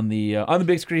it on the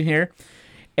big screen here.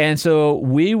 And so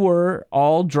we were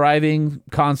all driving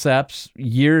concepts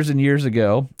years and years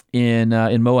ago in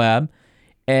Moab,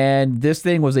 and this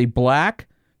thing was a black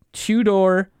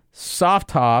 2-door soft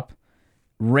top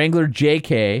Wrangler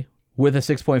JK with a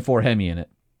 6.4 Hemi in it.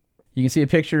 You can see a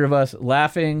picture of us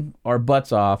laughing our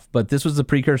butts off, but this was the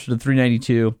precursor to the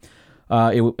 392.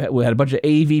 It had a bunch of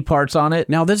AV parts on it.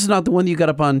 Now, this is not the one that you got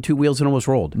up on two wheels and almost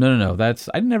rolled. No.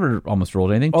 I never almost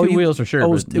rolled anything. Two wheels for sure. It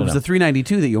was the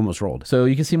 392 that you almost rolled. So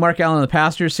you can see Mark Allen in the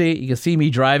passenger seat. You can see me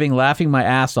driving, laughing my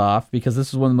ass off because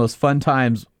this was one of the most fun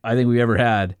times I think we ever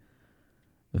had.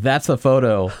 That's a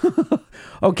photo.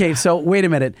 Okay, so wait a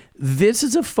minute. This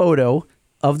is a photo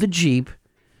of the Jeep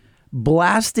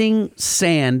blasting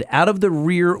sand out of the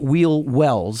rear wheel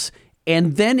wells,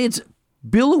 and then it's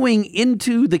billowing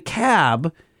into the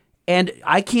cab, and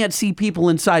I can't see people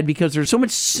inside because there's so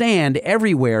much sand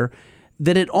everywhere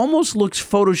that it almost looks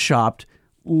photoshopped,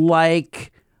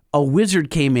 like a wizard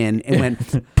came in and went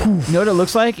poof. You know what it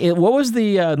looks like? What was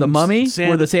the Mummy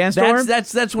or the sandstorm?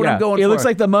 That's what I'm going for. It looks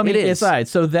like the Mummy inside.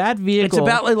 So that vehicle, it's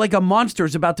about like a monster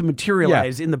is about to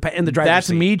materialize in the driver's seat.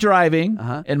 That's me driving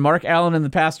and Mark Allen in the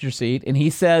passenger seat. And he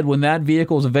said when that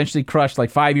vehicle was eventually crushed,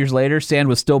 like 5 years later, sand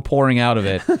was still pouring out of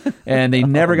it, and they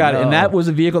never got it. And that was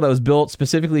a vehicle that was built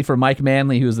specifically for Mike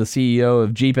Manley, who was the CEO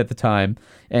of Jeep at the time.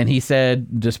 And he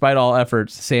said, despite all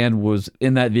efforts, sand was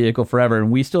in that vehicle forever.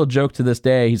 And we still joke to this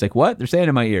day. He's like, what? There's sand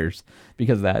in my ears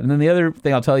because of that. And then the other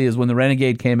thing I'll tell you is when the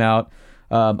Renegade came out,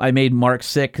 I made Mark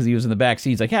sick because he was in the back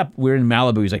seat. He's like, yeah, we're in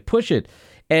Malibu. He's like, push it.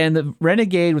 And the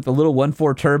Renegade with the little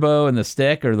 1.4 turbo and the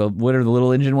stick or whatever the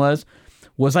little engine was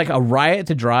like a riot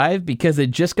to drive because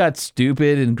it just got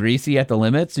stupid and greasy at the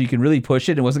limit. So you can really push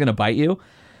it and it wasn't going to bite you.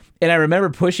 And I remember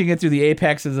pushing it through the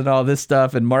apexes and all this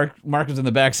stuff. And Mark was in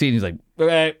the back seat. And he's like,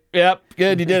 okay, yep,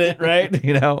 good, you did it, right?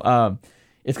 You know,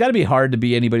 it's got to be hard to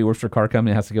be anybody who works for a car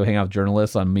company and has to go hang out with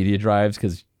journalists on media drives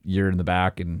because you're in the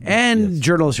back. And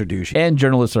journalists are douchey. And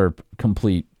journalists are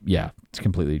it's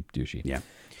completely douchey. Yeah.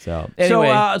 So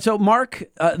anyway. So Mark,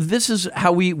 this is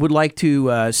how we would like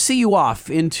to see you off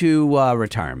into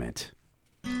retirement.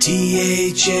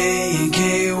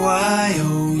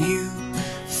 THANKYOU.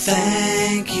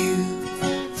 Thank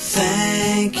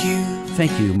you.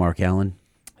 Thank you, Mark Allen.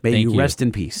 May you rest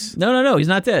in peace. No. He's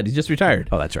not dead. He's just retired.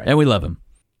 Oh, that's right. And we love him.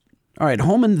 All right,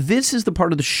 Holman, this is the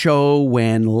part of the show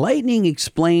when Lightning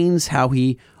explains how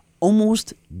he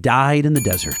almost died in the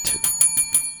desert.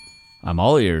 I'm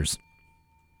all ears.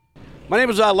 My name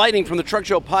is Lightning from the Truck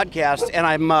Show podcast, and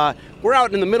we're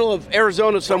out in the middle of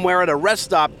Arizona somewhere at a rest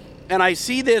stop, and I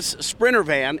see this Sprinter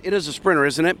van. It is a Sprinter,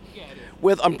 isn't it? Yeah, it is.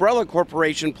 With Umbrella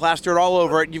Corporation plastered all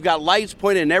over it. You've got lights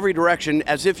pointed in every direction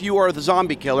as if you are the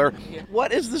zombie killer. Yeah.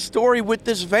 What is the story with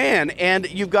this van? And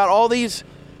you've got all these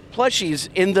plushies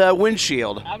in the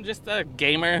windshield. I'm just a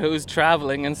gamer who's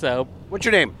traveling, and so... What's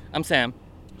your name? I'm Sam.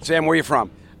 Sam, where are you from?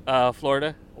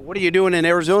 Florida. What are you doing in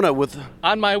Arizona with...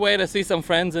 On my way to see some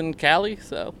friends in Cali,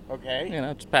 so... Okay. You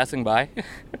know, just passing by.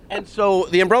 And so,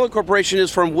 the Umbrella Corporation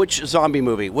is from which zombie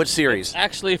movie? Which series? It's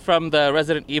actually from the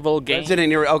Resident Evil game.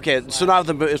 Okay, so not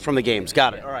it's from the games.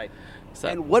 Got it. All right. So,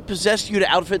 and what possessed you to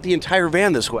outfit the entire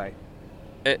van this way?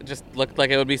 It just looked like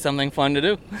it would be something fun to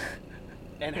do.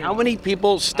 And how many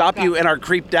people stop you and are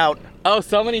creeped out? Oh,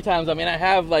 so many times. I mean, I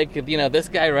have, like, you know, this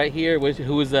guy right here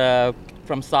who's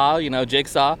from Saw, you know,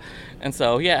 Jigsaw. And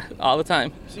so, yeah, all the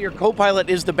time. So your co-pilot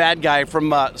is the bad guy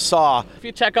from Saw. If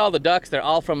you check all the ducks, they're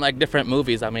all from, like, different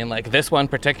movies. I mean, like, this one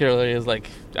particularly is, like,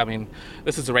 I mean,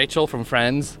 this is Rachel from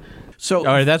Friends. So, all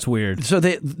right, that's weird. So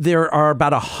there are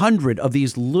about 100 of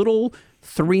these little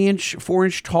 3-inch,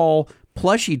 4-inch tall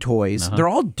plushie toys. They're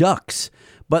all ducks,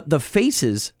 but the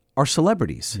faces are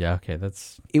celebrities. Yeah, okay,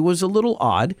 It was a little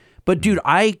odd, but dude,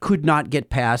 I could not get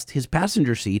past his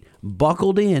passenger seat.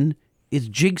 Buckled in is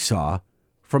Jigsaw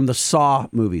from the Saw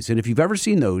movies. And if you've ever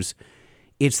seen those,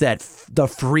 it's the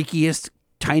freakiest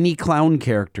tiny clown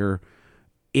character.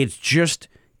 It's just,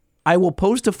 I will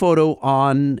post a photo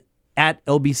on at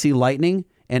LBC Lightning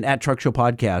and at Truck Show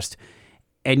Podcast,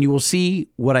 and you will see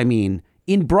what I mean.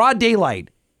 In broad daylight,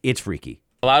 it's freaky.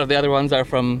 A lot of the other ones are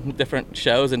from different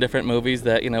shows and different movies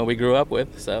that, you know, we grew up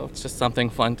with. So it's just something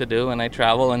fun to do. And I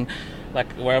travel, and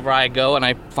like wherever I go and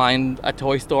I find a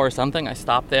toy store or something, I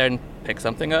stop there and pick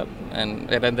something up,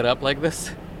 and it ended up like this.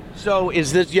 So do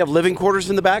you have living quarters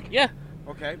in the back? Yeah.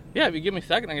 Okay. Yeah, if you give me a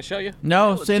second, I can show you.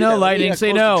 No, say no, Lightning,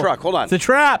 say no. The truck. Hold on. It's a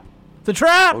trap. It's a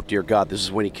trap. Oh, dear God, this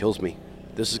is when he kills me.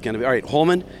 This is going to be... All right,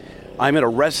 Holman, I'm at a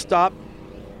rest stop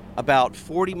about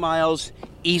 40 miles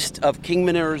east of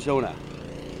Kingman, Arizona.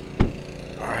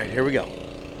 All right, here we go.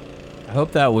 I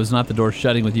hope that was not the door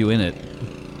shutting with you in it.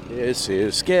 This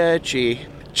is sketchy.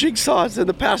 Jigsaw's in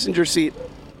the passenger seat.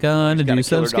 Gonna do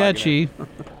some sketchy.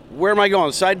 Where am I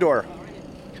going? Side door.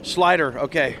 Slider,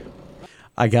 okay.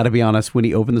 I got to be honest, when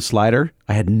he opened the slider,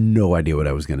 I had no idea what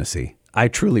I was going to see. I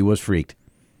truly was freaked.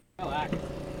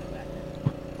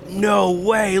 No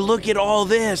way, look at all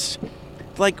this.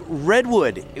 Like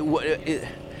redwood.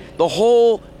 The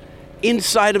whole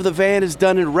inside of the van is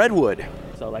done in redwood.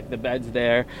 So like the bed's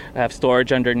there, I have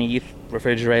storage underneath,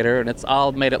 refrigerator, and it's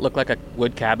all made it look like a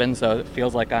wood cabin, so it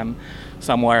feels like I'm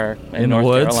somewhere in North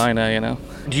Carolina, you know.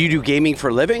 Do you do gaming for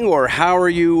a living, or how are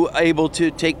you able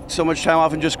to take so much time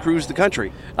off and just cruise the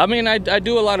country? I mean, I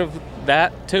do a lot of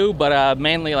that too, but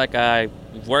mainly like I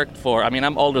worked for, I mean,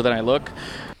 I'm older than I look.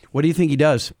 What do you think he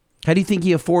does? How do you think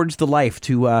he affords the life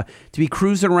to be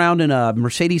cruising around in a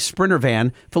Mercedes Sprinter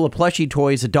van full of plushie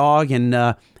toys, a dog,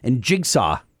 and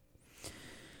Jigsaw?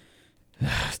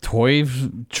 Toy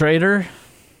trader?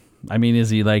 I mean,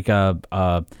 is he like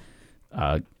a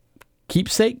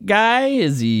keepsake guy?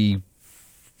 Is he?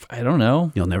 I don't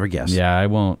know. You'll never guess. Yeah, I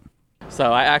won't.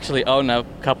 So I actually own a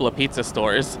couple of pizza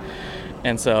stores,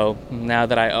 and so now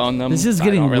that I own them, this is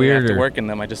getting I don't really weirder. have to work in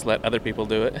them. I just let other people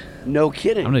do it. No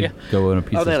kidding. I'm gonna go in a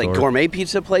pizza store. Are they like gourmet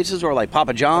pizza places, or like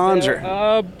Papa John's?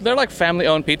 They're like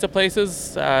family-owned pizza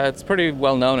places. It's pretty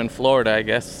well known in Florida, I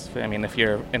guess. I mean, if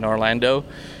you're in Orlando.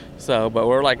 So, but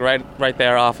we're like right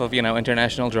there off of, you know,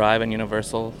 International Drive and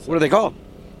Universal. What are they called?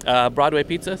 Broadway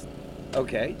Pizzas.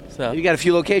 Okay. So you got a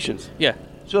few locations. Yeah.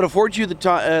 So it affords you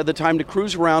the time to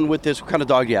cruise around with this. What kind of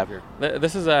dog do you have here?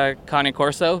 This is a Cane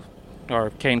Corso, or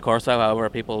Cane Corso,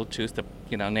 however people choose to,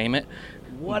 you know, name it.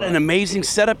 What an amazing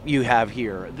setup you have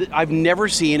here. I've never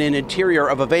seen an interior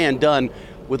of a van done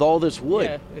with all this wood.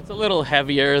 Yeah, it's a little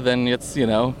heavier than it's, you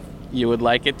know, you would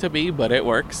like it to be, but it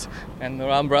works. And the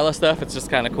umbrella stuff, it's just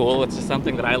kind of cool. It's just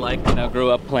something that I like, you know,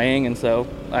 grew up playing, and so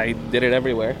I did it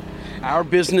everywhere. Our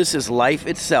business is life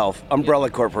itself,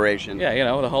 Umbrella Corporation. Yeah, you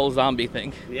know, the whole zombie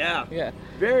thing. Yeah. Yeah.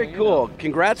 Very cool.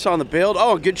 Congrats on the build.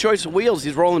 Oh, good choice of wheels.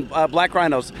 He's rolling Black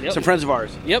Rhinos, some friends of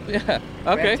ours. Yep, yeah. Okay,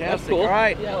 fantastic. that's cool. All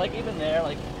right. Yeah, like even there,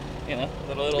 like, you know,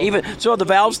 little... Even, so the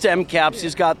valve stem caps,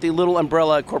 he's got the little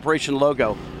Umbrella Corporation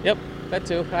logo. Yep. That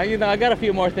too. You know, I got a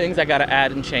few more things I got to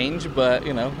add and change, but,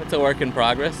 you know, it's a work in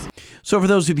progress. So for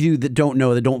those of you that don't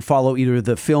know, that don't follow either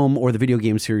the film or the video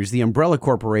game series, the Umbrella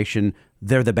Corporation,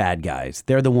 they're the bad guys.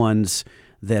 They're the ones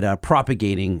that are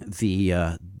propagating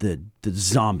the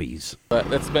zombies. But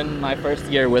it's been my first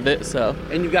year with it, so.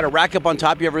 And you've got a rack up on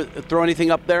top. You ever throw anything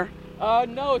up there?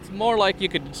 No, it's more like you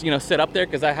could, you know, sit up there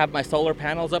because I have my solar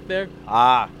panels up there.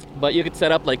 Ah. But you could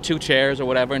set up like 2 chairs or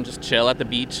whatever and just chill at the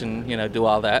beach and, you know, do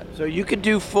all that. So you could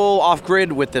do full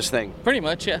off-grid with this thing? Pretty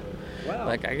much, yeah. Wow.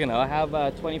 Like, you know, I have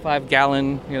a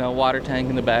 25-gallon, you know, water tank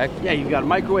in the back. Yeah, you've got a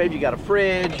microwave, you've got a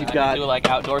fridge, you've got... do, like,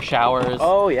 outdoor showers.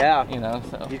 Oh, yeah. You know,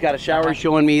 so... You've got a shower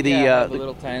showing me the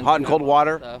little tent, hot and cold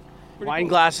water. Wine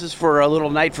glasses for a little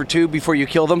night for 2 before you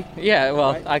kill them? Yeah,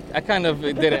 well, right. I kind of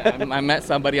did it. I met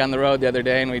somebody on the road the other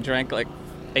day, and we drank, like,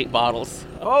 8 bottles.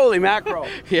 Holy mackerel.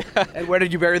 Yeah. And where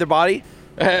did you bury the body?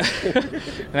 I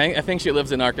think she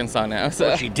lives in Arkansas now. So.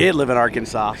 Well, she did live in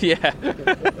Arkansas. Yeah.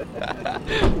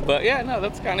 But, yeah, no,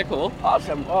 that's kind of cool.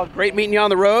 Awesome. Well, great meeting you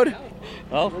on the road.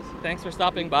 Well, thanks for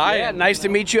stopping by. Yeah, nice to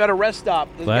meet you at a rest stop.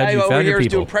 The Glad guy you over found here your is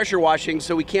people. doing pressure washing,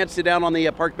 so we can't sit down on the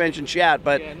park bench and chat.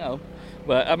 But yeah, no.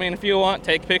 But I mean, if you want,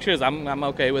 take pictures. I'm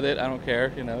okay with it. I don't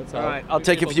care. You know, it's all right. I'll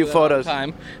take a few photos.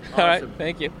 Time. Awesome. All right.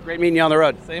 Thank you. Great meeting you on the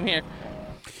road. Same here.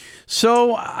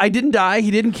 So I didn't die.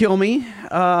 He didn't kill me.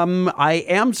 I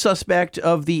am suspect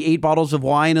of the 8 bottles of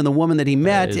wine and the woman that he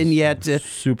met, and yet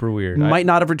super weird. Might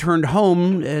not have returned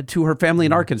home to her family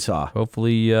in Arkansas.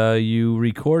 Hopefully, you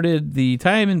recorded the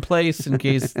time and place in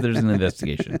case there's an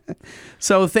investigation.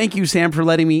 So thank you, Sam, for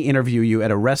letting me interview you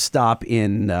at a rest stop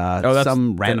in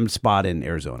some random spot in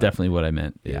Arizona. Definitely what I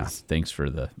meant. Yeah. Thanks for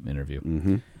the interview.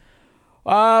 Mm-hmm.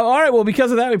 All right. Well,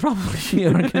 because of that, we probably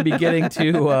aren't going to be getting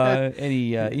to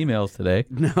any emails today.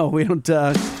 No, we don't.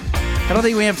 I don't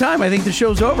think we have time. I think the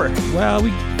show's over. Well,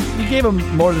 we gave them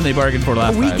more than they bargained for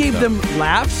last time. We gave them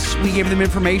laughs. We gave them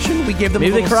information. We gave them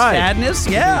Maybe a little they cried. sadness.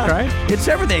 Maybe Yeah, they cried. It's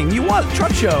everything. You want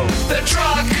Truck Show. The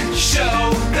Truck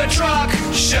Show. The Truck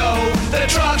Show. The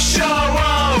Truck Show.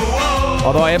 Oh, oh.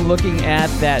 Although I am looking at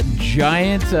that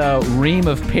giant ream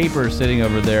of paper sitting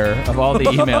over there of all the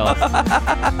emails.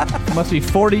 Must be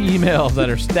 40 emails that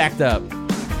are stacked up.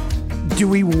 Do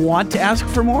we want to ask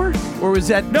for more, or is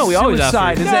that no? We always ask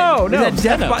for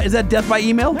Is that death by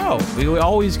email? No, we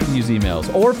always can use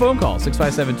emails or phone call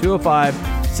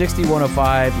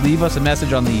 657-205-6105. Leave us a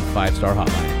message on the 5-star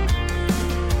hotline.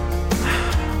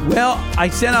 Well, I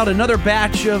sent out another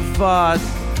batch of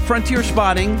Frontier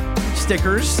Spotting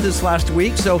stickers this last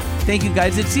week, so thank you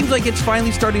guys. It seems like it's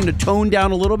finally starting to tone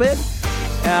down a little bit.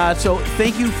 So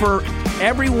thank you for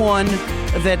everyone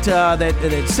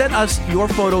that sent us your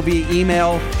photo via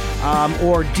email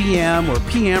or DM or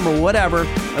PM or whatever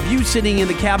of you sitting in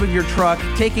the cab of your truck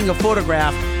taking a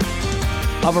photograph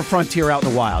of a Frontier out in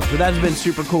the wild. So that's been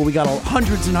super cool. We got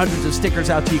hundreds and hundreds of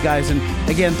stickers out to you guys, and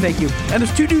again, thank you. And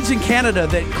there's 2 dudes in Canada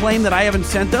that claim that I haven't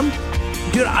sent them.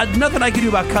 Dude, nothing I can do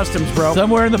about customs, bro.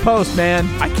 Somewhere in the post, man.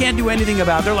 I can't do anything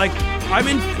about it. They're like,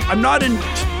 I'm not in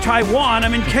Taiwan,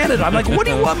 I'm in Canada. I'm like, what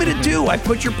do you want me to do? I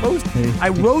put your post. I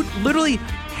literally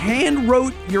hand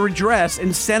wrote your address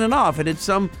and sent it off, and it's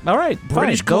some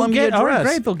British Columbia address. All right,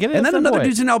 great, they'll get it. And then another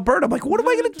dude's in Alberta. I'm like, what am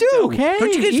I going to do? Okay,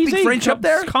 don't you guys speak French up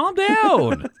there? Calm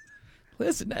down.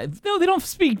 Listen, no, they don't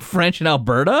speak French in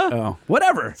Alberta. Oh,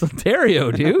 whatever. It's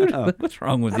Ontario, dude. What's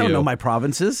wrong with you? I don't know my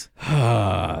provinces.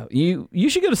 You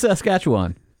should go to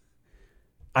Saskatchewan.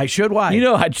 I should. Why? You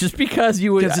know, just because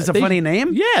you would. Because it's a funny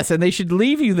name? Yes, and they should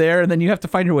leave you there, and then you have to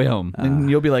find your way home.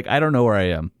 And you'll be like, I don't know where I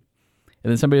am. And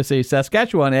then somebody will say,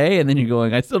 Saskatchewan, eh? And then you're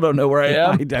going, I still don't know where I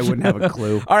am. I wouldn't have a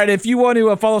clue. All right, if you want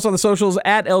to follow us on the socials,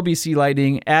 at LBC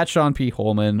Lightning, at Sean P.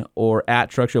 Holman, or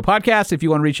at Truck Show Podcast. If you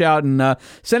want to reach out and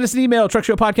send us an email,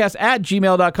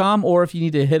 truckshowpodcast@gmail.com, or if you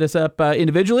need to hit us up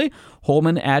individually,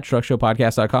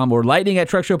 Holman@truckshowpodcast.com or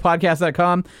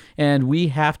lightning@truckshowpodcast.com. And we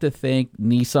have to thank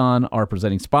Nissan, our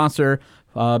presenting sponsor.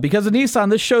 Because of Nissan,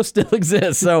 this show still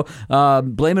exists. So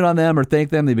blame it on them or thank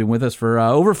them. They've been with us for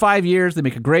over 5 years. They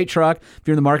make a great truck. If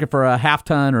you're in the market for a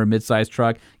half-ton or a mid-sized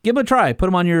truck, give them a try. Put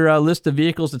them on your list of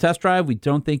vehicles to test drive. We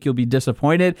don't think you'll be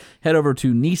disappointed. Head over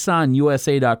to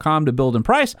nissanusa.com to build and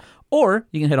price, or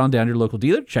you can head on down to your local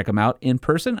dealer. Check them out in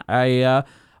person.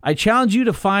 I challenge you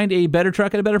to find a better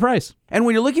truck at a better price. And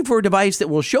when you're looking for a device that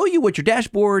will show you what your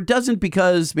dashboard doesn't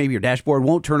because maybe your dashboard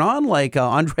won't turn on like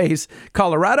Andre's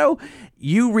Colorado,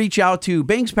 you reach out to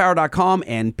bankspower.com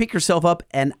and pick yourself up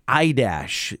an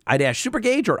iDash Super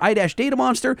Gauge or iDash Data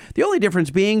Monster. The only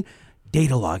difference being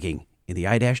data logging in the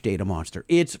iDash Data Monster.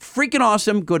 It's freaking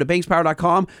awesome. Go to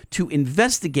bankspower.com to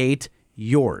investigate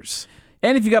yours.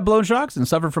 And if you got blown shocks and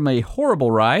suffer from a horrible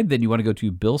ride, then you want to go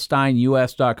to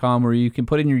bilsteinus.com where you can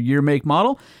put in your year, make,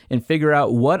 model and figure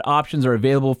out what options are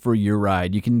available for your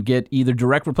ride. You can get either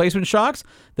direct replacement shocks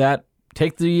that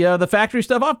take the factory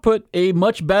stuff off, put a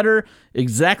much better,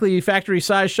 exactly factory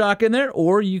size shock in there,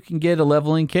 or you can get a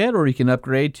leveling kit, or you can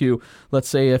upgrade to, let's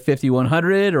say, a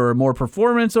 5100 or a more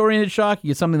performance-oriented shock. You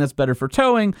get something that's better for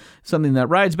towing, something that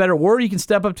rides better, or you can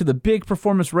step up to the big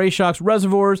performance race shocks,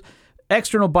 reservoirs,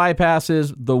 external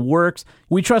bypasses, the works.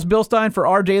 We trust Bilstein for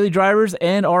our daily drivers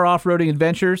and our off-roading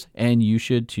adventures, and you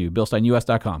should too.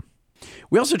 BilsteinUS.com.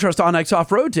 We also trust Onyx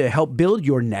Off-Road to help build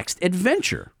your next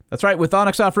adventure. That's right. With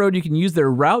Onyx Off-Road, you can use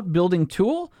their route building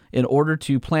tool in order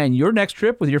to plan your next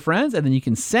trip with your friends, and then you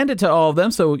can send it to all of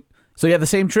them so you have the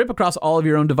same trip across all of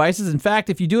your own devices. In fact,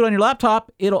 if you do it on your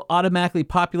laptop, it'll automatically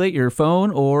populate your phone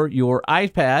or your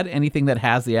iPad, anything that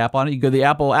has the app on it. You go to the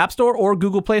Apple App Store or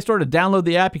Google Play Store to download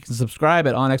the app. You can subscribe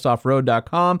at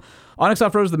onyxoffroad.com. Onyx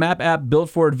Off-Road is the map app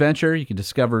built for adventure. You can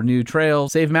discover new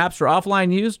trails, save maps for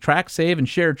offline use, track, save, and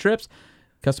share trips,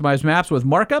 customize maps with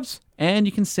markups, and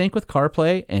you can sync with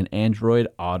CarPlay and Android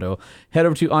Auto. Head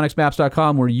over to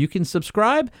onyxmaps.com where you can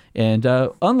subscribe and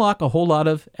unlock a whole lot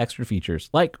of extra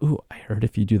features. Like, I heard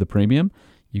if you do the premium,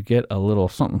 you get a little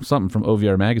something from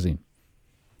OVR Magazine.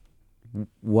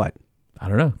 What? I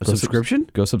don't know. A subscription?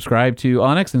 Go subscribe to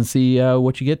Onyx and see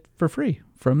what you get for free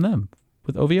from them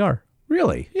with OVR.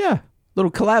 Really? Yeah. Little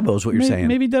collabo is what you're saying.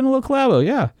 Maybe done a little collabo,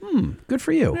 yeah. Good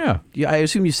for you. Yeah. I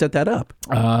assume you set that up.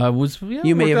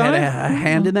 You may have had a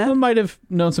hand in that? I might have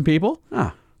known some people.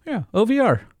 Ah. Yeah,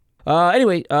 OVR.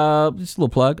 Anyway, just a little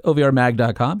plug,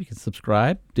 OVRmag.com. You can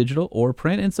subscribe, digital or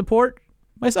print, and support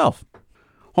myself.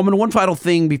 Holman, one final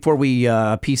thing before we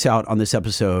peace out on this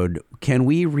episode. Can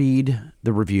we read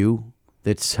the review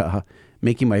that's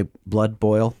making my blood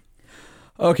boil?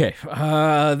 Okay,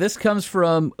 this comes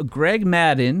from Greg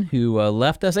Madden, who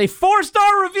left us a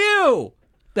 4-star review.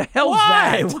 The hell's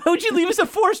that? Why would you leave us a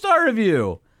 4-star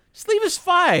review? Just leave us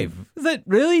 5. Is that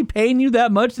really paying you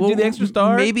that much to do the extra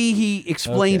star? Maybe he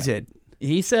explains it.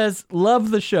 He says,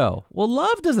 love the show. Well,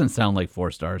 love doesn't sound like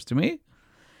 4 stars to me.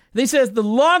 Then he says, the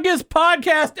longest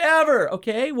podcast ever.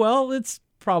 Okay, well, it's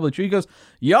probably true. He goes,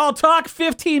 y'all talk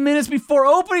 15 minutes before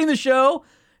opening the show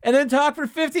and then talk for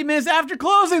 15 minutes after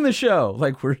closing the show,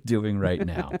 like we're doing right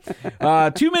now.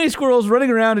 Too many squirrels running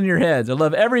around in your heads. I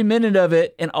love every minute of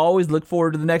it and always look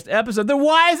forward to the next episode. Then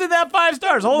why isn't that 5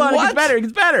 stars? Hold on, it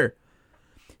gets better.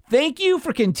 Thank you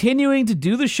for continuing to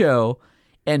do the show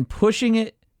and pushing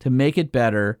it to make it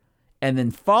better. And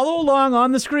then follow along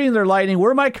on the screen there, Lightning,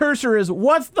 where my cursor is.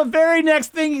 What's the very next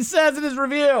thing he says in his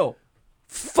review?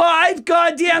 5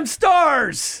 goddamn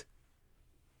stars!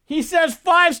 He says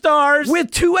 5 stars.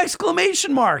 With 2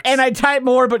 exclamation marks. And I type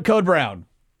more, but code brown.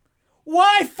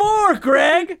 Why 4,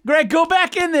 Greg? Greg, go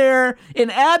back in there and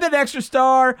add that extra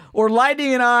star, or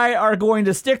Lightning and I are going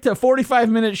to stick to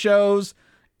 45-minute shows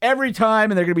every time,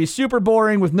 and they're going to be super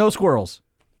boring with no squirrels.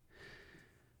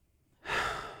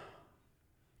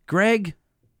 Greg,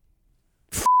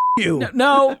 you.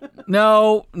 No,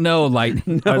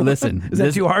 Lightning. No. Listen. Is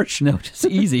that too harsh? No, just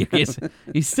easy.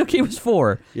 He still gave us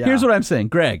 4. Yeah. Here's what I'm saying.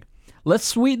 Greg, let's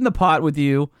sweeten the pot with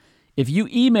you. If you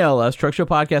email us,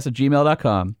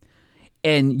 truckshowpodcast@gmail.com,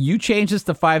 and you change this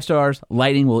to 5 stars,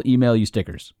 Lightning will email you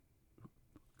stickers.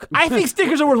 I think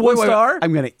stickers are worth 1 star.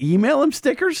 I'm going to email him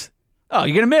stickers? Oh,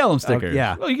 you're going to mail him stickers?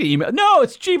 Yeah. Well, you can email. No,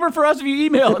 it's cheaper for us if you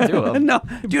email it to him. No,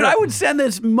 dude, I would send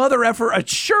this mother effer a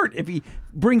shirt if he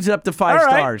brings it up to 5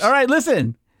 stars. All right,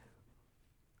 listen.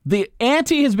 The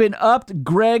ante has been upped,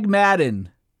 Greg Madden.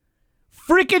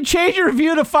 Freaking change your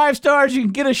review to 5 stars. You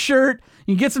can get a shirt,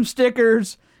 you can get some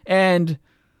stickers, and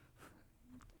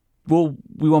we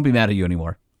won't be mad at you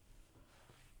anymore.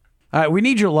 All right, we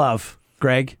need your love,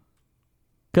 Greg.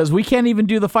 Because we can't even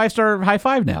do the 5-star high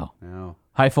 5 now. No.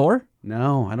 High 4?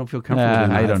 No, I don't feel comfortable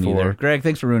doing I high don't 4. either. Greg,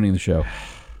 thanks for ruining the show.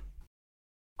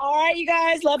 All right, you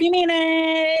guys. Love you, mean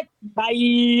it.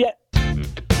 Bye.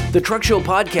 The Truck Show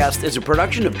Podcast is a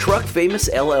production of Truck Famous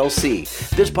LLC.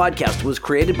 This podcast was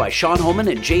created by Sean Holman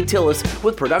and Jay Tillis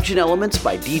with production elements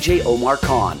by DJ Omar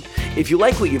Khan. If you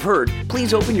like what you've heard,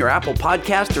 please open your Apple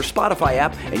Podcast or Spotify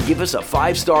app and give us a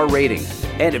 5-star rating.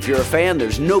 And if you're a fan,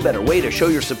 there's no better way to show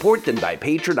your support than by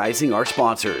patronizing our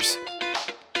sponsors.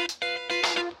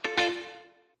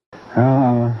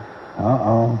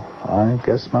 I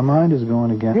guess my mind is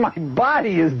going again. My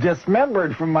body is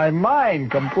dismembered from my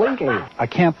mind completely. I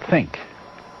can't think.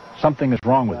 Something is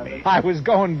wrong with me. I was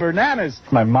going bananas.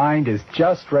 My mind is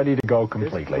just ready to go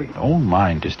completely. Own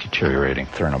mind is deteriorating.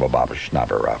 Thurnababa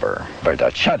schnabber rubber. But the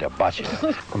chada bachi.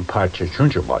 Compache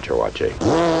junja watcher watcher.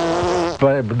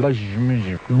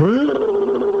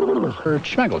 Her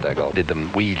schmegeldegel did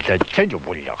them we the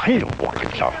changeable halo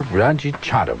Ranji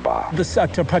Chadaba. The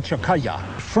Sata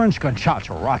Pachakaya, French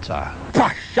Conchacha Rata.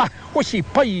 Pasha,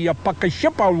 Ushipaya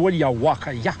Pakashipa Willia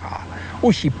Waka Yaha,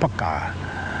 Ushipaka.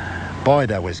 Boy,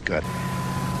 that was good.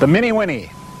 The Mini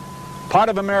Winnie, part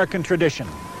of American tradition,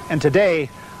 and today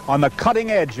on the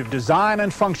cutting edge of design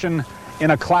and function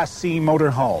in a Class C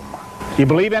motorhome. Do you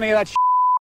believe any of that shit?